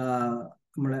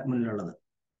നമ്മളെ മുന്നിലുള്ളത്.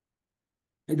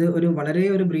 ഇത് വളരെ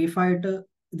ബ്രീഫായിട്ട്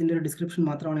ഇതിൻ്റെ ഒരു ഡിസ്ക്രിപ്ഷൻ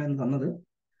മാത്രമാണ് ഞാൻ തന്നത്.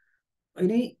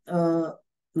 ഇനി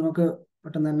നമുക്ക്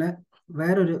പെട്ടെന്ന് തന്നെ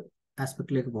വേറൊരു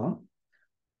ആസ്പെക്റ്റിലേക്ക് പോകാം.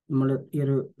 നമ്മൾ ഈ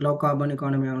ഒരു ലോ കാർബൺ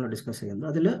ഇക്കോണമിയാണല്ലോ ഡിസ്കസ് ചെയ്യുന്നത്.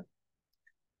 അതിൽ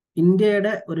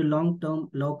ഇന്ത്യയുടെ ഒരു long term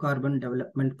law carbon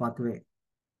development pathway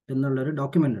എന്നുള്ളൊരു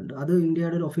ഡോക്യുമെന്റ് ഉണ്ട്. അത്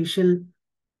ഇന്ത്യയുടെ ഒരു ഒഫീഷ്യൽ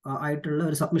ആയിട്ടുള്ള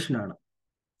ഒരു സബ്മിഷനാണ്.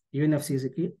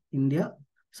 UNFCCക്ക് ഇന്ത്യ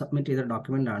സബ്മിറ്റ് ചെയ്ത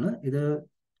ഡോക്യുമെന്റ് ആണ് ഇത്.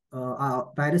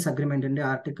 പാരീസ് അഗ്രിമെന്റിന്റെ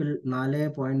ആർട്ടിക്കിൾ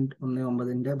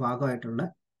 4.19 ഭാഗമായിട്ടുള്ള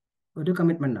ഒരു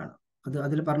കമ്മിറ്റ്മെന്റ് ആണ്.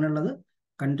 അതിൽ പറഞ്ഞുള്ളത്,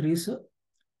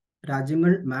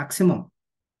 രാജ്യങ്ങൾ മാക്സിമം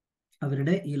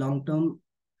അവരുടെ ഈ long term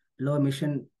law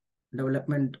emission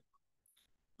development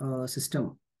system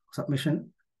submission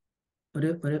ഒരു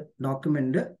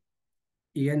ഡോക്യുമെന്റ്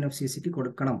UNFCCക്ക്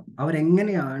കൊടുക്കണം.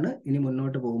 അവരെങ്ങനെയാണ് ഇനി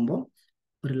മുന്നോട്ട് പോകുമ്പോൾ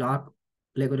ഒരു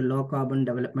അല്ലെങ്കിൽ ഒരു ലോ കാർബൺ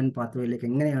ഡെവലപ്മെന്റ് പാത്വേയിലേക്ക്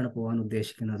എങ്ങനെയാണ് പോകാൻ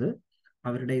ഉദ്ദേശിക്കുന്നത്,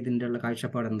 അവരുടെ ഇതിൻ്റെ ഉള്ള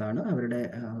കാഴ്ചപ്പാട് എന്താണ്, അവരുടെ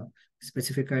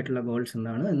സ്പെസിഫിക് ആയിട്ടുള്ള ഗോൾസ്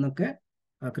എന്താണ് എന്നൊക്കെ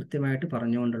കൃത്യമായിട്ട്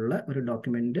പറഞ്ഞുകൊണ്ടുള്ള ഒരു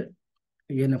ഡോക്യുമെന്റ്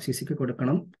UNFCCക്ക്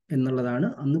കൊടുക്കണം എന്നുള്ളതാണ്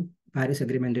അന്ന് പാരീസ്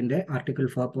അഗ്രിമെന്റിന്റെ ആർട്ടിക്കിൾ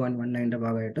 4.19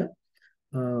 ഭാഗമായിട്ട്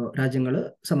രാജ്യങ്ങൾ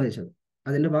സമ്മതിച്ചത്.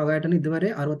 അതിന്റെ ഭാഗമായിട്ടാണ് ഇതുവരെ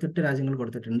 68 രാജ്യങ്ങൾ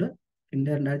കൊടുത്തിട്ടുണ്ട്.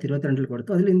 ഇന്ത്യ 2022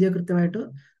 കൊടുത്തു. അതിൽ ഇന്ത്യ കൃത്യമായിട്ട്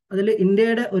അതിൽ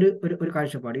ഇന്ത്യയുടെ ഒരു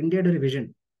കാഴ്ചപ്പാട്, ഇന്ത്യയുടെ ഒരു വിഷൻ,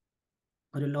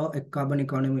 ഒരു ലോ കാർബൺ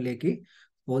ഇക്കോണമിയിലേക്ക്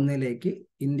പോകുന്നതിലേക്ക്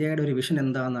ഇന്ത്യയുടെ ഒരു വിഷൻ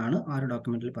എന്താണെന്നാണ് ആ ഒരു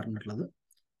ഡോക്യുമെന്റിൽ പറഞ്ഞിട്ടുള്ളത്.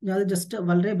 ഞാൻ അത് ജസ്റ്റ്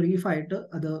വളരെ ബ്രീഫായിട്ട്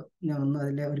ഞാൻ ഒന്ന്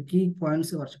അതിലെ ഒരു കീ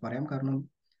പോയിന്റ്സ് കുറച്ച് പറയാം. കാരണം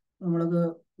നമ്മൾക്ക്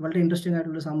വളരെ ഇൻട്രസ്റ്റിംഗ്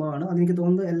ആയിട്ടുള്ള സംഭവമാണ്. അതെനിക്ക്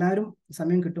തോന്നുന്നത് എല്ലാവരും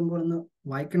സമയം കിട്ടുമ്പോൾ ഒന്ന്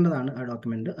വായിക്കേണ്ടതാണ് ആ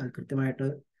ഡോക്യുമെന്റ്. അത് കൃത്യമായിട്ട്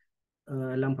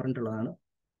എല്ലാം പറഞ്ഞിട്ടുള്ളതാണ്.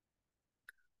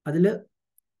 അതിൽ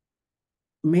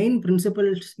മെയിൻ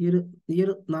പ്രിൻസിപ്പിൾസ് ഈ ഒരു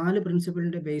 4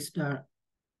 പ്രിൻസിപ്പിളിന്റെ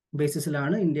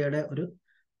ബേസിസിലാണ് ഇന്ത്യയുടെ ഒരു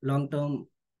long term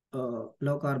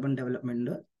law carbon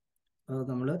development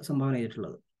നമ്മൾ സംഭാവന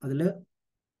ചെയ്തിട്ടുള്ളത്. അതിൽ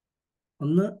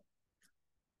ഒന്ന്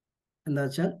എന്താ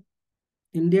വെച്ചാൽ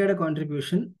ഇന്ത്യയുടെ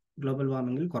കോൺട്രിബ്യൂഷൻ ഗ്ലോബൽ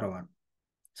വാർമിങ്ങിൽ കുറവാണ്.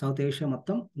 സൗത്ത് ഏഷ്യ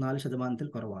മൊത്തം 4%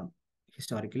 കുറവാണ്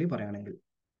ഹിസ്റ്റോറിക്കലി പറയുകയാണെങ്കിൽ.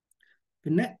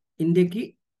 പിന്നെ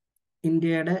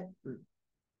ഇന്ത്യയുടെ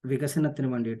വികസനത്തിന്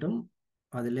വേണ്ടിയിട്ടും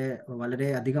അതിലെ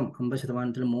വളരെയധികം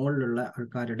 50% മുകളിലുള്ള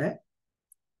ആൾക്കാരുടെ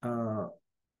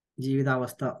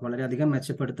ജീവിതാവസ്ഥ വളരെയധികം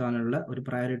മെച്ചപ്പെടുത്താനുള്ള ഒരു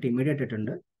പ്രയോറിറ്റി ഇമ്മീഡിയറ്റ്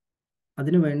ആയിട്ടുണ്ട്.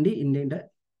 അതിനുവേണ്ടി ഇന്ത്യയുടെ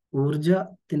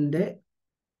ഊർജത്തിൻ്റെ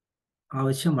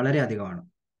ആവശ്യം വളരെ അധികമാണ്.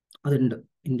 അതുണ്ട്.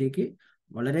 ഇന്ത്യക്ക്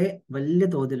വളരെ വലിയ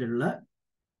തോതിലുള്ള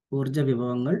ഊർജ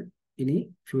വിഭവങ്ങൾ ഇനി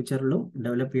ഫ്യൂച്ചറിലും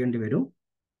ഡെവലപ്പ് ചെയ്യേണ്ടി വരും.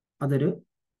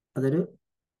 അതൊരു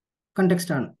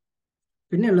കണ്ടെക്സ്റ്റാണ്.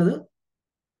 പിന്നെയുള്ളത്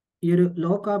ഈ ഒരു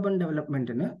ലോ കാർബൺ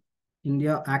ഡെവലപ്മെന്റിന് ഇന്ത്യ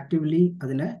ആക്റ്റീവ്ലി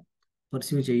അതിനെ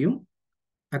പെർസ്യൂ ചെയ്യും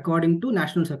അക്കോർഡിംഗ് ടു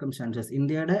നാഷണൽ സർക്കംസ്റ്റാൻസസ്.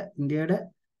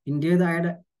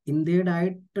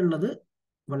 ഇന്ത്യയുടേതായിട്ടുള്ളത്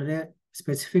വളരെ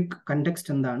സ്പെസിഫിക്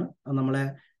കണ്ടെക്സ്റ്റ് എന്താണ്, അത് നമ്മളെ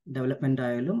ഡെവലപ്മെന്റ്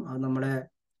ആയാലും, അത് നമ്മളെ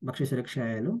ഭക്ഷ്യസുരക്ഷ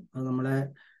ആയാലും, അത് നമ്മളെ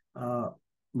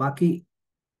ബാക്കി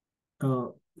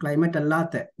ക്ലൈമറ്റ്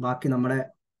അല്ലാത്ത ബാക്കി നമ്മുടെ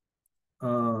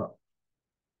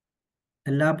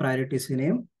എല്ലാ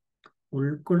പ്രയോറിറ്റീസിനെയും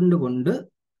ഉൾക്കൊണ്ടുകൊണ്ട്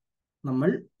നമ്മൾ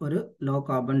ഒരു ലോ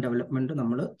കാർബൺ ഡെവലപ്മെന്റ്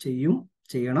നമ്മൾ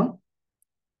ചെയ്യണം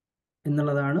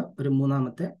എന്നുള്ളതാണ് ഒരു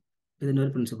മൂന്നാമത്തെ ഇതിൻ്റെ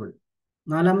ഒരു പ്രിൻസിപ്പിൾ.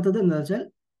 നാലാമത്തത് എന്താ വെച്ചാൽ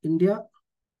ഇന്ത്യ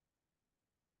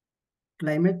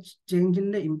ക്ലൈമറ്റ്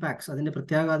ചേഞ്ചിന്റെ ഇമ്പാക്ട്സ്, അതിന്റെ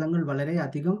പ്രത്യാഘാതങ്ങൾ വളരെ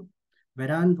അധികം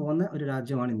വരാൻ പോകുന്ന ഒരു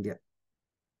രാജ്യമാണ് ഇന്ത്യ.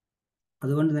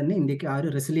 അതുകൊണ്ട് തന്നെ ഇന്ത്യക്ക് ആ ഒരു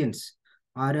റെസിലിയൻസ്,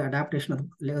 ആ ഒരു അഡാപ്റ്റേഷൻ,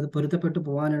 അത് പൊരുത്തപ്പെട്ടു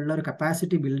പോകാനുള്ള ഒരു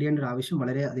കപ്പാസിറ്റി ബിൽഡ് ചെയ്യേണ്ട ഒരു ആവശ്യം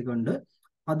വളരെ അധികം ഉണ്ട്.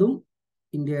 അതും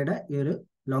ഇന്ത്യയുടെ ഈ ഒരു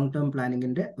ലോങ് ടേം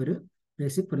പ്ലാനിങ്ങിന്റെ ഒരു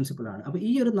ബേസിക് പ്രിൻസിപ്പിളാണ്. അപ്പോൾ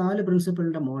ഈ ഒരു 4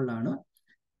 പ്രിൻസിപ്പിളിന്റെ മുകളിലാണ്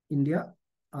ഇന്ത്യ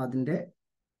അതിൻ്റെ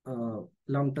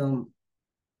ലോങ് ടേം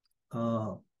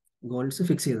ഗോൾസ്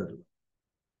ഫിക്സ് ചെയ്തത്.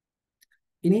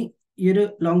 ഇനി ഈ ഒരു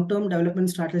long term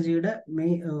development സ്ട്രാറ്റജിയുടെ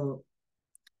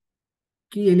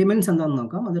key elements എന്താണെന്ന്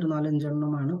നോക്കാം. അതൊരു 4-5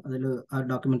 എണ്ണമാണ് അതിൽ ആ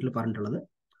ഡോക്യുമെന്റിൽ പറഞ്ഞിട്ടുള്ളത്.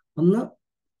 ഒന്ന്,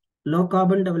 law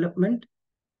carbon development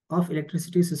of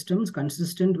electricity systems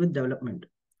consistent with development.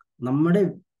 നമ്മുടെ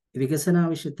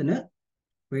വികസനാവശ്യത്തിന്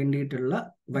വേണ്ടിയിട്ടുള്ള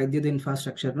വൈദ്യുത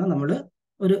ഇൻഫ്രാസ്ട്രക്ചറിനെ നമ്മൾ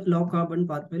ഒരു ലോ കാർബൺ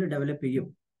പാത്വേയിൽ ഡെവലപ്പ് ചെയ്യും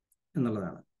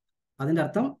എന്നുള്ളതാണ്. അതിൻ്റെ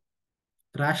അർത്ഥം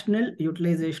rational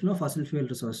utilisation of fossil fuel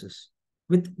resources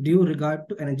with due regard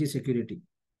to energy security.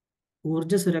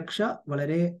 ഊർജ്ജ സുരക്ഷ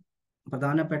വളരെ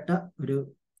പ്രധാനപ്പെട്ട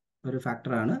ഒരു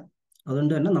ഫാക്ടറാണ്.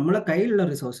 അതുകൊണ്ട് തന്നെ നമ്മളെ കയ്യിലുള്ള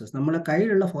റിസോഴ്സസ്, നമ്മളെ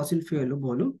കയ്യിലുള്ള ഫോസിൽ ഫ്യൂൽ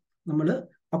പോലും നമ്മൾ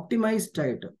ഒപ്റ്റിമൈസ്ഡ്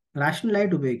ആയിട്ട്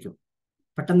റാഷണലായിട്ട് ഉപയോഗിക്കും.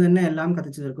 പെട്ടെന്ന് തന്നെ എല്ലാം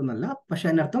കത്തിച്ചു തീർക്കുന്നല്ല, പക്ഷെ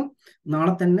അതിനർത്ഥം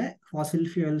നാളെ തന്നെ ഫോസിൽ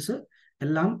ഫ്യൂൽസ്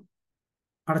എല്ലാം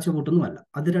അടച്ചുപൂട്ടുന്നുമല്ല.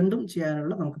 അത് രണ്ടും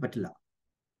ചെയ്യാനുള്ള നമുക്ക് പറ്റില്ല.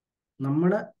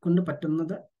 നമ്മളെ കൊണ്ട്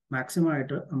പറ്റുന്നത് മാക്സിമം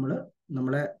ആയിട്ട്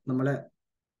നമ്മളെ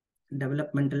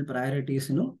ഡെവലപ്മെന്റൽ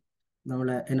പ്രയോറിറ്റീസിനും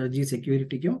നമ്മളെ എനർജി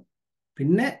സെക്യൂരിറ്റിക്കും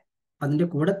പിന്നെ അതിൻ്റെ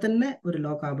കൂടെ തന്നെ ഒരു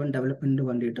ലോ കാർബൺ ഡെവലപ്മെന്റിന്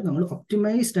വേണ്ടിയിട്ട് നമ്മൾ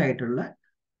ഒപ്റ്റിമൈസ്ഡ് ആയിട്ടുള്ള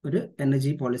ഒരു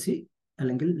എനർജി പോളിസി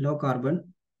അല്ലെങ്കിൽ law carbon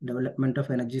development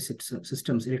of energy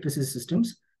systems, electricity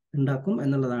systems ഉണ്ടാക്കും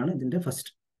എന്നുള്ളതാണ് ഇതിൻ്റെ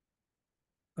ഫസ്റ്റ്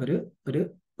ഒരു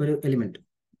എലിമെന്റ്.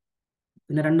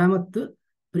 പിന്നെ രണ്ടാമത്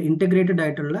ഒരു ഇൻറ്റഗ്രേറ്റഡ്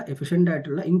ആയിട്ടുള്ള, എഫിഷ്യൻ്റ്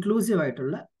ആയിട്ടുള്ള, ഇൻക്ലൂസീവ്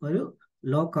ആയിട്ടുള്ള ഒരു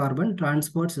ലോ കാർബൺ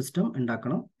ട്രാൻസ്പോർട്ട് സിസ്റ്റം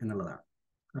ഉണ്ടാക്കണം എന്നുള്ളതാണ്.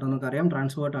 കാരണം നമുക്കറിയാം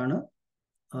ട്രാൻസ്പോർട്ടാണ്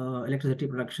ഇലക്ട്രിസിറ്റി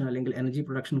പ്രൊഡക്ഷൻ അല്ലെങ്കിൽ എനർജി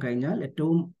പ്രൊഡക്ഷൻ കഴിഞ്ഞാൽ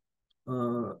ഏറ്റവും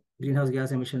ഗ്രീൻ ഹൗസ്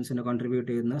ഗ്യാസ് എമിഷൻസിന് കോൺട്രിബ്യൂട്ട്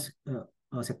ചെയ്യുന്ന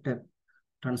സെക്ടർ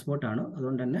ട്രാൻസ്പോർട്ടാണ്.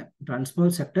 അതുകൊണ്ട് തന്നെ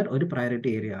ട്രാൻസ്പോർട്ട് സെക്ടർ ഒരു പ്രയോറിറ്റി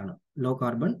ഏരിയ ആണ്. ലോ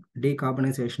കാർബൺ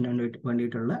ഡീകാർബണൈസേഷന്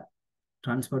വേണ്ടിയിട്ടുള്ള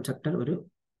ട്രാൻസ്പോർട്ട് സെക്ടർ ഒരു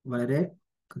വളരെ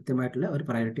കൃത്യമായിട്ടുള്ള ഒരു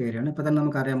പ്രയോറിറ്റി ഏരിയ ആണ്. ഇപ്പം തന്നെ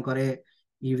നമുക്കറിയാം കുറേ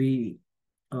EV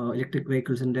ഇലക്ട്രിക്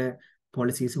വെഹിക്കിൾസിൻ്റെ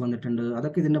പോളിസീസ് വന്നിട്ടുണ്ട്.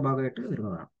 അതൊക്കെ ഇതിൻ്റെ ഭാഗമായിട്ട്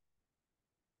വരുന്നതാണ്.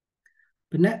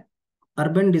 പിന്നെ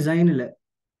അർബൻ ഡിസൈനിൽ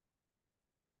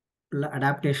ഉള്ള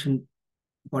അഡാപ്റ്റേഷൻ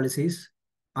പോളിസീസ്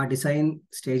ആ ഡിസൈൻ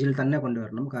സ്റ്റേജിൽ തന്നെ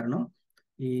കൊണ്ടുവരണം. കാരണം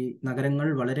ഈ നഗരങ്ങൾ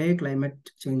വളരെ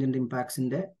ക്ലൈമറ്റ് ചേഞ്ചിൻ്റെ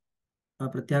ഇമ്പാക്ട്സിൻ്റെ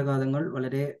പ്രത്യാഘാതങ്ങൾ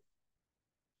വളരെ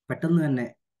പെട്ടെന്ന് തന്നെ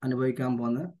അനുഭവിക്കാൻ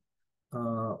പോകുന്ന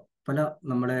പല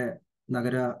നമ്മുടെ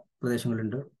നഗര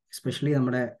പ്രദേശങ്ങളുണ്ട്. എസ്പെഷ്യലി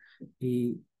നമ്മുടെ ഈ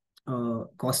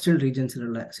കോസ്റ്റൽ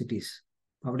റീജിയൻസിലുള്ള സിറ്റീസ്.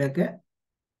 അവിടെയൊക്കെ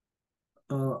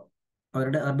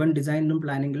അവരുടെ അർബൻ ഡിസൈനിലും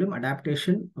പ്ലാനിങ്ങിലും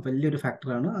അഡാപ്റ്റേഷൻ വലിയൊരു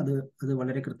ഫാക്ടറാണ്. അത്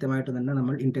വളരെ കൃത്യമായിട്ട് തന്നെ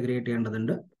നമ്മൾ ഇൻറ്റഗ്രേറ്റ്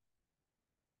ചെയ്യേണ്ടതുണ്ട്.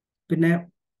 പിന്നെ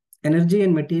എനർജി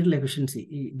ആൻഡ് മെറ്റീരിയൽ എഫിഷ്യൻസി,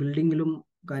 ഈ ബിൽഡിങ്ങിലും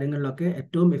കാര്യങ്ങളിലൊക്കെ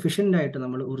ഏറ്റവും എഫിഷ്യൻ്റ് ആയിട്ട്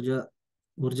നമ്മൾ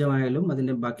ഊർജ്ജമായാലും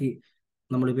അതിൻ്റെ ബാക്കി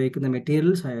നമ്മൾ ഉപയോഗിക്കുന്ന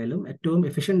മെറ്റീരിയൽസ് ആയാലും ഏറ്റവും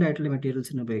എഫിഷ്യൻ്റ് ആയിട്ടുള്ള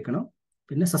മെറ്റീരിയൽസിന് ഉപയോഗിക്കണം.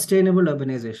 പിന്നെ സസ്റ്റൈനബിൾ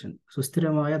അർബനൈസേഷൻ,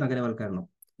 സുസ്ഥിരമായ നഗരവൽക്കരണം.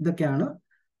 ഇതൊക്കെയാണ്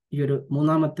ഈ ഒരു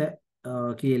മൂന്നാമത്തെ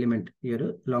കീ എലിമെന്റ് ഈ ഒരു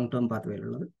ലോങ് ടേം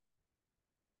പാത്വേയിലുള്ളത്.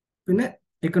 പിന്നെ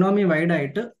എക്കണോമി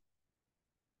വൈഡായിട്ട്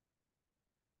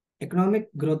എക്കണോമിക്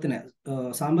ഗ്രോത്തിനെ,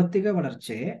 സാമ്പത്തിക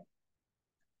വളർച്ചയെ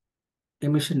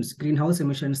emissions, green house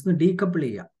emissions decouple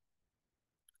ചെയ്യുക.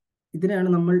 ഇതിനെയാണ്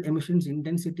നമ്മൾ എമിഷൻസ്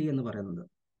ഇൻറ്റൻസിറ്റി എന്ന് പറയുന്നത്.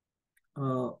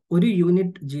 ഒരു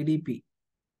യൂണിറ്റ് GDP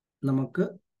നമുക്ക്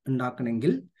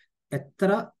ഉണ്ടാക്കണമെങ്കിൽ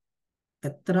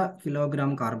എത്ര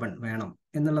കിലോഗ്രാം കാർബൺ വേണം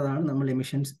എന്നുള്ളതാണ് നമ്മൾ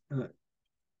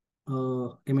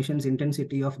എമിഷൻസ്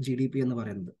ഇൻറ്റൻസിറ്റി ഓഫ് GDP എന്ന്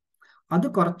പറയുന്നത്. അത്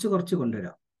കുറച്ച്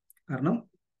കൊണ്ടുവരാം. കാരണം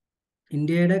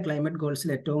ഇന്ത്യയുടെ ക്ലൈമറ്റ് ഗോൾസിൽ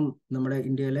ഏറ്റവും നമ്മുടെ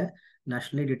ഇന്ത്യയിലെ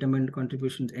നാഷണലി ഡിറ്റർമിൻഡ്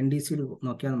കോൺട്രിബ്യൂഷൻസ് NDC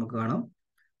നോക്കിയാൽ നമുക്ക് കാണാം,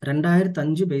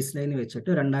 2005 ബേസ് ലൈൻ വെച്ചിട്ട്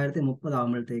 2030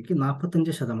 ആകുമ്പോഴത്തേക്ക്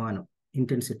 45%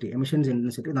 ഇൻറ്റൻസിറ്റി, എമിഷൻസ്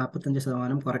ഇൻറ്റൻസിറ്റി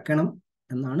 45% കുറയ്ക്കണം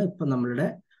എന്നാണ് ഇപ്പം നമ്മളുടെ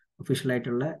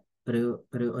ഒഫീഷ്യലായിട്ടുള്ള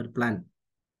ഒരു പ്ലാൻ.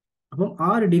 അപ്പം ആ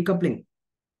ഒരു ഡീകപ്ലിംഗ്,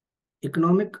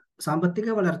 ഇക്കണോമിക് സാമ്പത്തിക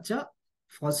വളർച്ച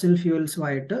ഫോസിൽ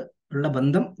ഫ്യൂവൽസുമായിട്ട് ഉള്ള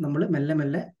ബന്ധം നമ്മൾ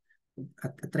മെല്ലെ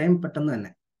എത്രയും പെട്ടെന്ന്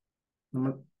തന്നെ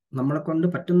നമ്മളെ കൊണ്ട്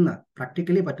പറ്റുന്ന,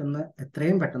 പ്രാക്ടിക്കലി പറ്റുന്ന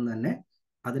എത്രയും പെട്ടെന്ന് തന്നെ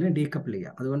അതിനെ ഡീകപ്പിൾ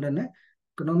ചെയ്യുക. അതുകൊണ്ട് തന്നെ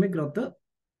ഇക്കണോമിക് ഗ്രോത്ത്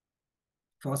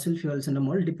ഫോസിൽ ഫ്യൂവൽസിൻ്റെ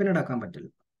മുകളിൽ ഡിപ്പെൻഡ് ആക്കാൻ പറ്റില്ല.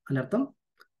 അതിനർത്ഥം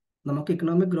നമുക്ക്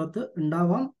ഇക്കണോമിക് ഗ്രോത്ത്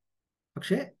ഉണ്ടാവാം,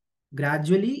 പക്ഷേ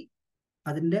ഗ്രാജ്വലി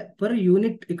അതിൻ്റെ പെർ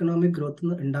യൂണിറ്റ് ഇക്കണോമിക്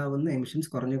ഗ്രോത്ത് ഉണ്ടാവുന്ന എമിഷൻസ്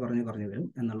കുറഞ്ഞു വരും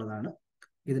എന്നുള്ളതാണ്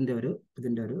ഇതിൻ്റെ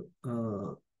ഒരു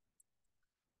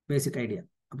ബേസിക് ഐഡിയ.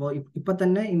 അപ്പോൾ ഇപ്പം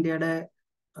തന്നെ ഇന്ത്യയുടെ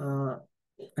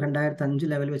 2005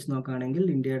 ലെവൽ വെച്ച് നോക്കുകയാണെങ്കിൽ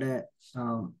ഇന്ത്യയുടെ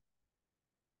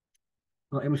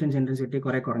എമിഷൻസ് ഇൻറ്റൻസിറ്റി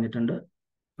കുറേ കുറഞ്ഞിട്ടുണ്ട്.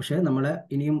 പക്ഷേ നമ്മൾ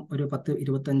ഇനിയും ഒരു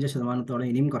 10-25%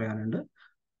 ഇനിയും കുറയാനുണ്ട്.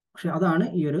 പക്ഷെ അതാണ്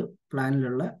ഈ ഒരു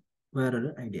പ്ലാനിലുള്ള വേറൊരു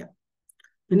ഐഡിയ.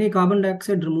 പിന്നെ ഈ കാർബൺ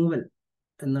ഡയോക്സൈഡ് റിമൂവൽ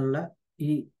എന്നുള്ള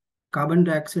ഈ കാർബൺ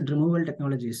ഡയോക്സൈഡ് റിമൂവൽ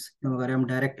ടെക്നോളജീസ് നമുക്കറിയാം.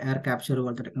 ഡയറക്റ്റ് എയർ ക്യാപ്ചർ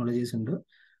പോലത്തെ ടെക്നോളജീസ് ഉണ്ട്.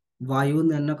 വായുവിൽ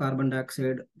നിന്ന് തന്നെ കാർബൺ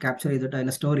ഡയോക്സൈഡ് ക്യാപ്ചർ ചെയ്തിട്ട്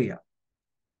അതിനെ സ്റ്റോർ ചെയ്യാം.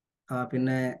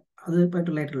 പിന്നെ അത്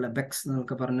റിലേറ്റഡുള്ള ബെക്സ്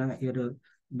എന്നൊക്കെ പറഞ്ഞ ഈ ഒരു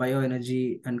bio energy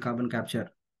and carbon capture.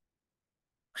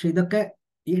 പക്ഷെ ഇതൊക്കെ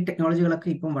ഈ ടെക്നോളജികളൊക്കെ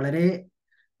ഇപ്പം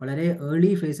വളരെ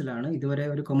ഏർലി ഫേസിലാണ്. ഇതുവരെ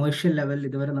ഒരു കൊമേഴ്ഷ്യൽ ലെവൽ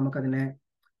ഇതുവരെ നമുക്കതിനെ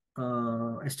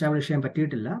എസ്റ്റാബ്ലിഷ് ചെയ്യാൻ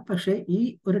പറ്റിയിട്ടില്ല. പക്ഷേ ഈ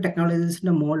ഒരു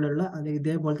ടെക്നോളജീസിൻ്റെ മുകളിലുള്ള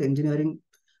ഇതേപോലത്തെ എഞ്ചിനീയറിംഗ്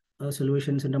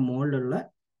സൊല്യൂഷൻസിൻ്റെ മുകളിലുള്ള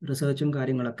റിസർച്ചും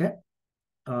കാര്യങ്ങളൊക്കെ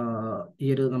ഈ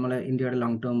ഒരു നമ്മളെ ഇന്ത്യയുടെ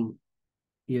ലോങ് ടേം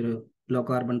ഈ ഒരു ലോ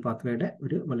കാർബൺ പാത്വേയുടെ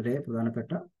ഒരു വളരെ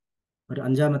പ്രധാനപ്പെട്ട ഒരു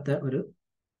 5ാമത്തെ ഒരു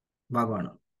ഭാഗമാണ്.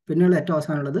 പിന്നെയുള്ള ഏറ്റവും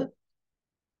അവസാനമുള്ളത്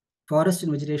ഫോറസ്റ്റ്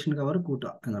ആൻഡ് വെജിറ്റേഷൻ കവർ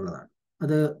കൂട്ടുക എന്നുള്ളതാണ്.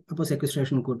 അത് അപ്പോൾ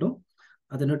സെക്വസ്ട്രേഷൻ കൂട്ടും,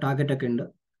 അതിന് ടാർഗറ്റൊക്കെ ഉണ്ട്.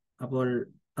 അപ്പോൾ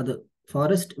അത്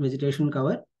ഫോറസ്റ്റ് വെജിറ്റേഷൻ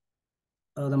കവർ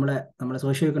നമ്മളെ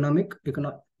സോഷ്യോ എക്കണോമിക്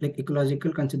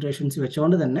ഇക്കോളജിക്കൽ കൺസിഡറേഷൻസ്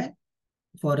വെച്ചുകൊണ്ട് തന്നെ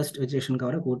ഫോറസ്റ്റ് വെജിറ്റേഷൻ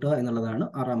കവർ കൂട്ടുക എന്നുള്ളതാണ്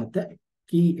 6ാമത്തെ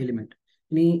കീ എലിമെന്റ്.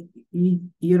 ഇനി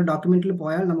ഈ ഒരു ഡോക്യുമെന്റിൽ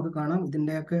പോയാൽ നമുക്ക് കാണാം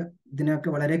ഇതിനെയൊക്കെ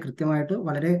വളരെ കൃത്യമായിട്ട്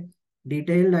വളരെ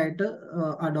ഡീറ്റെയിൽഡ് ആയിട്ട്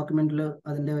ആ ഡോക്യുമെന്റിൽ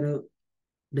അതിൻ്റെ ഒരു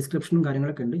ഡിസ്ക്രിപ്ഷനും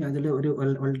കാര്യങ്ങളൊക്കെ ഉണ്ട്. ഞാനിതിൽ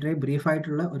വളരെ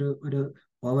ബ്രീഫായിട്ടുള്ള ഒരു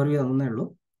ഓവർവ്യൂ തന്നേ ഉള്ളൂ.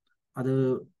 അത്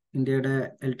ഇന്ത്യയുടെ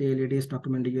LTLEDS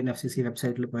ഡോക്യുമെന്റ് UNFCC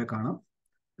വെബ്സൈറ്റിൽ പോയി കാണാം.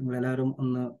 നിങ്ങളെല്ലാവരും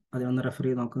അതിനൊന്ന് റെഫർ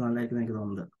ചെയ്ത് നോക്കുന്നത് നല്ലതായിരിക്കും എനിക്ക്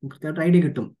തോന്നുന്നത്. കൃത്യമായിട്ട് ഐഡിയ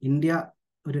കിട്ടും ഇന്ത്യ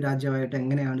ഒരു രാജ്യമായിട്ട്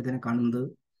എങ്ങനെയാണ് ഇതിനെ കാണുന്നത്,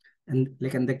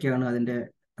 എന്തൊക്കെയാണ് അതിൻ്റെ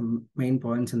മെയിൻ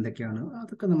പോയിന്റ്സ് എന്തൊക്കെയാണ്,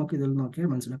 അതൊക്കെ നമുക്ക് ഇതിൽ നോക്കിയാൽ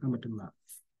മനസ്സിലാക്കാൻ പറ്റുന്നതാണ്.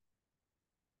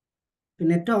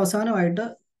 പിന്നെ ഏറ്റവും അവസാനമായിട്ട്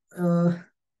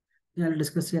ഞാൻ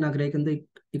ഡിസ്കസ് ചെയ്യാൻ ആഗ്രഹിക്കുന്നത്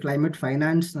ഈ ക്ലൈമറ്റ്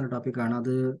ഫൈനാൻസ് എന്ന ടോപ്പിക്കാണ്.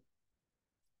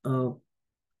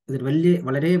 ഇതൊരു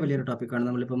വളരെ വലിയൊരു ടോപ്പിക്കാണ്.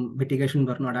 നമ്മളിപ്പം മിറ്റിഗേഷൻ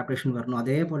പറഞ്ഞു, അഡാപ്റ്റേഷൻ പറഞ്ഞു,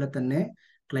 അതേപോലെ തന്നെ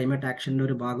ക്ലൈമറ്റ് ആക്ഷൻ്റെ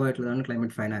ഒരു ഭാഗമായിട്ടുള്ളതാണ്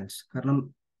ക്ലൈമറ്റ് ഫൈനാൻസ്. കാരണം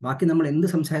ബാക്കി നമ്മൾ എന്ത്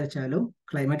സംസാരിച്ചാലും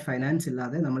ക്ലൈമറ്റ് ഫൈനാൻസ്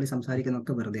ഇല്ലാതെ നമ്മൾ ഈ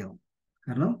സംസാരിക്കുന്നതൊക്കെ വെറുതെ ആവും.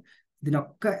 കാരണം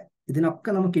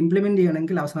ഇതിനൊക്കെ നമുക്ക് ഇംപ്ലിമെന്റ്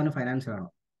ചെയ്യണമെങ്കിൽ അവസാനം ഫൈനാൻസ് വേണം.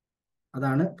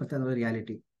 അതാണ് ഇപ്പോഴത്തെ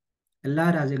റിയാലിറ്റി. എല്ലാ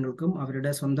രാജ്യങ്ങൾക്കും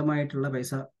അവരുടെ സ്വന്തമായിട്ടുള്ള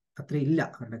പൈസ അത്ര ഇല്ല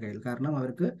അവരുടെ കയ്യിൽ. കാരണം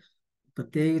അവർക്ക്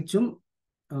പ്രത്യേകിച്ചും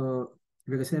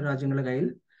വികസിത രാജ്യങ്ങളുടെ കയ്യിൽ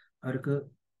അവർക്ക്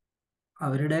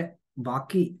അവരുടെ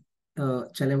ബാക്കി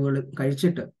ചെലവുകൾ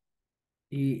കഴിച്ചിട്ട്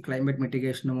ഈ ക്ലൈമറ്റ്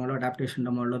മിറ്റിഗേഷൻ്റെ മുകളിലോ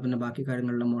അഡാപ്റ്റേഷൻ്റെ മുകളിലോ പിന്നെ ബാക്കി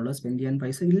കാര്യങ്ങളുടെ മുകളിലോ സ്പെൻഡ് ചെയ്യാൻ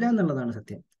പൈസ ഇല്ല എന്നുള്ളതാണ്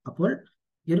സത്യം. അപ്പോൾ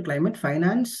ഈ ഒരു ക്ലൈമറ്റ്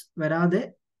ഫൈനാൻസ് വരാതെ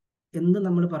എന്ത്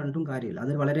നമ്മൾ പറഞ്ഞിട്ടും കാര്യമില്ല.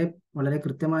 അത് വളരെ വളരെ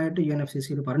കൃത്യമായിട്ട്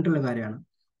UNFCCയിൽ പറഞ്ഞിട്ടുള്ള കാര്യമാണ്.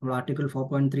 നമ്മൾ ആർട്ടിക്കിൾ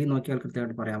 4.3 നോക്കിയാൽ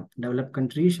കൃത്യമായിട്ട് പറയാം. Developed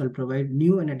country shall provide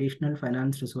new and additional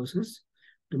finance resources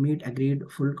to meet agreed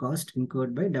full cost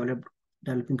incurred by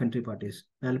developing country parties.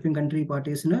 Developing country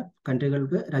പാർട്ടീസിന്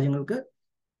രാജ്യങ്ങൾക്ക്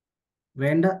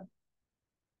വേണ്ട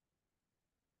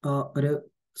ഒരു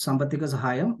സാമ്പത്തിക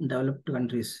സഹായം ഡെവലപ്ഡ്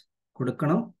കൺട്രീസ്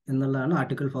കൊടുക്കണം എന്നുള്ളതാണ്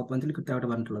ആർട്ടിക്കിൾ 4.3 കൃത്യമായിട്ട്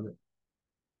പറഞ്ഞിട്ടുള്ളത്.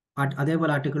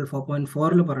 അതേപോലെ ആർട്ടിക്കിൾ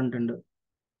 4.4 പറഞ്ഞിട്ടുണ്ട്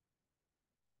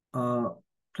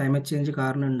ക്ലൈമറ്റ് ചേഞ്ച്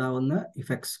കാരണം ഉണ്ടാവുന്ന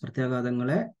ഇഫക്ട്സ്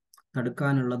പ്രത്യാഘാതങ്ങളെ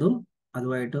തടുക്കാനുള്ളതും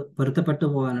അതുമായിട്ട് പൊരുത്തപ്പെട്ടു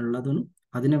പോകാനുള്ളതും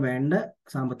അതിന് വേണ്ട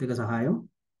സാമ്പത്തിക സഹായം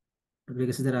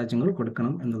വികസിത രാജ്യങ്ങൾ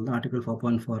കൊടുക്കണം എന്നുള്ളത് ആർട്ടിക്കിൾ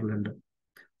 4.4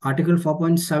 ആർട്ടിക്കിൾ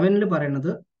 4.7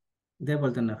 പറയുന്നത്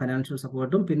ഇതേപോലെ തന്നെ ഫൈനാൻഷ്യൽ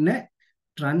സപ്പോർട്ടും പിന്നെ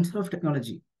ട്രാൻസ്ഫർ ഓഫ്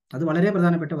ടെക്നോളജി. അത് വളരെ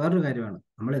പ്രധാനപ്പെട്ട വേറൊരു കാര്യമാണ്.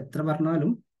 നമ്മൾ എത്ര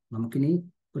പറഞ്ഞാലും നമുക്കിനി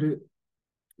ഒരു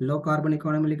ലോ കാർബൺ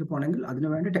ഇക്കോണമിയിലേക്ക് പോകണമെങ്കിൽ അതിന്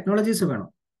വേണ്ട ടെക്നോളജീസ് വേണം.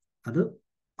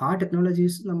 ആ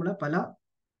ടെക്നോളജീസ് നമ്മളെ പല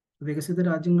വികസിത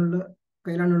രാജ്യങ്ങളുടെ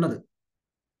കയ്യിലാണുള്ളത്.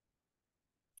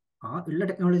 ആ ഉള്ള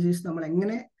ടെക്നോളജീസ് നമ്മൾ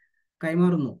എങ്ങനെ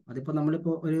കൈമാറുന്നു? അതിപ്പോൾ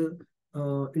നമ്മളിപ്പോൾ ഒരു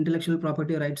ഇന്റലക്ച്വൽ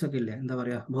പ്രോപ്പർട്ടി റൈറ്റ്സ് ഒക്കെ ഇല്ലേ, എന്താ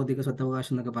പറയുക, ഭൗതിക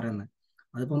സ്വത്തവകാശം എന്നൊക്കെ പറയുന്നത്.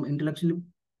 അതിപ്പം ഇന്റലക്ച്വൽ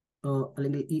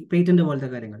അല്ലെങ്കിൽ ഈ പേറ്റന്റ് പോലത്തെ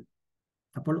കാര്യങ്ങൾ.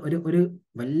 അപ്പോൾ ഒരു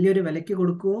വലിയൊരു വിലയ്ക്ക്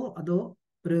കൊടുക്കുവോ അതോ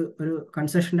ഒരു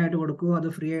കൺസെഷനായിട്ട് കൊടുക്കുവോ അതോ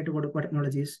ഫ്രീ ആയിട്ട് കൊടുക്കുവോ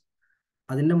ടെക്നോളജീസ്,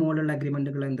 അതിൻ്റെ മുകളിലുള്ള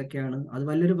അഗ്രിമെന്റുകൾ എന്തൊക്കെയാണ്, അത്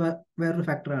വലിയൊരു വേറൊരു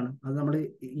ഫാക്ടറാണ്. അത് നമ്മൾ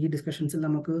ഈ ഡിസ്കഷൻസിൽ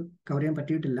നമുക്ക് കവർ ചെയ്യാൻ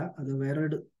പറ്റിയിട്ടില്ല. അത്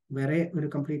വേറെ ഒരു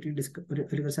കംപ്ലീറ്റ്ലി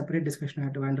ഒരു സെപ്പറേറ്റ്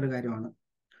ഡിസ്കഷനായിട്ട് വേണ്ട ഒരു കാര്യമാണ്.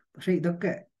 പക്ഷേ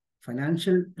ഇതൊക്കെ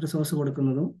ഫൈനാൻഷ്യൽ റിസോഴ്സ്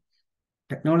കൊടുക്കുന്നതും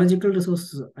ടെക്നോളജിക്കൽ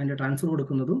റിസോഴ്സസ് അതിൻ്റെ ട്രാൻസ്ഫർ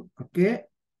കൊടുക്കുന്നതും ഒക്കെ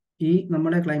ഈ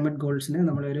നമ്മുടെ ക്ലൈമറ്റ് ഗോൾസിനെ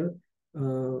നമ്മളൊരു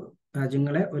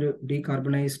രാജ്യങ്ങളെ ഒരു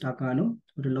ഡീകാർബണൈസ്ഡ് ആക്കാനും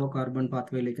ഒരു ലോ കാർബൺ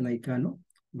പാത്വേയിലേക്ക് നയിക്കാനും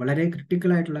വളരെ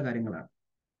ക്രിട്ടിക്കൽ ആയിട്ടുള്ള കാര്യങ്ങളാണ്.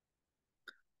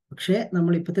 പക്ഷേ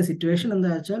നമ്മൾ ഇപ്പോഴത്തെ സിറ്റുവേഷൻ എന്താ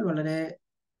വെച്ചാൽ വളരെ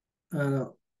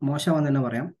മോശമാണെന്ന് തന്നെ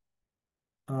പറയാം.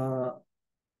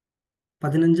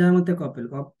 15ാമത്തെ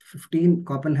COP15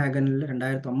 കോപ്പൻഹാഗനിൽ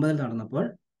 2009 നടന്നപ്പോൾ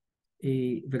ഈ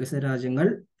വികസിത രാജ്യങ്ങൾ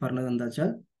പറഞ്ഞത് എന്താ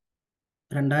വെച്ചാൽ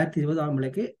 2020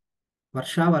 ആകുമ്പോഴേക്ക്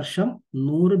വർഷാവർഷം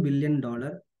 $100 ബില്യൺ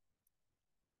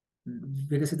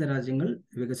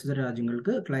വികസിത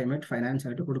രാജ്യങ്ങൾക്ക് ക്ലൈമറ്റ് ഫൈനാൻസ്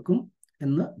ആയിട്ട് കൊടുക്കും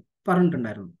എന്ന്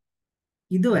പറഞ്ഞിട്ടുണ്ടായിരുന്നു.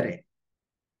 ഇതുവരെ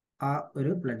ആ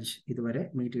ഒരു പ്ലഡ്ജ് ഇതുവരെ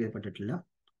മീറ്റ് ചെയ്യപ്പെട്ടിട്ടില്ല.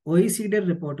 OECD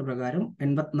റിപ്പോർട്ട് പ്രകാരം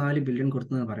 84 ബില്യൺ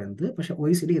കൊടുത്തെന്ന് പറയുന്നത്. പക്ഷെ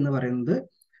OECD എന്ന് പറയുന്നത്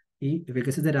ഈ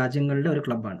വികസിത രാജ്യങ്ങളുടെ ഒരു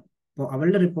ക്ലബ്ബാണ്. അപ്പോൾ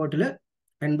അവരുടെ റിപ്പോർട്ടിൽ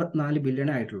 84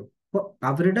 ബില്യണേ ആയിട്ടുള്ളൂ. അപ്പോൾ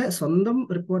അവരുടെ സ്വന്തം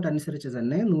റിപ്പോർട്ട് അനുസരിച്ച്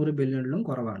തന്നെ 100 ബില്യണിലും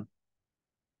കുറവാണ്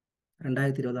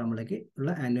 2020 ആകുമ്പോഴേക്ക് ഉള്ള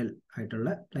ആനുവൽ ആയിട്ടുള്ള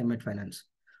ക്ലൈമറ്റ് ഫൈനാൻസ്.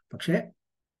 പക്ഷേ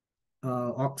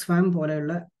ഓക്സ്ഫാം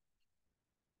പോലെയുള്ള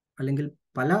അല്ലെങ്കിൽ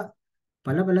പല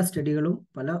സ്റ്റഡികളും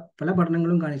പല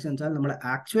പഠനങ്ങളും കാണിച്ചതെന്ന് വെച്ചാൽ നമ്മളെ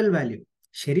ആക്ച്വൽ വാല്യൂ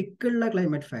ശരിക്കുള്ള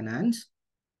ക്ലൈമറ്റ് ഫൈനാൻസ്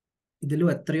ഇതിലും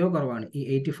എത്രയോ കുറവാണ്. ഈ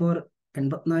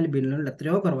 84 ബില്യണിൽ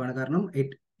എത്രയോ കുറവാണ്. കാരണം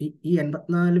ഈ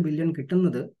 84 ബില്യൺ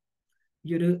കിട്ടുന്നത്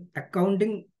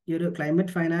ഈ ഒരു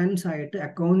ക്ലൈമറ്റ് ഫൈനാൻസ് ആയിട്ട്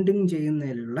അക്കൗണ്ടിങ്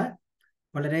ചെയ്യുന്നതിലുള്ള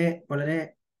വളരെ വളരെ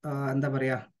എന്താ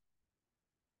പറയുക,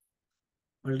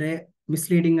 വളരെ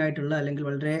മിസ്ലീഡിങ് ആയിട്ടുള്ള അല്ലെങ്കിൽ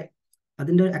വളരെ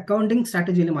അതിൻ്റെ അക്കൗണ്ടിങ്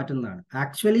സ്ട്രാറ്റജിയിൽ മാറ്റുന്നതാണ്.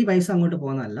 ആക്ച്വലി പൈസ അങ്ങോട്ട്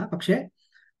പോകുന്നതല്ല. പക്ഷേ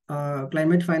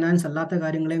ക്ലൈമറ്റ് ഫൈനാൻസ് അല്ലാത്ത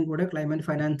കാര്യങ്ങളെയും കൂടെ ക്ലൈമറ്റ്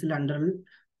ഫൈനാൻസിൽ അണ്ടറിൽ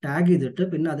ടാഗ് ചെയ്തിട്ട്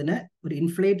പിന്നെ അതിനെ ഒരു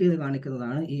ഇൻഫ്ലേറ്റ് ചെയ്ത്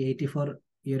കാണിക്കുന്നതാണ് ഈ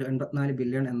 84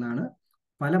 ബില്യൺ എന്നാണ്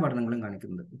പല പഠനങ്ങളും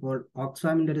കാണിക്കുന്നത്. ഇപ്പോൾ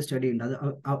ഓക്സ്ഫാമിൻ്റെ ഒരു സ്റ്റഡി ഉണ്ട്. അത്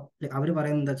അവർ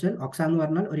പറയുന്നത് എന്താ വെച്ചാൽ ഓക്സ്ഫാം എന്ന്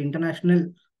പറഞ്ഞാൽ ഒരു ഇന്റർനാഷണൽ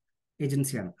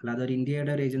ഏജൻസിയാണ്, അല്ലാതെ ഒരു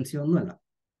ഇന്ത്യയുടെ ഒരു ഏജൻസി ഒന്നുമല്ല.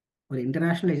 ഒരു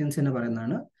ഇന്റർനാഷണൽ ഏജൻസി എന്ന്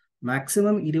പറയുന്നതാണ്.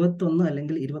 മാക്സിമം 21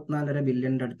 അല്ലെങ്കിൽ 24.5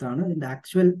 ബില്യണിൻ്റെ അടുത്താണ് ഇതിൻ്റെ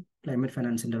ആക്ച്വൽ ക്ലൈമറ്റ്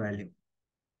ഫൈനാൻസിന്റെ വാല്യൂ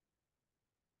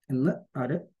എന്ന്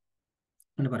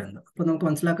ആണ് പറയുന്നത്. അപ്പോൾ നമുക്ക്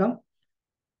മനസ്സിലാക്കാം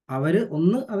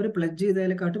അവർ പ്ലഡ്ജ്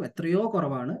ചെയ്തതിനെക്കാട്ടും എത്രയോ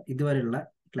കുറവാണ് ഇതുവരെയുള്ള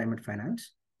ക്ലൈമറ്റ് ഫൈനാൻസ്.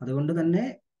 അതുകൊണ്ട് തന്നെ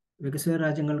വികസിത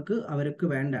രാജ്യങ്ങൾക്ക് അവർക്ക്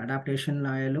വേണ്ട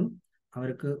അഡാപ്റ്റേഷനിലായാലും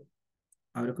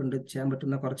അവർക്കൊണ്ട് ചെയ്യാൻ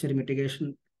പറ്റുന്ന കുറച്ചൊരു മിറ്റിഗേഷൻ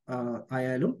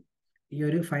ആയാലും ഈ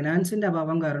ഒരു ഫൈനാൻസിന്റെ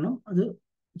അഭാവം കാരണം അത്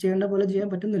ചെയ്യേണ്ട പോലെ ചെയ്യാൻ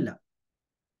പറ്റുന്നില്ല.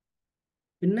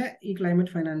 പിന്നെ ഈ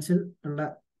ക്ലൈമറ്റ് ഫൈനാൻസിൽ ഉള്ള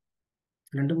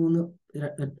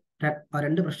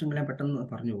രണ്ട് പ്രശ്നങ്ങൾ ഞാൻ പെട്ടെന്ന്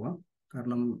പറഞ്ഞു പോവാം.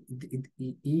 കാരണം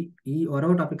ഈ ഓരോ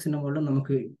ടോപ്പിക്സിന്റെ മുകളിലും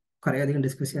നമുക്ക് കുറേയധികം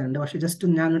ഡിസ്കസ് ചെയ്യാനുണ്ട്. പക്ഷെ ജസ്റ്റ്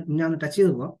ഞാൻ ടച്ച്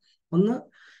ചെയ്ത് പോവാം. ഒന്ന്,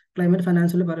 ക്ലൈമറ്റ്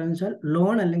ഫൈനാൻസിൽ പറയുന്നത് വെച്ചാൽ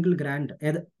ലോൺ അല്ലെങ്കിൽ ഗ്രാൻഡ്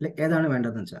ഏതാണ്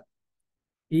വേണ്ടതെന്ന് വെച്ചാൽ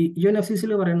ഈ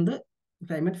UNFCCയിൽ പറയുന്നത്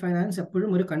ക്ലൈമറ്റ് ഫൈനാൻസ് എപ്പോഴും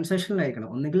ഒരു കൺസെഷനിലായിരിക്കണം.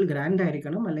 ഒന്നുകിൽ ഗ്രാൻഡ്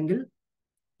ആയിരിക്കണം അല്ലെങ്കിൽ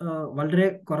വളരെ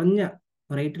കുറഞ്ഞ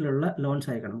റേറ്റിലുള്ള ലോൺസ്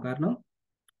ആയിരിക്കണം. കാരണം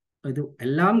ഇത്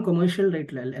എല്ലാം കൊമേഴ്ഷ്യൽ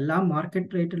റേറ്റിൽ എല്ലാം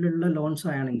മാർക്കറ്റ് റേറ്റിലുള്ള ലോൺസ്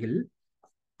ആണെങ്കിൽ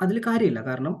അതിൽ കാര്യമില്ല.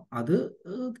 കാരണം അത്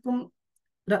ഇപ്പം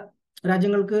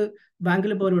രാജ്യങ്ങൾക്ക്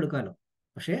ബാങ്കിൽ പോലും എടുക്കാമല്ലോ.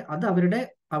 പക്ഷേ അത്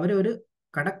അവരെ ഒരു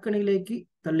കടക്കണിയിലേക്ക്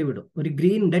തള്ളിവിടും. ഒരു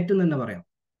ഗ്രീൻ ഡെറ്റ് എന്ന് തന്നെ പറയാം.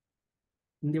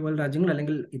 ഇന്ത്യ പോലുള്ള രാജ്യങ്ങൾ,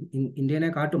 അല്ലെങ്കിൽ ഇന്ത്യനെ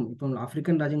കാട്ടും ഇപ്പം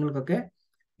ആഫ്രിക്കൻ രാജ്യങ്ങൾക്കൊക്കെ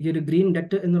ഈ ഒരു ഗ്രീൻ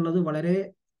ഡെറ്റ് എന്നുള്ളത് വളരെ,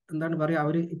 എന്താണ് പറയുക,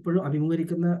 അവർ ഇപ്പോഴും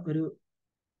അഭിമുഖീകരിക്കുന്ന ഒരു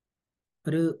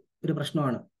ഒരു ഒരു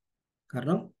പ്രശ്നമാണ്.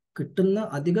 കാരണം കിട്ടുന്ന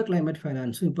അധിക ക്ലൈമറ്റ്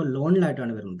ഫൈനാൻസും ഇപ്പോൾ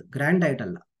ലോണിലായിട്ടാണ് വരുന്നത്, ഗ്രാൻഡ്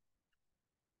ആയിട്ടല്ല.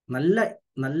 നല്ല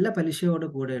നല്ല പലിശയോട്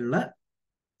കൂടെയുള്ള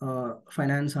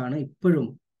ഫൈനാൻസ് ആണ് ഇപ്പോഴും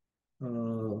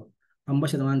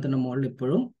 50% മുകളിൽ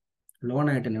ഇപ്പോഴും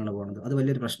ലോണായിട്ട് തന്നെയാണ് പോകുന്നത്. അത്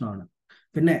വലിയൊരു പ്രശ്നമാണ്.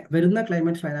 പിന്നെ വരുന്ന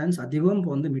ക്ലൈമറ്റ് ഫൈനാൻസ് അധികവും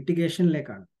പോകുന്നത്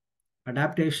മിറ്റിഗേഷനിലേക്കാണ്.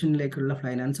 അഡാപ്റ്റേഷനിലേക്കുള്ള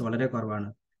ഫൈനാൻസ് വളരെ കുറവാണ്.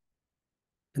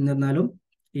 എന്നിരുന്നാലും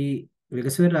ഈ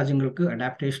വികസിത രാജ്യങ്ങൾക്ക്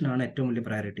അഡാപ്റ്റേഷൻ ആണ് ഏറ്റവും വലിയ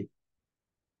പ്രയോറിറ്റി.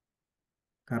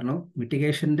 കാരണം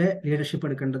മിറ്റിഗേഷന്റെ ലീഡർഷിപ്പ്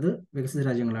എടുക്കേണ്ടത് വികസിത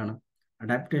രാജ്യങ്ങളാണ്.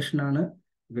 അഡാപ്റ്റേഷനാണ്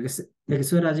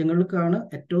വികസിത രാജ്യങ്ങൾക്കാണ്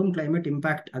ഏറ്റവും ക്ലൈമറ്റ്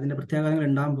ഇമ്പാക്ട്, അതിന്റെ പ്രത്യാഘാതങ്ങൾ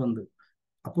ഉണ്ടാകാൻ പോകുന്നത്.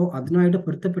 അപ്പോൾ അതിനായിട്ട്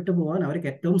പൊരുത്തപ്പെട്ടു പോകാൻ അവർക്ക്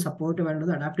ഏറ്റവും സപ്പോർട്ട്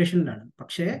വേണ്ടത് അഡാപ്റ്റേഷനിലാണ്.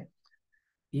 പക്ഷേ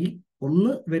ഈ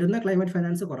വരുന്ന ക്ലൈമറ്റ്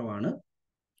ഫൈനാൻസ് കുറവാണ്,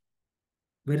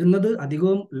 വരുന്നത്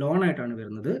അധികവും ലോൺ ആയിട്ടാണ്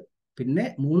വരുന്നത്. പിന്നെ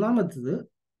മൂന്നാമത്തത്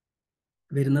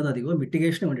വരുന്നത് അധികവും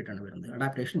മിറ്റിഗേഷന് വേണ്ടിയിട്ടാണ് വരുന്നത്,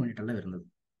 അഡാപ്റ്റേഷന് വേണ്ടിയിട്ടല്ല വരുന്നത്.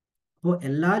 അപ്പോൾ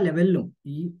എല്ലാ ലെവലിലും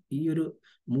ഈ ഒരു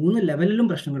 3 ലെവലിലും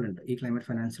പ്രശ്നങ്ങളുണ്ട് ഈ ക്ലൈമറ്റ്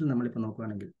ഫൈനാൻസിൽ നമ്മളിപ്പോൾ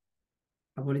നോക്കുകയാണെങ്കിൽ.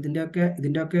 അപ്പോൾ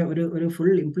ഇതിൻ്റെയൊക്കെ ഒരു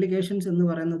ഫുൾ ഇംപ്ലിക്കേഷൻസ് എന്ന്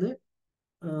പറയുന്നത്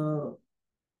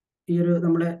ഈ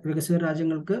നമ്മുടെ വികസിത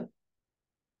രാജ്യങ്ങൾക്ക്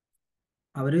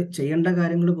അവർ ചെയ്യേണ്ട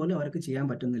കാര്യങ്ങൾ പോലും അവർക്ക് ചെയ്യാൻ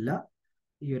പറ്റുന്നില്ല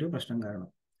ഈ ഒരു പ്രശ്നം കാരണം.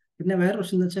 പിന്നെ വേറെ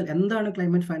പ്രശ്നം എന്ന് വെച്ചാൽ എന്താണ്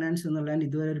ക്ലൈമറ്റ് ഫൈനാൻസ് എന്നുള്ളതിന്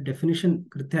ഇതുവരെ ഒരു ഡെഫിനിഷൻ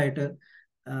കൃത്യമായിട്ട്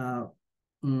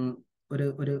ഒരു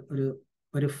ഒരു ഒരു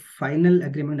ഒരു ഫൈനൽ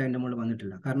അഗ്രിമെന്റ് അതിൻ്റെ മുകളിൽ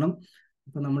വന്നിട്ടില്ല. കാരണം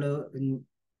ഇപ്പം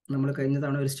നമ്മൾ കഴിഞ്ഞ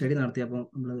തവണ ഒരു സ്റ്റഡി നടത്തിയപ്പോൾ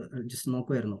നമ്മൾ ജസ്റ്റ്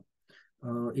നോക്കുമായിരുന്നു,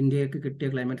 ഇന്ത്യക്ക് കിട്ടിയ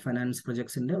ക്ലൈമറ്റ് ഫൈനാൻസ്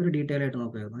പ്രൊജക്ട്സിന്റെ ഒരു ഡീറ്റെയിൽ ആയിട്ട്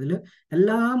നോക്കുമായിരുന്നു. അതിൽ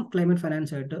എല്ലാം ക്ലൈമറ്റ്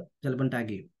ഫൈനാൻസ് ആയിട്ട് ചിലപ്പം ടാഗ്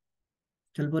ചെയ്യും.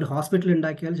 ചിലപ്പോൾ ഒരു ഹോസ്പിറ്റൽ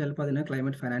ഉണ്ടാക്കിയാൽ ചിലപ്പോൾ അതിനെ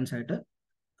ക്ലൈമറ്റ് ഫൈനാൻസ് ആയിട്ട്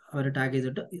അവർ ടാഗ്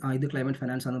ചെയ്തിട്ട് ഇത് ക്ലൈമറ്റ്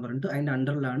ഫൈനാൻസ് ആണെന്ന് പറഞ്ഞിട്ട് അതിൻ്റെ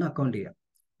അണ്ടറിലാണ് അക്കൗണ്ട് ചെയ്യുക.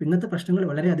 ഇങ്ങനത്തെ പ്രശ്നങ്ങൾ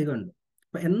വളരെ അധികം ഉണ്ട്.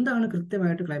 അപ്പോൾ എന്താണ്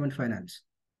കൃത്യമായിട്ട് ക്ലൈമറ്റ് ഫൈനാൻസ്?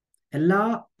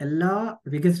 എല്ലാ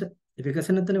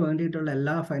വികസനത്തിന് വേണ്ടിയിട്ടുള്ള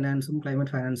എല്ലാ ഫൈനാൻസും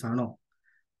ക്ലൈമറ്റ് ഫൈനാൻസ് ആണോ?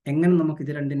 എങ്ങനെ നമുക്ക്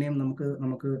ഇത് രണ്ടിനെയും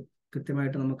നമുക്ക്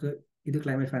കൃത്യമായിട്ട് ഇത്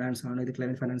ക്ലൈമറ്റ് ഫൈനാൻസ് ആണ്, ഇത്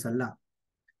ക്ലൈമറ്റ് ഫൈനാൻസ് അല്ല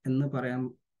എന്ന് പറയാൻ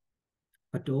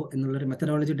പറ്റുമോ എന്നുള്ളൊരു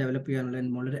മെത്തഡോളജി ഡെവലപ്പ്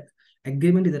ചെയ്യാനുള്ള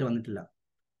അഗ്രിമെന്റ് ഇതുവരെ വന്നിട്ടില്ല.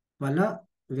 പല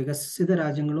വികസിത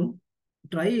രാജ്യങ്ങളും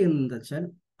ട്രൈ ചെയ്യുന്നത് വെച്ചാൽ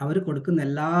അവർ കൊടുക്കുന്ന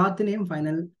എല്ലാത്തിനെയും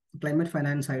ക്ലൈമറ്റ്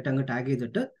ഫൈനാൻസ് ആയിട്ട് അങ്ങ് ടാഗ്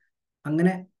ചെയ്തിട്ട്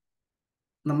അങ്ങനെ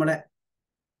നമ്മളെ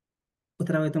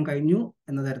ഉത്തരവാദിത്വം കഴിഞ്ഞു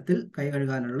എന്ന തരത്തിൽ കൈ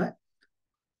കഴുകാനുള്ള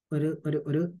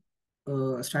ഒരു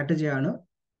സ്ട്രാറ്റജിയാണ്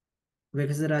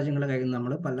വികസിത രാജ്യങ്ങളുടെ കയ്യിൽ നിന്ന്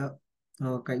നമ്മൾ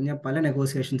കഴിഞ്ഞ പല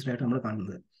നെഗോസിയേഷൻസിലായിട്ട് നമ്മൾ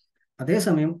കാണുന്നത്.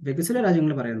 അതേസമയം വികസിത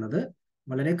രാജ്യങ്ങൾ പറയുന്നത്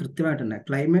വളരെ കൃത്യമായിട്ട് തന്നെ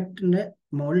ക്ലൈമറ്റിന്റെ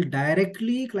മുകളിൽ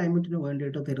ഡയറക്ട്ലി ക്ലൈമറ്റിന്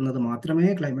വേണ്ടിയിട്ട് തരുന്നത് മാത്രമേ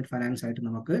ക്ലൈമറ്റ് ഫൈനാൻസ് ആയിട്ട്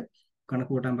നമുക്ക്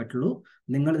കണക്ക് കൂട്ടാൻ പറ്റുള്ളൂ.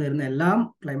 നിങ്ങൾ തരുന്ന എല്ലാം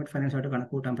ക്ലൈമറ്റ് ഫൈനാൻസ് ആയിട്ട്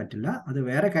കണക്ക് കൂട്ടാൻ പറ്റില്ല, അത്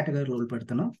വേറെ കാറ്റഗറിയിൽ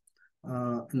ഉൾപ്പെടുത്തണം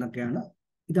എന്നൊക്കെയാണ്.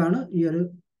 ഇതാണ് ഈ ഒരു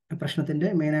പ്രശ്നത്തിന്റെ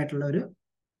മെയിൻ ആയിട്ടുള്ള ഒരു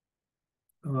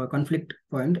കോൺഫ്ലിക്റ്റ്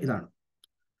പോയിന്റ് ഇതാണ്.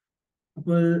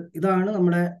 അപ്പോൾ ഇതാണ്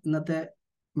നമ്മുടെ ഇന്നത്തെ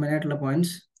മെയിൻ ആയിട്ടുള്ള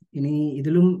പോയിന്റ്സ്. ഇനി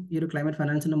ഇതിലും ഈ ഒരു ക്ലൈമറ്റ്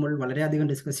ഫൈനാൻസിന്റെ മുകളിൽ വളരെയധികം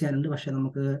ഡിസ്കസ് ചെയ്യാനുണ്ട്, പക്ഷെ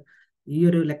നമുക്ക് ഈ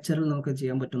ഒരു ലെക്ചറിൽ നമുക്ക്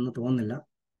ചെയ്യാൻ പറ്റുമെന്ന് തോന്നുന്നില്ല.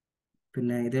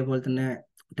 പിന്നെ ഇതേപോലെ തന്നെ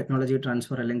ടെക്നോളജി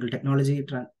ട്രാൻസ്ഫർ അല്ലെങ്കിൽ ടെക്നോളജി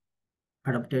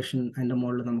അഡപ്റ്റേഷൻ, അതിൻ്റെ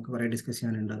മുകളിൽ നമുക്ക് കുറേ ഡിസ്കസ്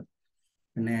ചെയ്യാനുണ്ട്.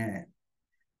 പിന്നെ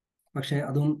പക്ഷേ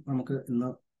അതും നമുക്ക് ഇന്ന്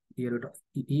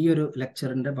ഈ ഒരു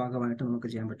ലെക്ചറിന്റെ ഭാഗമായിട്ട് നമുക്ക്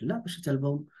ചെയ്യാൻ പറ്റില്ല. പക്ഷെ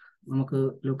ചിലപ്പോൾ നമുക്ക്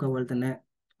ലൂക്ക പോലെ തന്നെ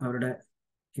അവരുടെ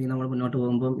ഇനി നമ്മൾ മുന്നോട്ട്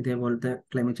പോകുമ്പോൾ ഇതേപോലത്തെ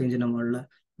ക്ലൈമറ്റ് ചേഞ്ചിന്റെ മുകളിൽ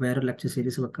വേറെ ലെക്ചർ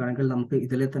സീരീസ് വെക്കുകയാണെങ്കിൽ നമുക്ക്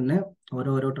ഇതിൽ തന്നെ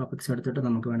ഓരോ ടോപ്പിക്സ് എടുത്തിട്ട്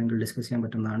നമുക്ക് വേണമെങ്കിൽ ഡിസ്കസ് ചെയ്യാൻ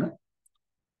പറ്റുന്നതാണ്.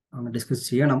 ഡിസ്കസ്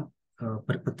ചെയ്യണം.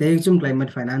 പ്രത്യേകിച്ചും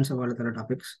ക്ലൈമറ്റ് ഫൈനാൻസ് പോലത്തെ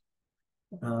ടോപ്പിക്സ്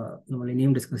നമ്മൾ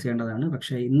ഇനിയും ഡിസ്കസ് ചെയ്യേണ്ടതാണ്.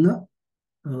 പക്ഷേ ഇന്ന്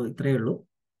ഇത്രയേ ഉള്ളൂ.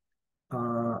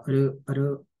 ഒരു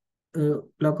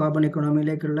ലോ കാർബൺ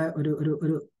ഇക്കോണമിയിലേക്കുള്ള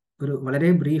ഒരു വളരെ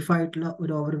ബ്രീഫായിട്ടുള്ള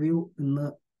ഒരു ഓവർവ്യൂ ഇന്ന്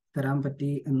തരാൻ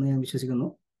പറ്റി എന്ന് ഞാൻ വിശ്വസിക്കുന്നു.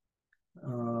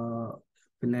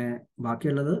 പിന്നെ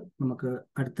ബാക്കിയുള്ളത് നമുക്ക്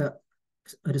അടുത്ത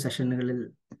ഒരു സെഷനുകളിൽ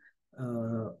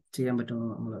ചെയ്യാൻ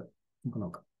പറ്റുമെന്ന് നമുക്ക്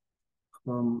നോക്കാം.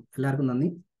 അപ്പം എല്ലാവർക്കും നന്ദി,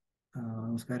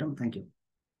 നമസ്കാരം, താങ്ക് യു.